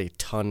because it had a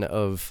ton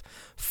of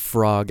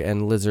frog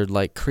and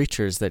lizard-like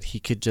creatures that he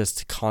could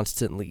just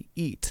constantly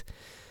eat.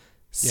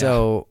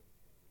 So,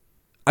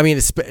 I mean,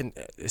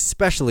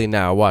 especially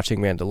now watching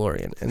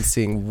Mandalorian and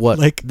seeing what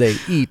Like, they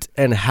eat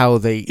and how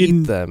they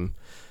eat them.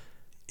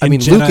 I in mean,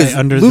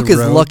 Jedi Luke is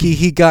Robe- lucky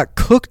he got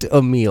cooked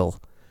a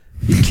meal.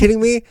 You kidding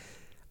me?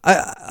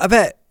 I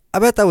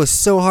bet that was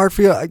so hard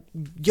for you.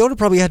 Yoda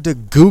probably had to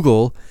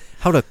Google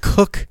how to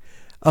cook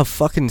a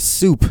fucking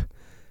soup.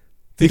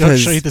 They don't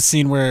Because show you the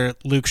scene where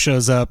Luke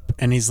shows up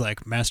and he's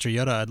like, Master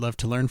Yoda, I'd love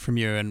to learn from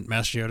you. And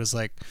Master Yoda's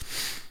like,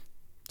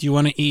 do you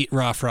want to eat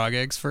raw frog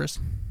eggs first?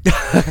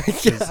 yeah,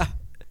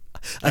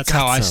 That's got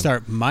how I some.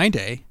 start my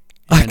day.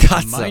 I And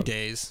got my some.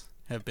 days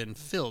have been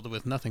filled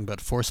with nothing but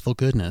forceful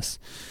goodness.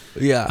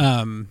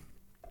 yeah.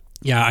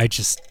 Yeah, I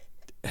just,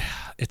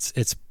 it's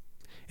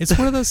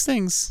one of those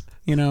things,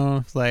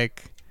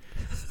 like,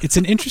 it's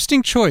an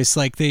interesting choice.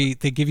 Like, they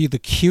give you the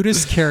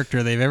cutest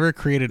character they've ever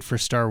created for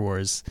Star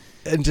Wars.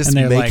 And just and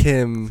they're make like-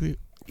 him They're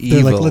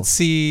evil. like, let's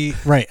see,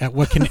 right?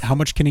 How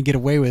much can he get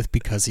away with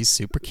because he's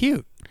super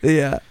cute?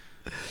 Yeah.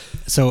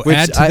 So Which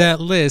add to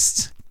that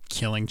list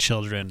killing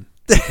children.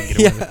 He can get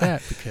away with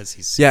that because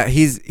he's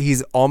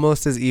he's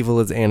almost as evil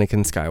as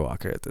Anakin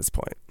Skywalker at this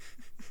point.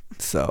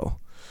 So,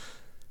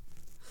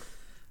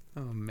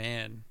 oh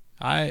man,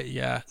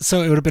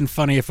 So it would have been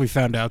funny if we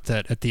found out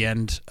that at the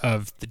end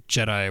of the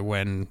Jedi,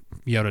 when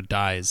Yoda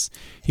dies,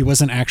 he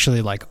wasn't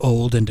actually like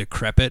old and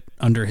decrepit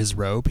under his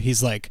robe.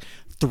 He's like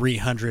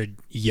 300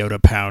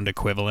 Yoda pound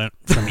equivalent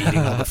from eating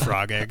all the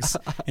frog eggs,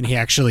 and he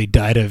actually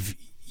died of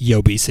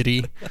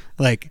Yobesity.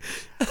 Like,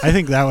 I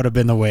think that would have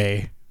been the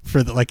way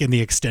for like in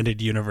the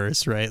extended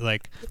universe, right?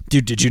 Like,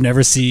 dude, did you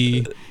never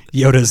see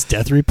Yoda's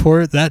death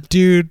report? That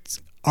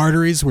dude's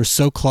arteries were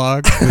so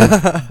clogged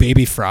with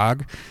baby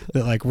frog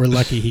that like we're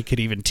lucky he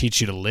could even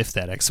teach you to lift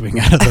that X-wing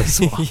out of the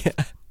swamp.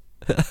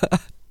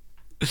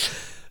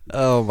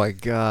 Oh my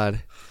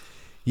god.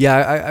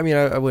 Yeah, I mean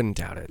I wouldn't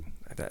doubt it.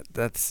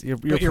 That's you're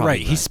right.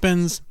 right. He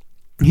spends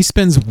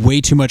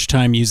way too much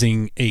time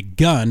using a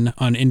gun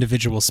on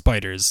individual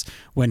spiders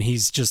when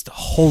he's just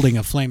holding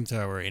a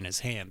flamethrower in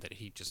his hand that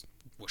he just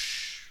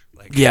whoosh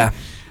like. Yeah.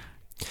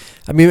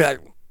 I mean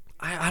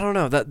I don't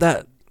know,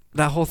 that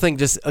whole thing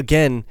just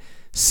again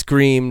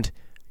screamed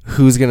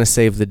who's going to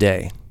save the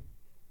day.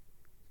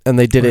 And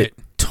they did it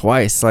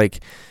twice.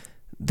 Like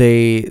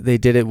they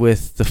did it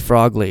with the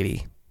frog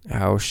lady,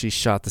 how she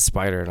shot the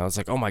spider, and I was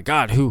like, "Oh my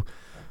god, who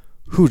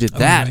did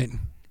that?" Right.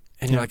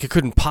 And you're like, it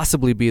couldn't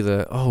possibly be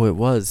it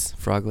was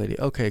frog lady.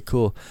 Okay,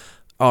 cool.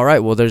 All right,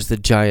 well there's the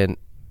giant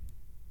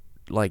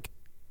like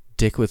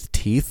dick with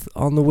teeth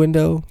on the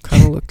window,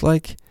 kind of looked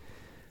like.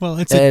 Well,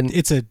 it's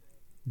a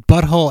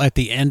butthole at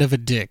the end of a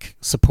dick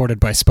supported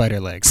by spider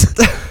legs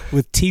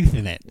with teeth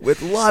in it.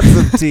 With lots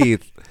of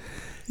teeth.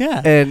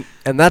 Yeah. And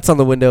that's on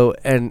the window,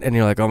 and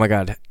you're like, oh my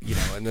god,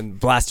 and then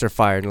blaster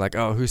fire, and you're like,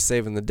 oh, who's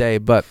saving the day?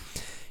 But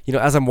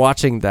as I'm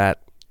watching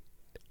that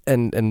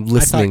and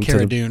listening I thought Cara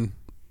to Dune.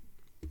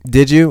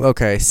 Did you?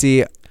 Okay.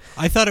 See,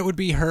 I thought it would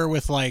be her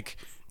with like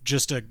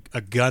just a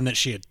gun that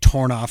she had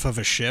torn off of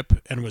a ship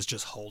and was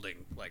just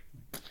holding like.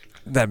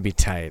 That'd be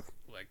tight.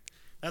 Like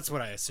that's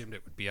what I assumed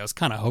it would be. I was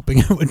kind of hoping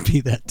it would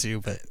be that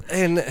too, but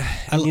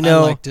I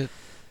liked it.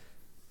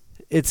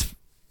 It's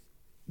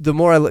the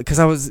more because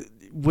I was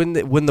when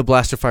the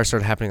blaster fire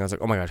started happening, I was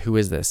like, oh my god, who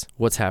is this?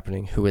 What's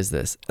happening? Who is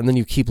this? And then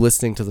you keep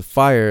listening to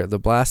the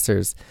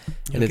blasters,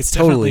 and it's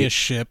totally definitely a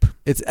ship.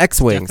 It's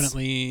X-wings.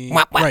 Definitely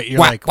right. You're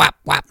like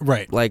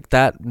right, like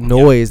that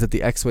noise that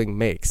the X-wing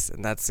makes,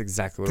 and that's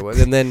exactly what it was.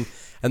 And then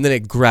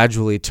it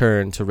gradually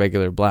turned to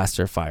regular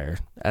blaster fire,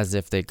 as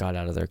if they got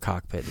out of their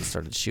cockpit and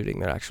started shooting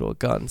their actual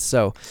guns.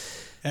 So,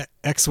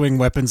 X-wing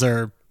weapons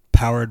are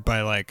powered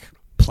by like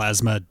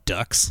plasma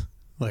ducts.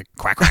 Like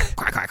quack quack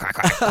quack quack quack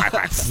quack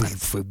quack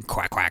quack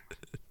quack quack.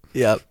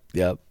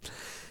 Yep.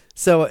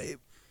 So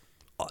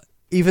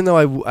even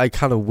though I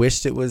kind of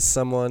wished it was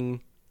someone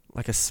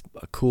like a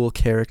cool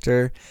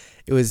character,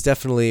 it was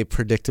definitely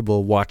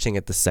predictable watching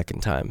it the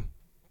second time,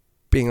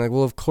 being like,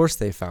 well, of course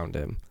they found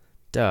him.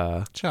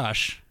 Duh.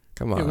 Josh,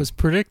 come on. It was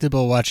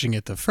predictable watching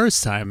it the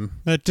first time.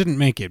 That didn't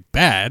make it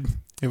bad.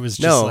 It was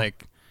just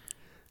like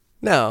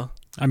no.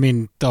 I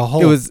mean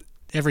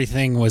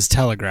everything was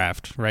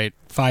telegraphed, right?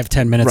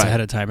 5-10 minutes ahead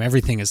of time.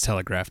 Everything is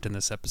telegraphed in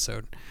this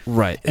episode.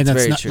 Right. And that's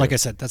very not, true. like I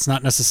said, that's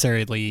not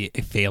necessarily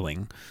a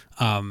failing.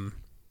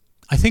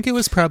 I think it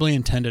was probably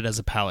intended as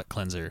a palate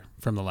cleanser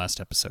from the last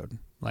episode.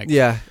 Like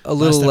a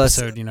little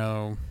less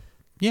episode,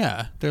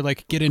 they're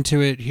like, get into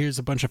it. Here's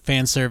a bunch of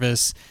fan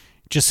service.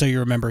 Just so you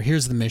remember,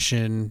 here's the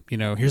mission.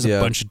 Here's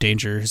a bunch of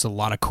danger. Here's a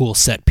lot of cool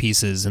set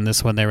pieces. And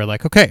this one, they were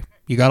like, okay,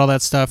 you got all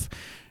that stuff.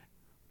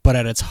 But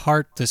at its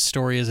heart, this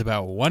story is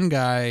about one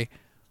guy,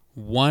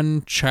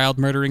 one child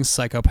murdering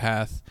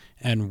psychopath,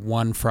 and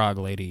one frog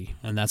lady,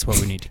 and that's what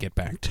we need to get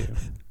back to.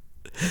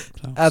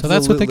 So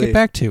that's what they get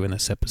back to in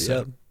this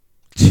episode.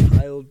 Yep.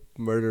 Child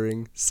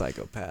murdering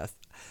psychopath.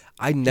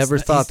 I never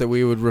thought that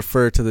we would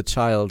refer to the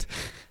child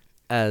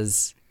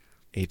as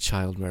a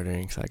child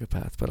murdering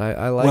psychopath, but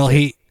I like. Well,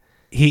 it.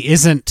 he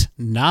isn't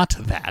not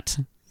that.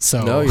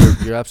 So no,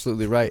 you're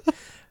absolutely right.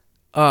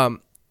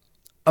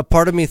 A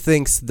part of me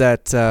thinks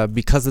that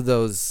because of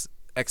those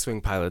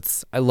X-wing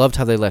pilots, I loved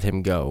how they let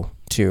him go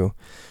too.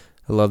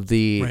 I love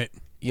the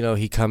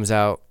he comes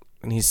out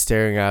and he's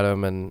staring at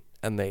him,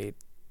 and they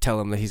tell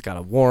him that he's got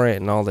a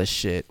warrant and all this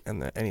shit,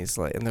 and he's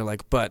like, and they're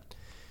like, but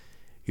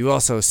you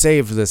also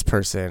saved this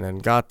person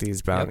and got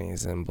these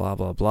bounties and blah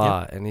blah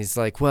blah, and he's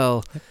like,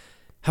 well,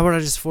 how about I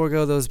just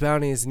forego those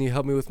bounties and you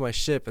help me with my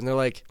ship? And they're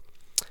like,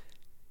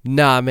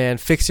 nah, man,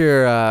 fix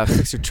your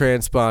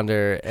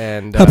transponder,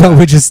 and how about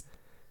we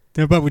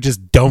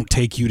just don't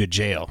take you to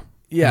jail?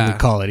 Yeah. And we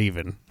call it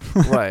even.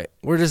 Right.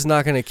 We're just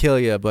not going to kill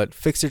you, but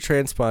fix your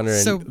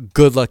transponder and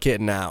good luck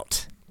getting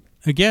out.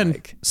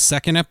 Again,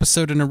 second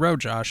episode in a row,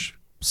 Josh.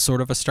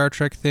 Sort of a Star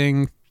Trek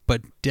thing,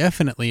 but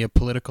definitely a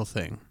political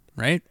thing,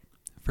 right?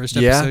 First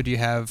episode, you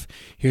have,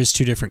 here's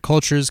two different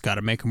cultures, got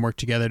to make them work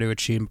together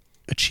to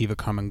achieve a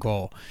common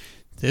goal.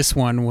 This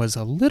one was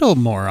a little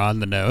more on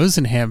the nose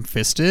and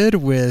ham-fisted,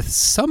 with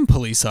some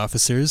police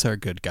officers are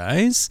good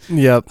guys.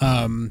 Yep.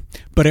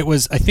 But it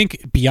was, I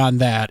think beyond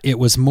that, it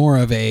was more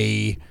of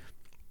a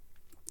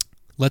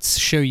let's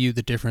show you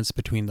the difference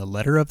between the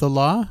letter of the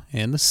law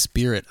and the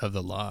spirit of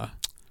the law.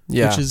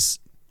 Yeah. Which is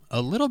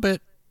a little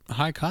bit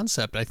high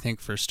concept, I think,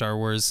 for Star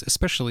Wars,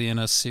 especially in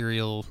a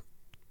serial,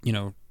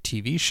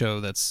 TV show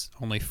that's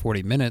only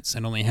 40 minutes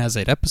and only has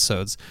 8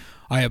 episodes.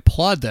 I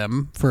applaud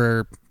them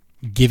for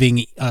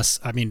giving us,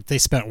 they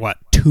spent,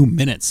 2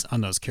 minutes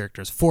on those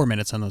characters, 4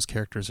 minutes on those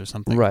characters or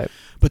something. Right.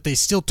 But they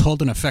still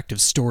told an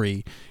effective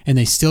story, and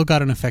they still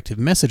got an effective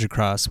message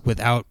across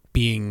without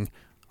being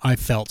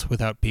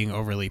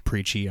overly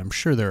preachy. I'm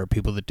sure there are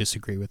people that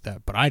disagree with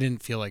that, but I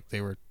didn't feel like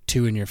they were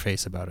too in your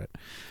face about it.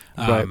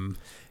 Right.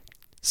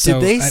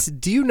 So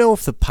do you know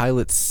if the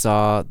pilots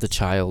saw the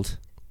child?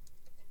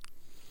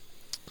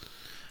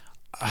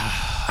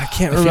 I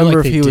can't remember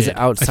if he was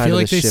outside of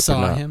the ship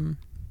or not. Him.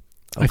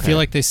 Okay. I feel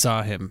like they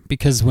saw him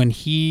because when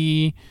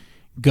he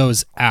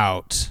goes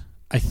out,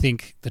 I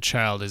think the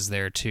child is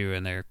there too,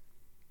 and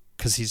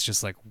because he's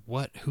just like,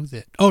 what? Who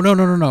the? Oh,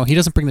 no. He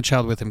doesn't bring the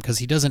child with him because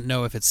he doesn't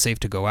know if it's safe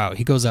to go out.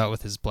 He goes out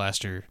with his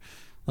blaster,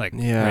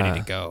 ready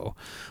to go.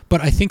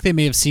 But I think they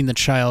may have seen the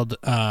child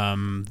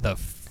the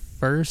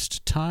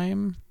first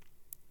time.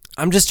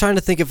 I'm just trying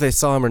to think if they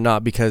saw him or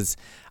not, because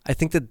I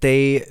think that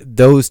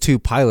those 2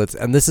 pilots,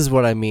 and this is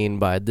what I mean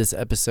by this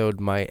episode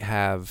might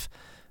have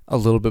a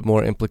little bit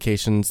more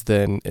implications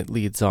than it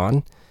leads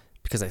on,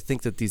 because I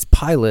think that these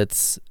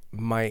pilots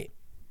might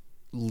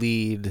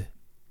lead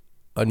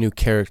a new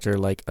character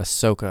like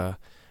Ahsoka,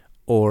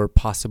 or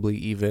possibly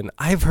even,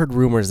 I've heard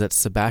rumors that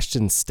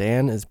Sebastian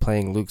Stan is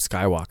playing Luke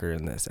Skywalker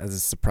in this as a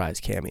surprise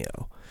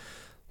cameo.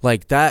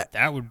 Like that.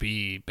 That would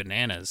be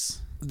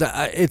bananas.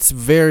 It's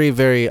very,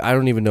 very, I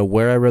don't even know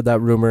where I read that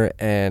rumor,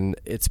 and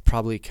it's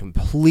probably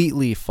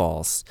completely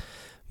false.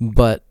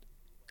 But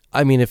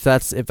I mean, if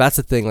that's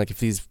a thing, like if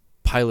these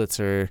pilots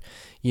are,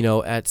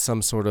 at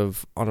some sort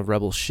of on a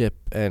rebel ship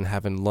and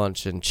having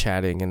lunch and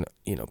chatting, and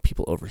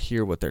people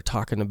overhear what they're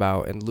talking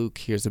about, and Luke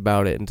hears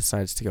about it and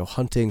decides to go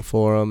hunting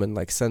for them, and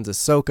sends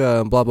Ahsoka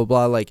and blah blah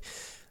blah. Like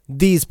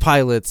these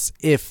pilots,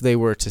 if they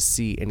were to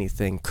see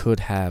anything,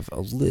 could have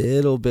a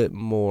little bit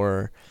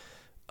more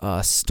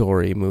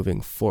story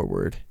moving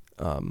forward.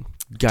 Guiding.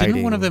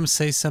 Didn't one of them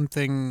say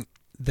something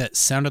that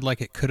sounded like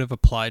it could have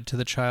applied to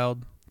the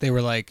child? They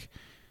were like,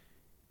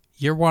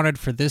 "You're wanted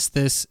for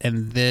this,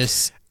 and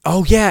this."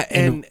 Oh yeah,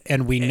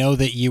 and we know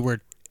that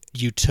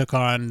you took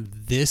on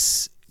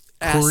this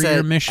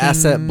courier mission.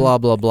 Asset blah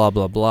blah blah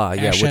blah blah.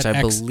 Yeah, which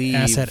I believe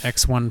Asset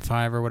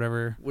X15 or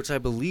whatever. Which I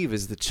believe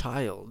is the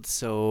child.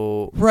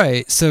 So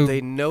right, so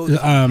they know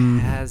that he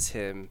has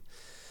him.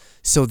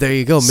 So there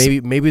you go.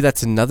 Maybe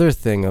that's another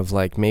thing of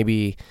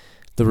maybe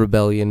the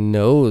rebellion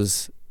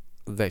knows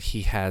that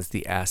he has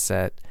the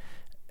asset,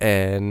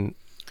 and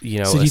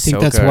so do you think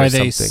that's why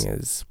something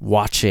is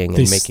watching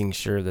and making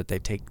sure that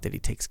he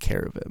takes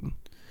care of him.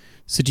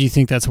 So do you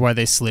think that's why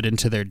they slid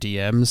into their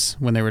DMs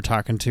when they were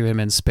talking to him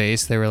in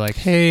space? They were like,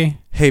 hey,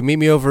 meet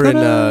me over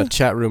in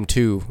chat room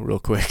 2 real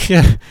quick.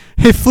 Yeah.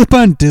 Hey, flip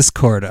on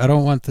Discord. I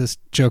don't want this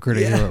Joker to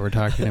hear what we're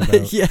talking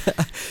about. Yeah.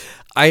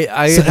 I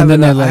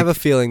have a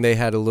feeling they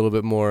had a little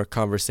bit more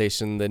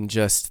conversation than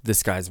just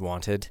this guy's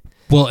wanted.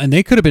 Well, and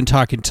they could have been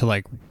talking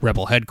to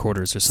Rebel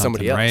headquarters or something,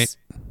 somebody else. Right?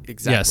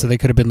 Exactly. Yeah, so they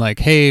could have been like,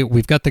 hey,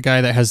 we've got the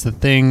guy that has the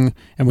thing,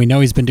 and we know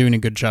he's been doing a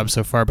good job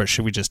so far, but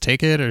should we just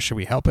take it, or should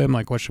we help him?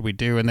 What should we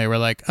do? And they were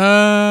like,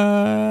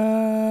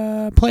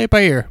 play it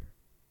by ear.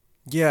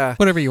 Yeah.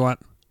 Whatever you want.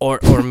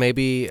 Or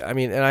maybe,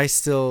 and I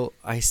still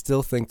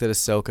think that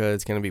Ahsoka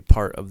is going to be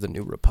part of the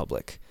New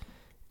Republic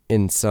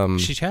in some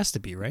she has to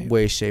be, right?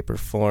 way, shape, or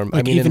form.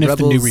 Even if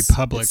Rebels, the New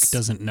Republic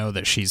doesn't know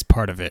that she's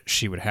part of it,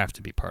 she would have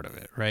to be part of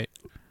it, right?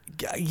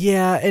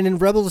 Yeah, and in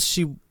Rebels,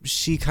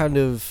 she kind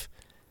of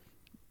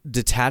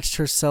detached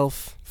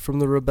herself from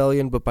the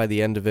rebellion, but by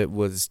the end of it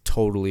was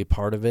totally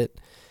part of it.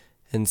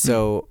 And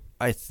so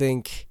I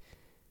think,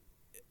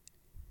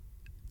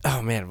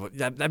 oh man,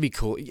 that'd be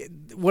cool.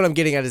 What I'm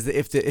getting at is that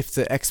if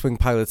the X-Wing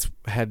pilots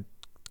had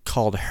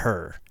called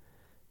her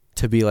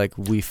to be like,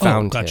 we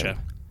found him,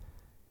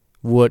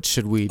 what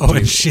should we do?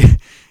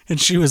 And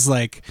she was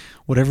like,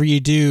 whatever you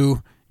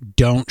do,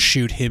 don't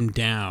shoot him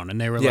down. And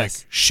they were like,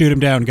 shoot him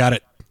down, got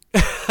it.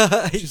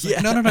 She's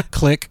like, no,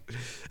 click.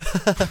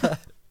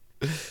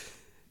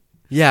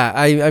 Yeah,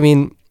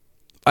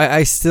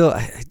 I still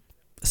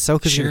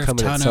Ahsoka's gonna come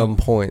in at some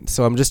point,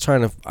 so I'm just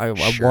trying to I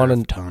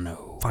want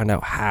to find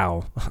out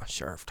how.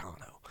 Sheriff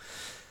Tano,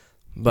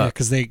 but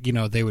because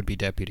they would be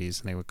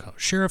deputies and they would call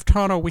Sheriff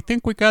Tano. We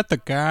think we got the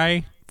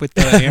guy with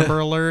the Amber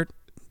Alert.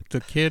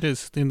 The kid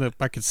is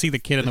I can see the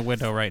kid in the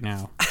window right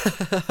now.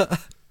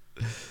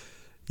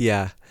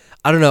 Yeah,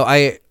 I don't know.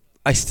 I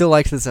still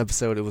liked this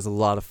episode. It was a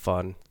lot of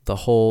fun the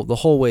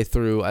whole way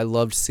through. I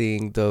loved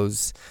seeing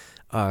those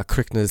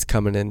Kryknas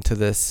coming into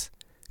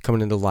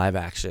live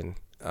action.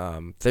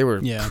 They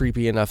were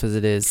creepy enough as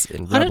it is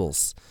in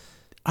Rebels.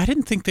 I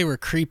didn't think they were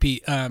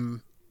creepy.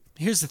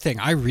 Here's the thing.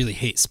 I really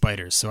hate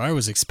spiders, so I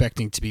was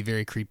expecting to be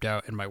very creeped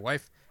out, and my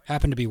wife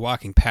happened to be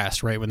walking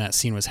past right when that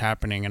scene was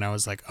happening, and I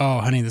was like, "Oh,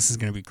 honey, this is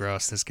gonna be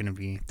gross. There's gonna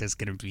be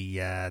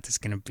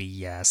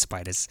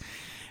spiders."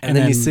 And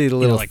then you see the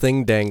little like,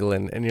 thing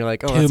dangling, and you're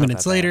like, "Oh." 2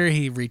 minutes later,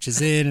 he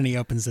reaches in and he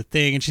opens the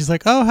thing, and she's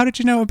like, "Oh, how did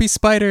you know it would be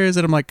spiders?"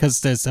 And I'm like,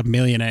 "Because there's a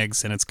million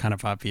eggs, and it's kind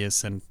of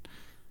obvious, and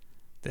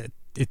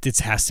it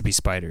has to be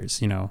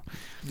spiders, you know."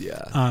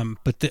 Yeah.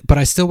 But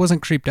I still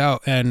wasn't creeped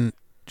out, and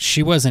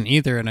she wasn't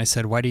either. And I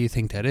said, "Why do you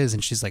think that is?"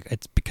 And she's like,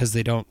 "It's because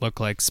they don't look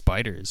like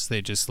spiders.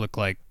 They just look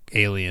like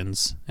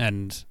aliens,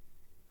 and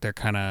they're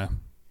kind of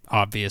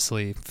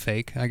obviously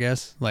fake, I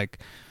guess." Like,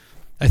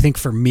 I think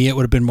for me, it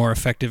would have been more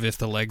effective if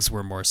the legs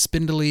were more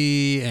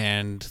spindly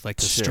and like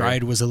the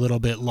stride was a little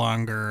bit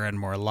longer and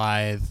more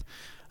lithe.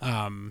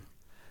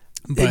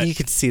 But and you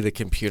could see the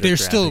computer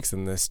graphics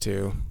in this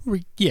too.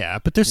 Yeah,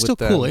 but they're still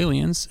cool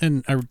aliens.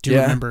 And I do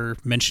remember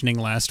mentioning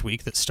last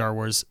week that Star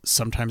Wars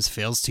sometimes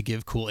fails to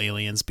give cool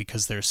aliens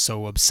because they're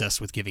so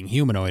obsessed with giving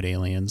humanoid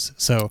aliens.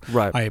 So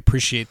I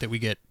appreciate that we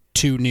get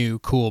 2 new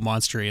cool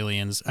monster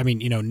aliens. I mean,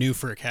 you know, new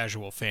for a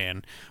casual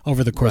fan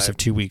over the course of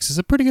 2 weeks is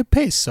a pretty good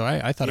pace. So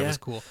I thought it was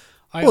cool.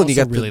 I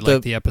also really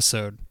liked the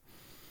episode.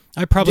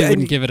 I probably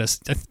wouldn't give it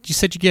you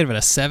said you gave it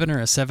a 7 or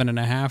a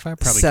 7.5. I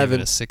probably give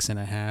it a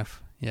 6.5.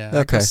 Yeah,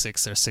 okay.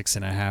 6 or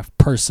 6.5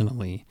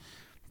 personally.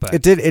 But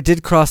it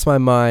did cross my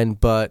mind,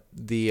 but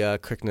the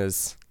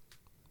Krykna's,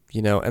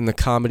 you know, and the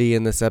comedy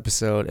in this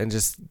episode, and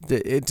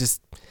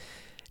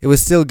it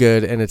was still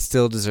good, and it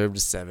still deserved a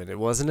 7. It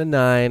wasn't a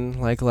 9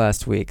 like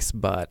last week's,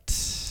 but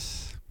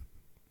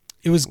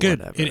it was good.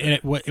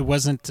 It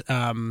wasn't.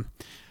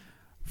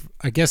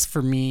 I guess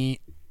for me,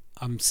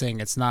 I'm saying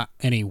it's not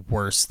any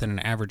worse than an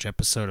average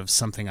episode of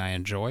something I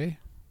enjoy.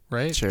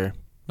 Right? Sure.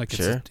 Like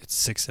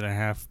it's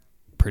 6.5.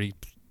 Pretty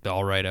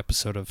all right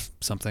episode of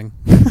something.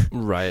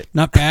 Right.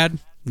 Not bad.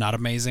 Not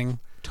amazing.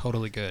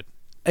 Totally good.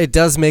 It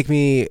does make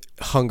me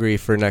hungry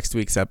for next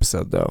week's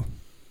episode, though.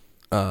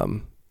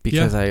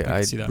 Because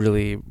I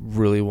really,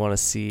 really want to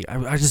see. I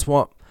want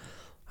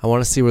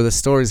to see where the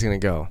story's going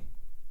to go.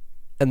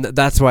 And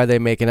that's why they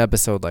make an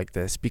episode like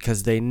this,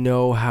 because they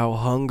know how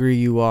hungry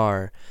you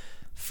are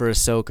for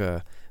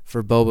Ahsoka,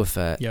 for Boba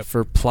Fett,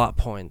 for plot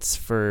points,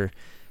 for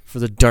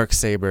the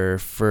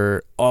Darksaber,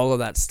 for all of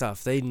that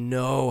stuff. They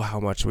know how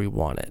much we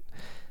want it.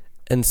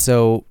 And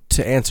so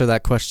to answer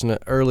that question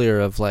earlier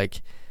of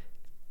like,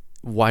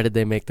 why did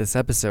they make this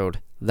episode?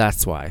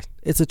 That's why.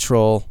 It's a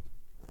troll.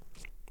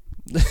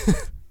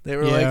 They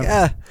were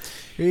like,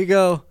 here you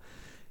go.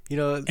 You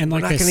know, and we're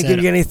not going to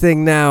give you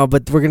anything now,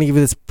 but we're going to give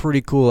you this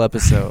pretty cool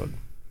episode.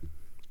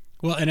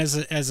 Well, and as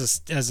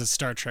a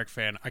Star Trek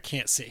fan, I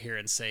can't sit here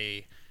and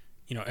say,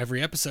 you know,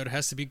 every episode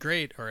has to be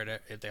great or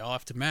they all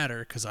have to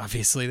matter, because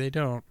obviously they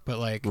don't. But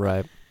like,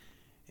 right.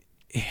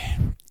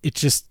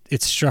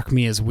 It struck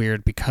me as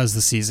weird because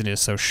the season is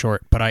so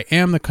short. But I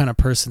am the kind of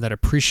person that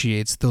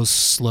appreciates those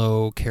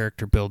slow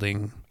character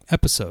building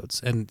episodes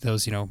and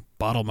those, you know,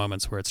 bottle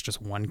moments where it's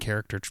just one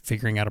character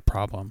figuring out a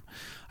problem.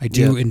 I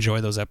do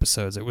enjoy those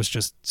episodes. It was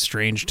just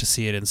strange to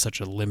see it in such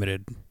a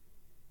limited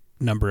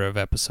number of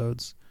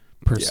episodes.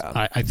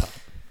 I thought.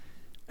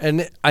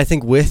 And I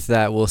think with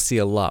that, we'll see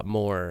a lot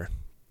more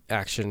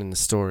action in the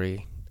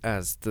story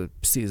as the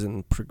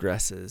season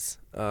progresses.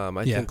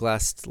 I think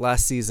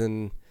last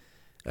season,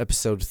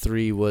 episode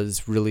 3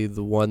 was really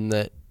the one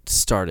that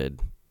started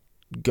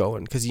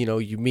going, because you know,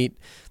 you meet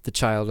the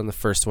child in the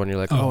first one, you're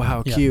like, oh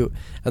how cute,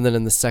 and then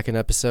in the second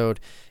episode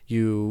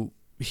he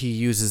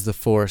uses the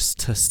Force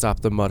to stop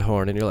the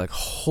Mudhorn, and you're like,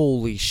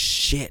 holy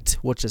shit,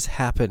 what just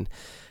happened?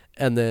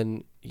 And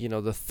then, you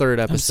know, the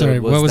third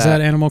episode what was that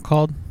animal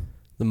called?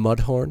 The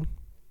Mudhorn.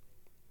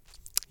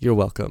 You're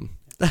welcome.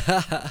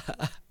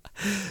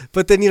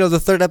 But then, you know, the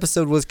third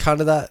episode was kind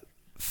of that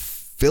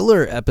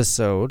filler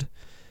episode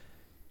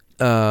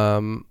where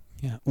I'm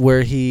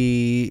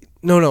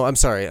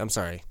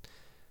sorry.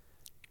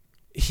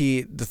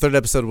 The third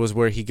episode was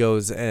where he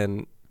goes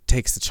and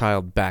takes the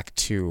child back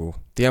to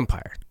the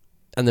Empire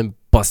and then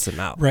busts him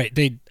out. Right.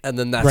 And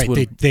then that's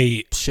when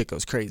they shit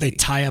goes crazy. They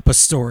tie up a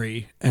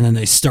story and then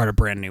they start a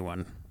brand new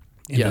one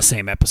in the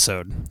same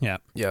episode. Yeah.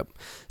 Yep.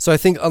 So I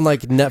think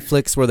unlike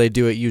Netflix, where they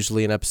do it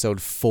usually in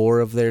episode 4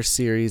 of their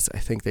series, I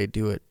think they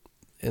do it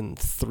in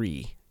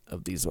 3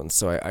 of these ones.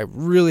 So I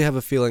really have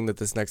a feeling that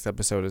this next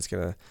episode is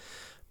going to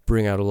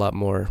bring out a lot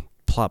more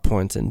plot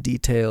points and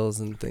details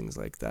and things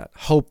like that.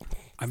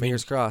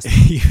 Fingers crossed.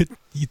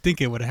 You'd think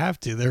it would have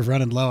to. They're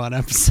running low on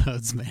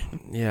episodes,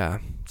 man. Yeah.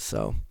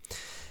 So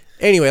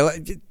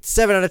anyway,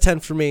 7 out of 10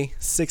 for me,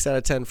 6 out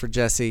of 10 for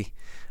Jesse.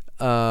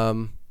 All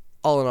in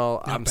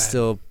all, I'm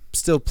still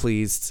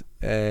pleased,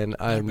 and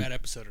not a bad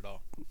episode at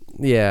all.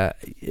 Yeah,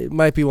 it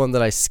might be one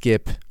that I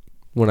skip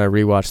when I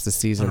rewatch the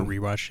season. On a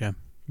rewatch, yeah.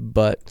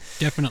 But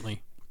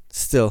definitely,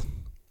 still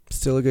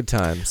a good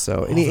time.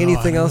 So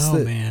anything else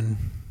that, man,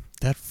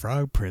 that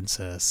frog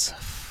princess.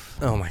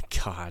 Oh my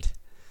god.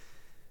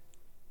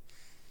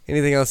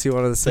 Anything else you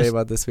wanted to say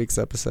about this week's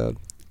episode?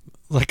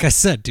 Like I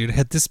said, dude,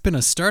 had this been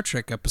a Star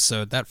Trek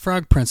episode, that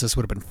frog princess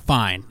would have been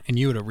fine, and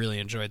you would have really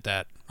enjoyed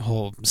that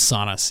whole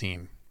sauna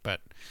scene. But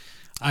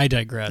I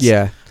digress.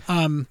 Yeah.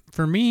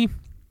 For me,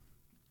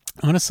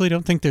 honestly,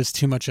 don't think there's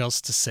too much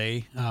else to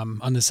say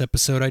on this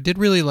episode. I did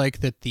really like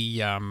that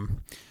the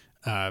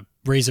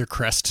Razor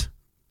Crest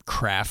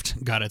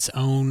craft got its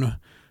own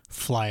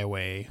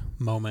flyaway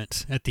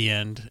moment at the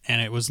end,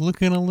 and it was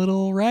looking a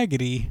little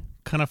raggedy.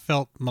 Kind of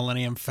felt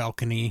Millennium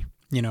Falcon-y,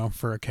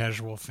 for a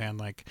casual fan,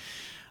 like,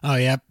 oh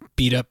yeah,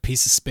 beat up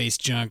piece of space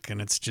junk,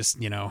 and it's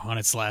just, on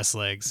its last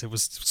legs. It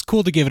was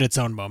cool to give it its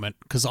own moment,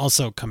 because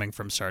also coming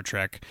from Star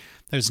Trek,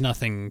 there's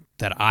nothing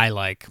that I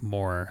like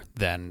more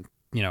than,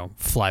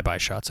 flyby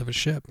shots of a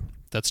ship.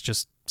 That's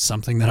just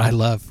something that I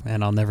love,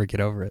 and I'll never get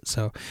over it.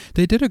 So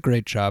they did a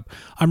great job.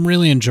 I'm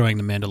really enjoying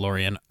The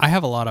Mandalorian. I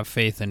have a lot of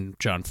faith in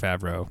Jon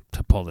Favreau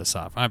to pull this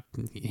off.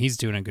 He's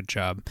doing a good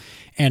job.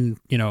 And,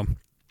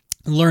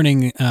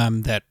 learning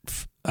that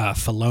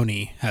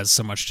Filoni has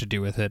so much to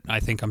do with it, I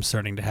think I'm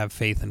starting to have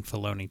faith in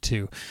Filoni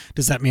too.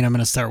 Does that mean I'm going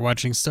to start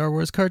watching Star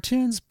Wars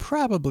cartoons?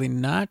 Probably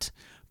not.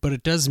 But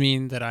it does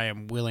mean that I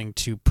am willing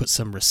to put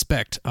some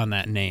respect on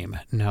that name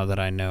now that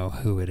I know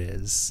who it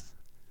is.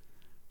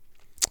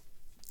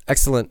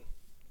 Excellent.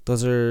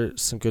 Those are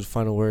some good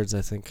final words,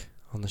 I think,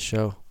 on the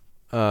show.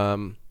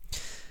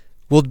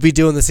 We'll be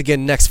doing this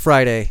again next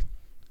Friday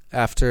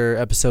after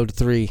episode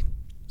 3.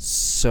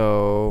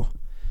 So,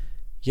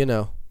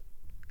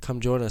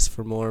 come join us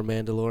for more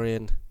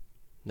Mandalorian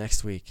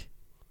next week.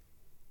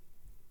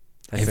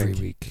 Every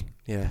week.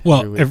 Yeah.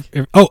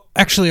 Well,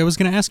 actually, I was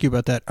going to ask you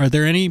about that. Are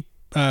there any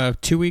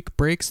 2-week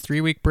breaks,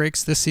 3-week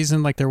breaks this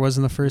season like there was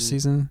in the first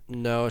season?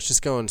 No, it's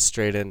just going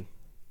straight into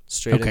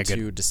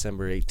good.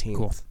 December 18th.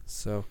 Cool.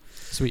 So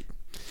sweet.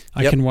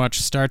 I can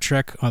watch Star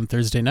Trek on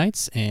Thursday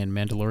nights and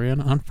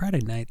Mandalorian on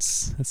Friday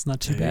nights. That's not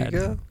too bad.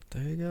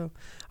 There you go.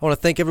 I want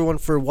to thank everyone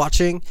for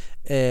watching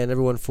and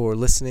everyone for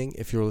listening.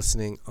 If you're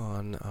listening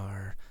on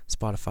our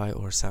Spotify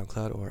or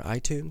SoundCloud or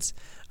iTunes,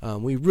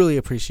 we really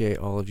appreciate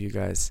all of you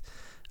guys.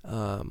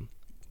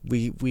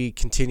 We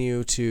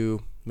continue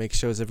to make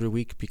shows every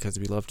week because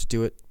we love to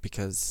do it,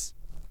 because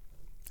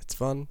it's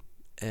fun,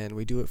 and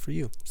we do it for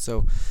you.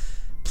 So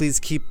please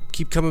keep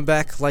coming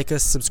back, like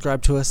us,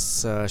 subscribe to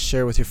us,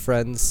 share with your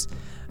friends,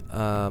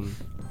 and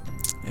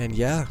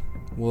yeah,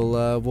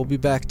 we'll be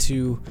back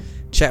to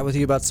chat with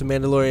you about some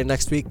Mandalorian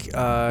next week.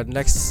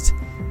 Next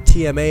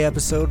TMA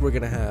episode, we're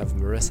gonna have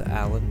Marissa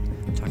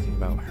Allen talking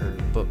about her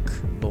book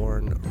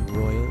Born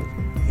Royal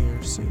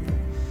here soon,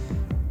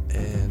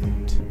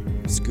 and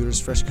Scooter's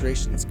Fresh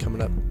Creations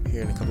coming up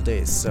here in a couple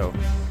days. So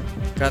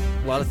got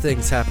a lot of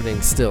things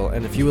happening still,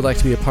 and if you would like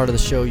to be a part of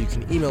the show, you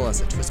can email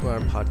us at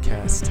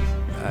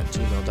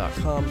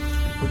twistmyarmpodcast@gmail.com,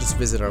 or just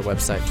visit our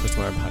website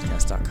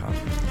twistmyarmpodcast.com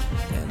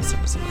and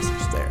send us a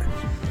message there.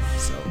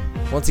 So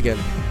once again,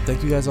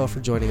 thank you guys all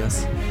for joining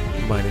us.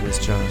 My name is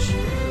Josh.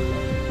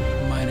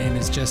 My name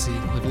is Jesse.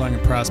 Live long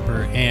and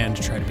prosper,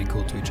 and try to be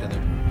cool to each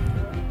other.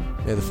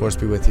 May the force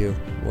be with you.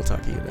 We'll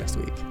talk to you next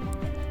week.